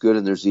factions. There's good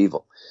and there's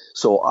evil.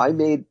 So I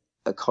made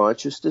a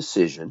conscious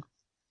decision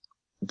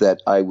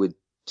that I would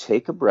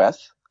take a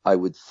breath. I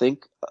would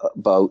think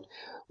about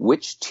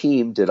which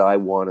team did I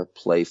want to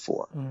play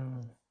for?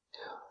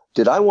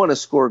 Did I want to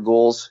score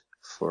goals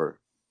for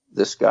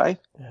this guy?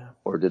 Yeah.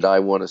 Or did I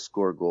want to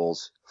score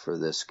goals for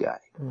this guy?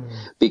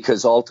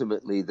 Because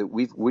ultimately that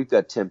we've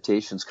got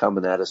temptations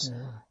coming at us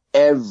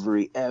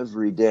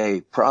every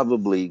day,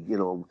 probably,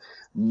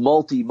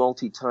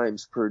 multi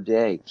times per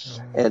day.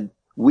 And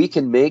we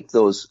can make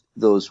those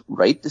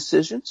right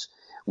decisions,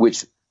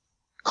 which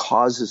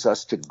causes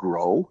us to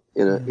grow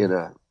in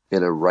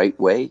a right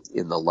way,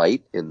 in the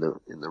light, in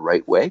the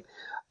right way.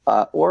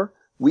 Or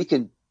we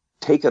can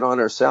take it on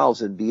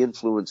ourselves and be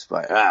influenced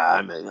by,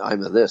 I'm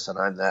a this and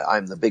I'm that,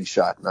 I'm the big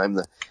shot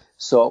and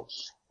so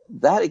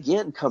that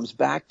again comes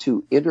back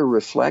to inner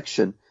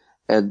reflection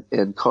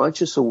and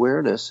conscious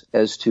awareness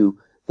as to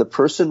the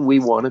person we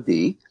want to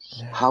be,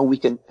 how we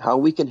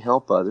can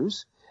help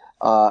others,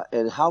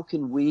 and how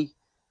can we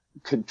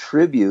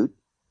contribute,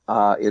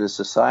 in a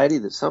society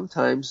that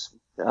sometimes,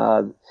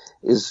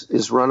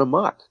 is run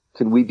amok.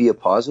 Can we be a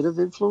positive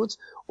influence,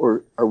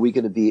 or are we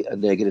going to be a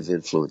negative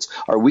influence?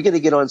 Are we going to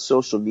get on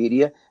social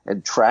media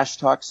and trash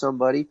talk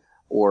somebody,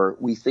 or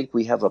we think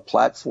we have a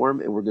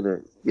platform and we're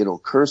going to,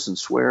 curse and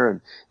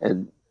swear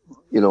and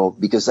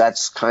because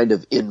that's kind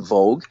of in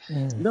vogue?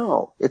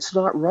 No, it's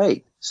not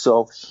right.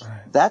 So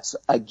that's,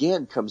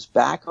 again, comes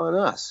back on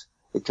us.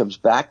 It comes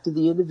back to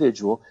the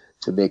individual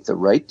to make the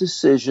right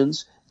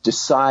decisions,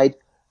 decide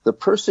the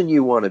person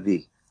you want to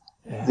be,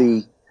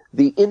 the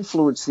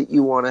influence that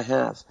you want to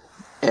have.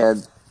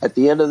 And at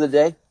the end of the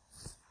day,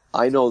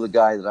 I know the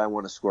guy that I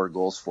want to score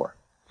goals for.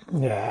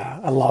 Yeah,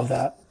 I love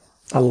that.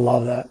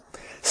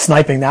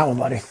 Sniping that one,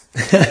 buddy.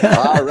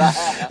 All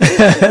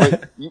right.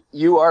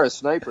 You are a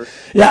sniper.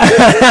 Yeah.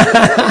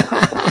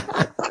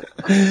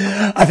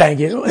 I thank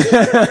you.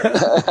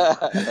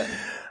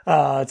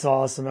 It's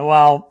awesome.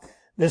 Well,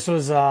 this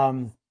was,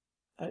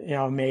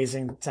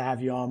 amazing to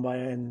have you on,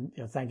 buddy. And,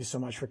 thank you so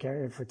much for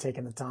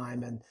taking the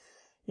time and,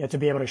 to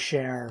be able to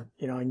share,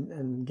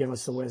 and give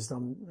us the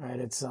wisdom, right?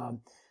 It's, I'm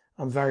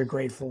very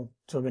grateful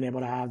to have been able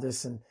to have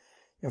this and,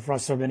 for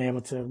us to have been able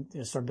to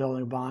start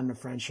building a bond and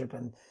a friendship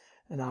and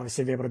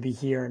obviously be able to be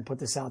here and put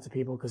this out to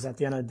people. Because at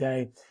the end of the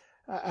day,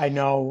 I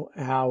know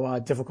how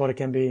difficult it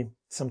can be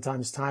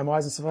sometimes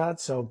time-wise and stuff like that.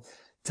 So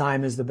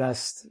time is the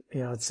best,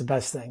 it's the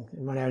best thing.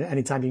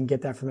 Anytime you can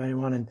get that from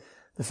anyone. And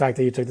the fact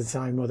that you took the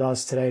time with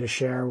us today to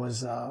share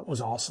was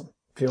awesome.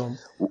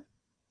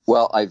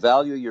 Well, I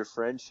value your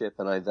friendship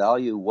and I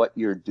value what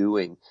you're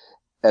doing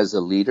as a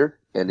leader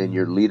and in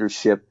your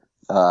leadership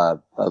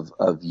of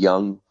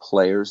young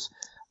players.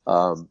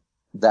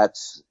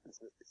 That's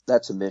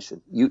a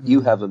mission.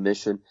 You have a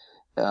mission,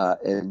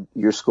 and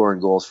you're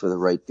scoring goals for the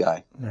right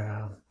guy.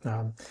 Yeah.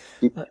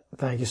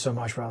 Thank you so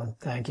much, brother.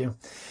 Thank you.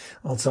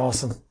 Well, it's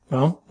awesome.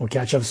 Well, we'll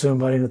catch up soon,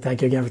 buddy.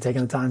 Thank you again for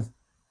taking the time.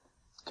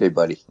 Okay,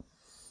 buddy.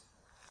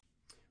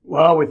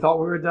 Well, we thought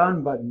we were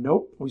done, but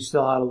nope, we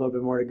still had a little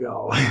bit more to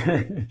go.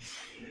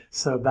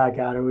 So back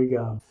at it we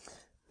go.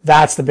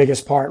 That's the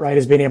biggest part, right,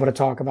 is being able to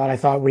talk about. I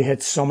thought we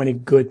hit so many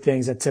good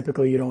things that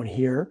typically you don't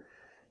hear,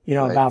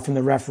 right, about from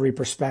the referee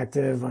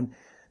perspective and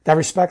that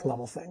respect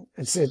level thing.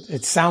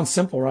 It sounds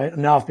simple, right?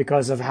 Enough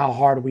because of how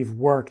hard we've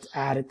worked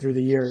at it through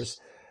the years.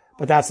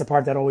 But that's the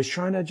part that always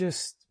trying to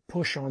just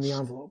push on the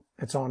envelope.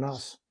 It's on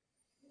us.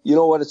 You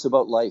know what? It's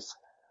about life,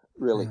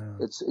 really.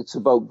 Yeah. It's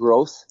about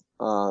growth.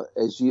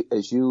 As you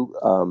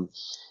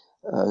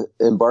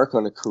embark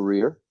on a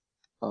career,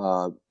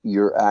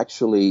 you're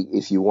actually,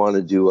 if you want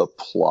to do a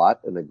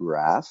plot and a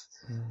graph,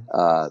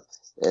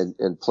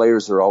 and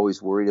players are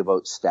always worried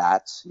about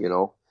stats,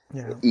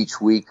 Yeah. Each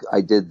week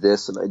I did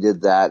this and I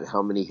did that,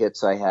 how many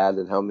hits I had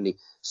and how many.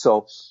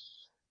 So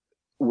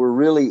we're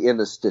really in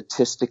a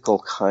statistical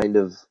kind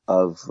of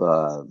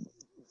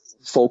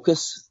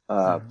focus.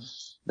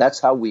 That's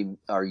how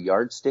our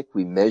yardstick,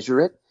 we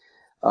measure it.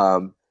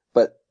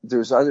 But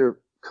there's other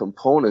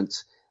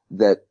components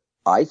that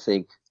I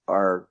think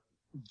are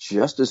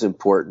just as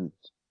important,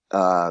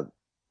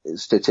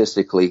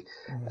 statistically,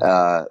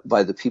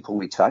 by the people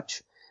we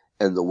touch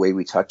and the way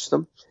we touch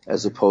them,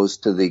 as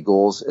opposed to the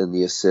goals and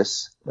the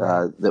assists,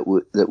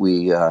 that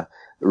we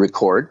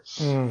record.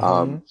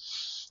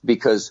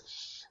 Because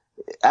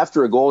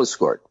after a goal is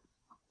scored,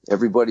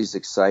 everybody's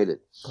excited.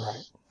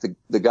 Right.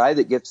 The guy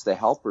that gets the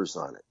helpers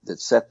on it, that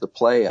set the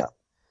play up,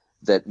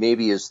 that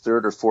maybe is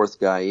third or fourth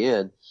guy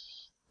in,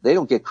 they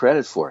don't get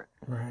credit for it.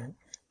 Right.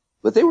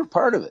 But they were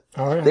part of it.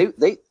 Oh, yeah.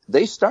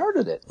 They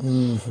started it.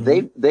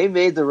 They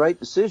made the right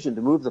decision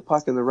to move the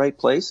puck in the right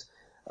place,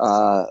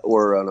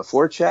 or on a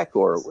forecheck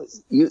or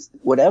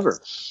whatever.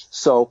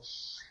 So,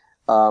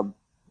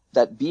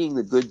 that being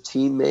the good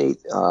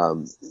teammate,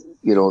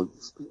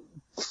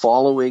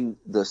 following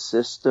the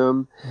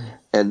system,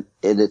 and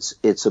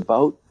it's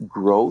about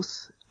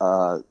growth,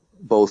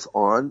 both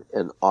on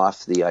and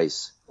off the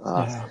ice.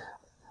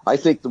 I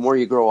think the more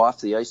you grow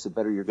off the ice, the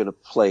better you're going to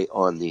play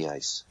on the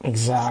ice.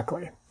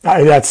 Exactly.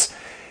 That's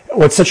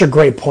what's such a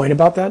great point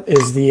about that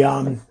is the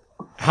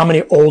how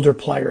many older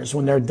players,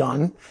 when they're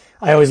done,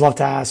 I always love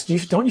to ask,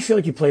 don't you feel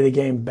like you play the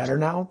game better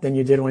now than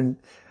you did when?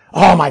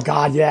 Oh my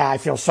God, yeah, I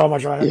feel so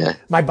much better. Yeah.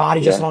 My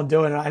body just won't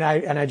do it, and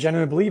I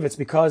genuinely believe it's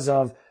because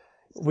of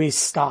we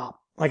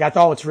stop. Like, I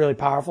thought what's really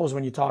powerful is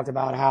when you talked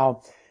about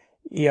how,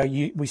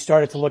 we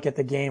started to look at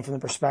the game from the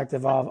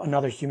perspective of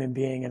another human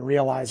being and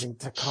realizing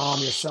to calm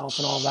yourself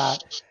and all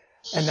that.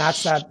 And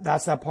that's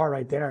that part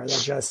right there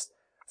that just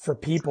for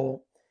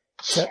people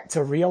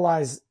to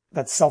realize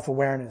that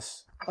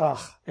self-awareness.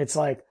 It's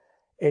like,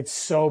 it's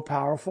so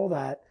powerful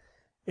that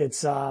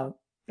it's,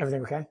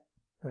 everything okay?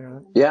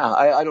 Yeah.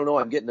 I don't know.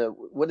 I'm getting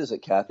what is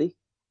it, Kathy?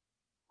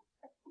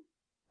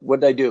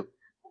 What did I do?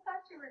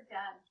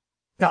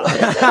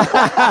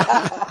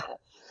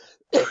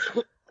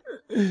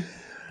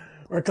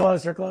 We're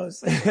close.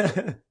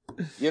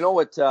 You know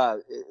what?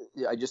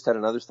 I just had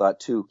another thought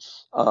too,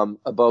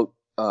 about,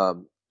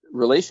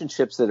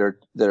 relationships that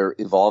are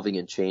evolving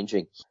and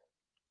changing.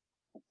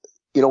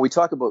 We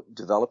talk about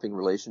developing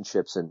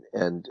relationships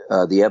and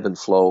the ebb and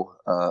flow,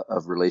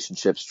 of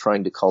relationships,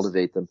 trying to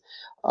cultivate them.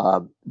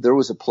 There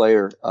was a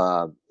player,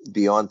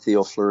 beyond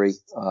Theo Fleury,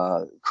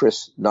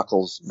 Chris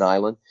Knuckles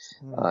Nyland.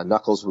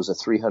 Knuckles was a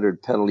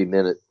 300 penalty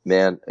minute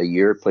man a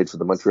year, played for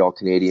the Montreal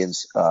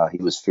Canadiens. He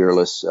was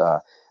fearless.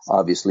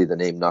 Obviously the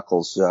name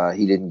Knuckles,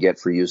 he didn't get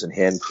for using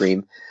hand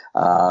cream.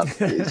 But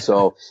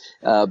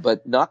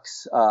Nux,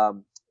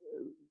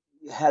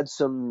 had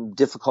some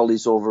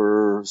difficulties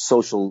over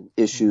social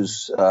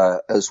issues,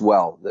 as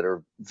well, that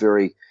are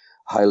very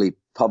highly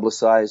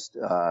publicized.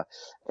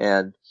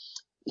 And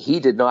he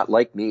did not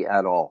like me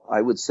at all.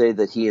 I would say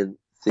that he and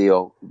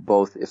Theo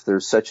both, if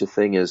there's such a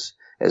thing as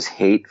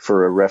hate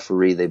for a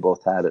referee, they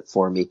both had it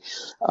for me.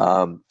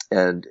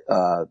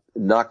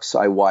 Nux,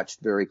 I watched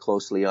very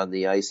closely on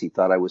the ice. He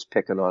thought I was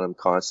picking on him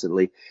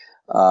constantly.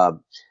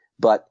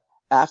 But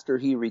after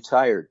he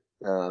retired,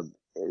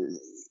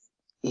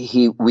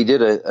 we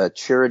did a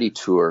charity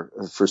tour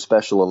for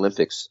Special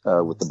Olympics,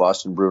 with the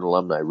Boston Bruin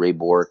alumni, Ray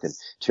Bork and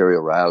Terry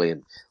O'Reilly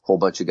and a whole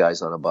bunch of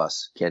guys on a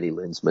bus, Kenny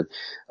Linsman,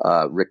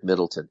 Rick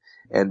Middleton.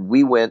 And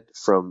we went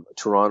from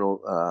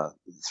Toronto,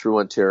 through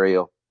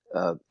Ontario.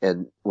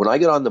 And when I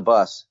got on the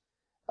bus,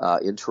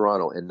 in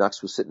Toronto and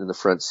Nux was sitting in the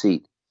front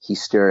seat, he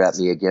stared at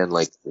me again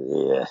like,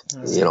 he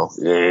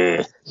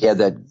had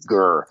that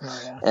grr.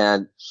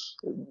 And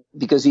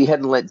because he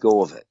hadn't let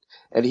go of it.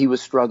 And he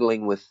was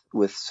struggling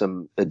with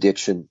some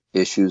addiction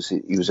issues.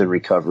 He was in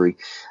recovery.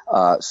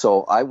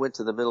 So I went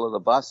to the middle of the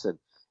bus and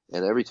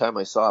every time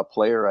I saw a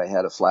player, I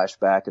had a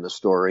flashback and a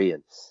story.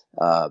 And,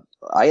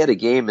 I had a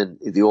game in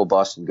the old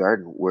Boston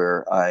Garden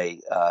where I,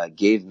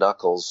 gave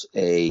Knuckles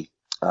a,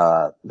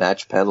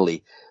 match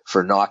penalty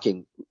for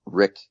knocking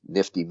Rick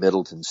Nifty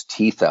Middleton's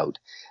teeth out.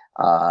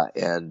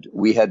 And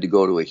we had to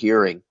go to a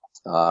hearing.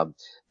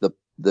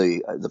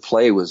 The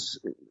play was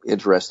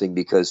interesting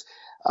because,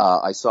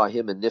 I saw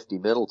him and Nifty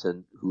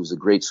Middleton, who's a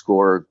great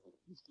scorer,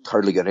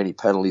 hardly got any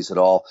penalties at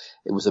all.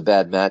 It was a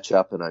bad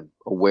matchup, and I'm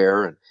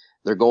aware. And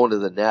they're going to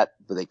the net,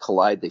 but they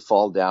collide, they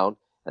fall down,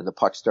 and the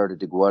puck started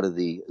to go out of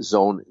the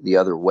zone the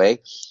other way.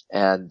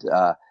 And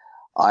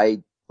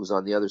I was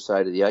on the other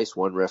side of the ice,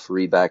 one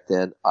referee back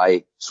then.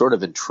 I sort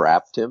of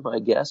entrapped him, I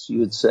guess you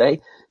would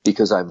say,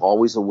 because I'm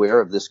always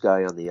aware of this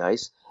guy on the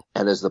ice.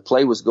 And as the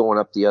play was going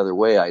up the other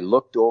way, I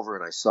looked over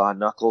and I saw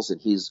Knuckles,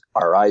 and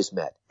our eyes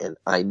met, and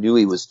I knew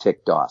he was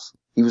ticked off.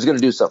 He was going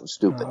to do something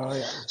stupid.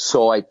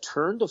 So I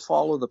turned to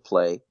follow the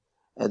play,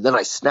 and then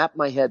I snapped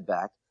my head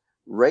back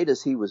right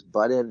as he was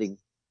butt-ending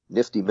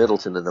Nifty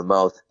Middleton in the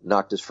mouth,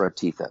 knocked his front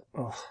teeth out.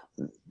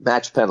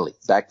 Match penalty.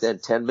 Back then,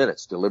 10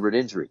 minutes, deliberate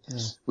injury.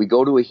 We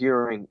go to a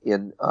hearing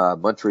in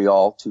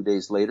Montreal 2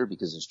 days later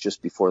because it's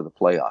just before the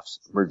playoffs,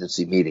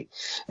 emergency meeting.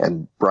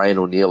 And Brian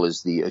O'Neill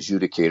is the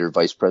adjudicator,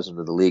 vice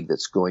president of the league,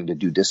 that's going to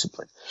do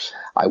discipline.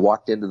 I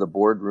walked into the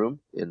boardroom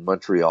in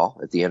Montreal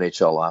at the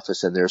NHL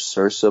office, and there's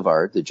Sir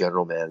Savard, the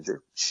general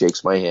manager,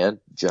 shakes my hand.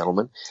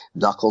 Gentlemen,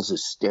 Knuckles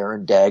is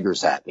staring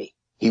daggers at me.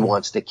 He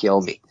wants to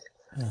kill me.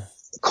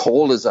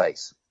 Cold as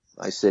ice.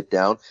 I sit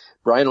down.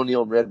 Brian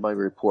O'Neill read my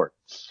report.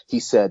 He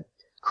said,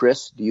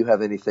 Chris, do you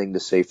have anything to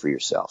say for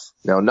yourself?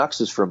 Now, Nux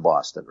is from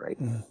Boston, right?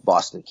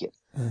 Boston kid.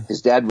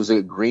 His dad was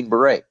a Green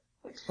Beret.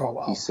 Oh,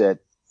 wow. He said,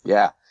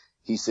 yeah,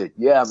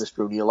 Mr.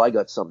 O'Neill, I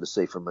got something to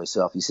say for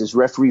myself. He says,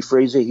 referee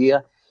Fraser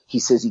here, he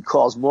says he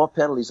calls more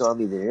penalties on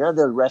me than any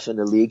other ref in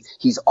the league.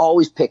 He's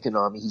always picking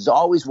on me. He's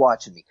always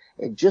watching me.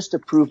 And just to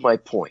prove my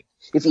point,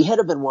 if he had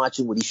been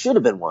watching what he should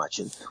have been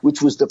watching,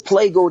 which was the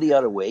play go the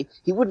other way,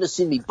 he wouldn't have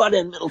seen me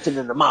butt-end Middleton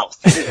in the mouth.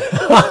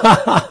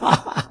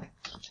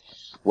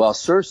 Well,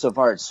 Sir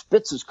Savard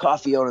spits his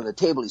coffee out on the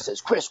table. He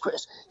says, Chris.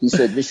 He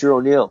said, Mr.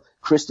 O'Neill,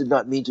 Chris did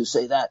not mean to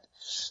say that.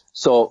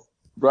 So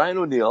Brian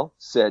O'Neill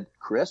said,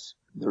 Chris,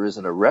 there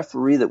isn't a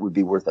referee that would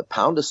be worth a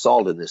pound of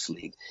salt in this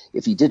league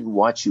if he didn't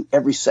watch you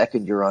every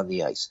second you're on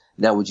the ice.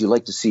 Now, would you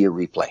like to see a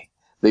replay?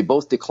 They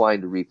both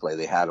declined to replay.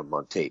 They had him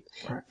on tape.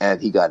 Right.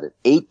 And he got an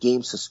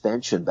 8-game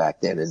suspension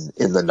back then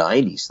in the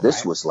 90s.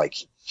 This was like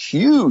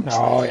huge.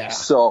 Oh, yeah.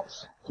 So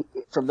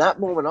from that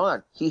moment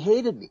on, he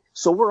hated me.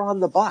 So we're on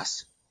the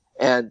bus,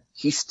 and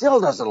he still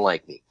doesn't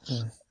like me.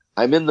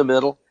 I'm in the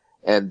middle,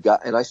 and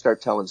I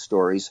start telling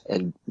stories,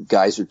 and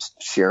guys are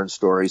sharing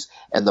stories,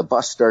 and the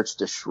bus starts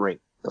to shrink.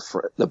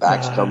 The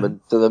back's coming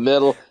to the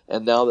middle,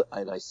 and now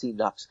I see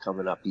Nux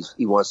coming up.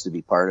 He wants to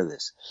be part of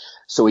this.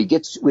 So he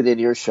gets within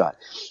earshot,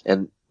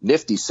 and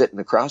Nifty's sitting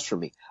across from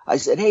me. I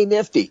said, "Hey,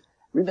 Nifty,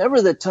 remember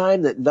the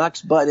time that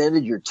Nux butt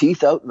ended your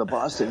teeth out in the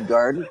Boston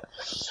Garden?"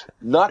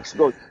 Nux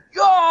goes,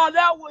 "Oh,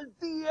 that was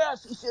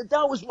BS." He said,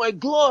 "That was my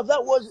glove.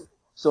 That wasn't."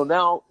 So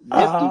now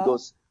Nifty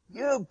goes,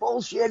 "You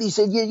bullshit." He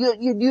said,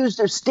 you used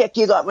their stick.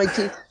 You got my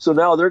teeth. So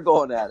now they're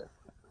going at it.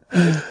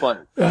 It's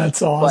funny.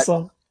 That's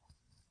awesome. But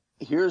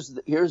here's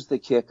the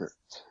kicker.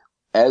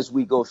 As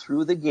we go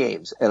through the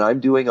games, and I'm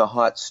doing a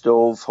hot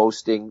stove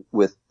hosting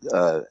with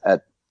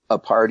at a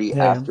party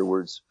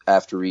afterwards,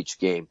 after each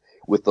game,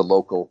 with the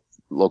local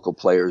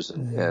players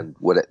and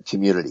what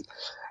community.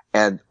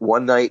 And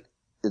one night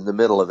in the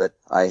middle of it,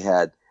 I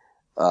had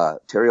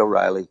Terry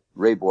O'Reilly,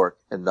 Ray Bourque,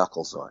 and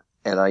Knuckles on,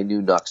 and I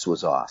knew Nux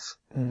was off.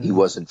 He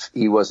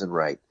wasn't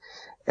right.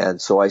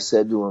 And so I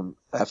said to him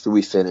after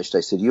we finished,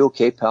 I said, "You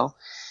okay, pal?"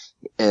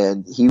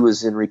 And he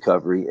was in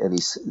recovery, and he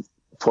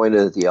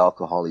pointed at the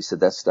alcohol. He said,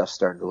 "That stuff's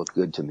starting to look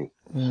good to me."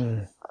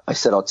 I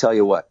said, "I'll tell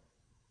you what,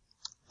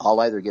 I'll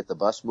either get the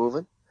bus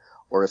moving,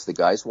 or if the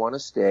guys want to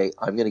stay,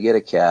 I'm going to get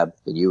a cab,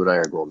 and you and I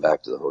are going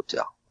back to the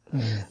hotel."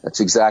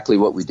 That's exactly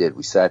what we did.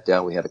 We sat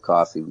down, we had a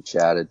coffee, we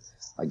chatted.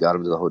 I got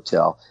him to the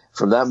hotel.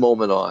 From that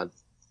moment on,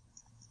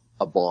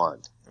 a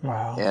bond.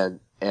 Wow.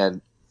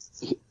 And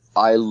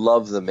I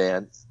love the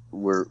man.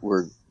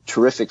 We're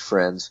terrific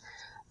friends.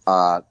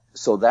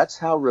 So that's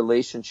how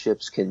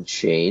relationships can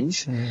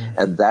change.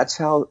 And that's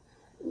how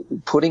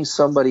putting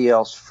somebody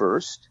else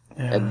first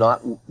and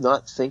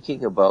not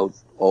thinking about,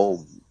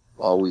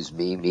 always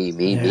me.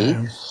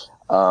 It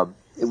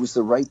was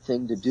the right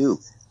thing to do.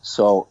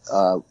 So,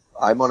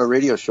 I'm on a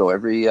radio show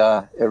every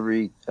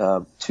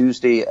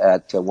Tuesday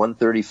at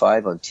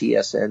 1:35 on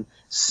TSN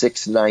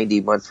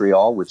 690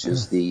 Montreal, which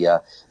is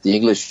the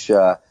English,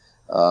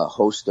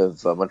 host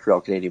of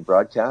Montreal Canadian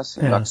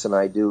Broadcast. Nux and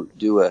I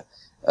do a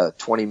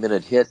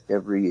 20-minute hit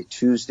every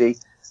Tuesday.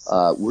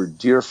 We're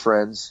dear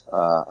friends.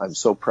 I'm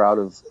so proud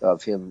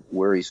of him,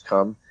 where he's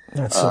come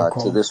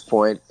to this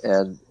point,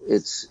 and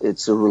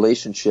it's a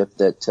relationship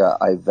that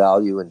I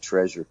value and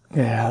treasure.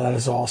 Yeah, that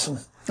is awesome.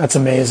 That's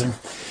amazing.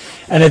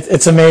 And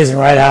it's amazing,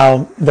 right,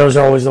 how those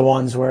are always the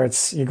ones where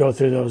you go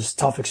through those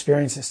tough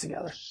experiences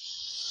together.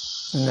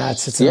 And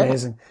it's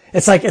amazing.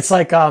 It's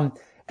like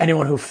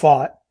anyone who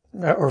fought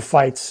or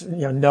fights,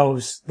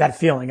 knows that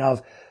feeling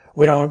of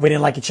we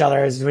didn't like each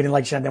other, and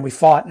then we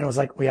fought, and it was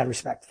like we had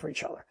respect for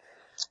each other.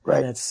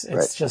 Right. And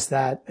it's just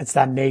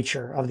that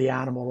nature of the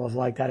animal, of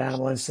like that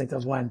animal instinct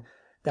of when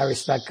that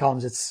respect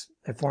comes,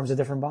 it forms a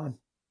different bond.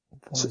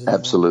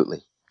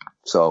 Absolutely.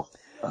 So,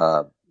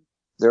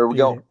 there we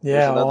go.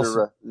 Yeah.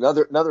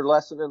 Another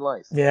lesson in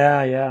life.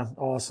 Yeah.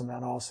 Awesome,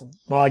 man. Awesome.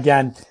 Well,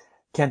 again,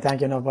 can't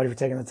thank you enough, buddy, for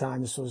taking the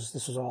time. This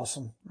was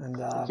awesome. And,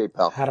 okay,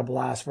 pal. Had a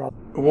blast, bro.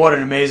 What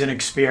an amazing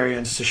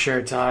experience to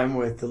share time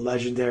with the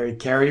legendary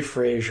Kerry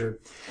Fraser.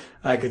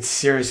 I could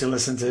seriously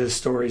listen to his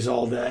stories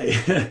all day.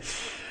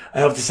 I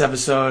hope this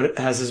episode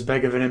has as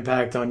big of an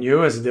impact on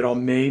you as it did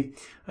on me.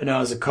 I know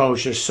as a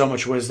coach, there's so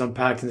much wisdom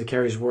packed into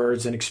Kerry's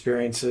words and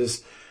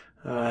experiences.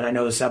 And I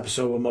know this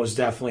episode will most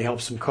definitely help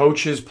some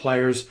coaches,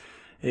 players,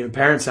 and even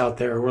parents out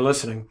there who are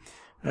listening.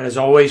 And as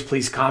always,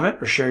 please comment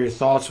or share your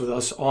thoughts with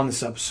us on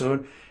this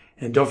episode.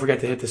 And don't forget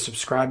to hit the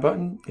subscribe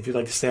button if you'd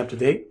like to stay up to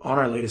date on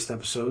our latest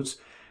episodes.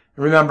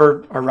 And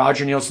remember, our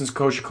Roger Nielsen's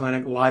Coach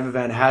Clinic live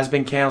event has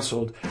been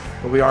canceled,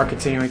 but we are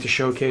continuing to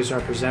showcase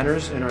our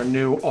presenters in our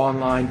new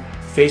online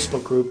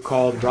Facebook group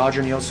called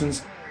Roger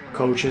Nielsen's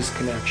Coaches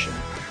Connection.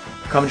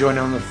 Come join in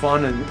on the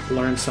fun and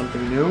learn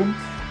something new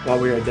while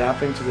we are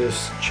adapting to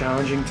this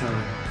challenging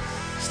time.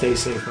 Stay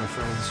safe, my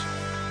friends.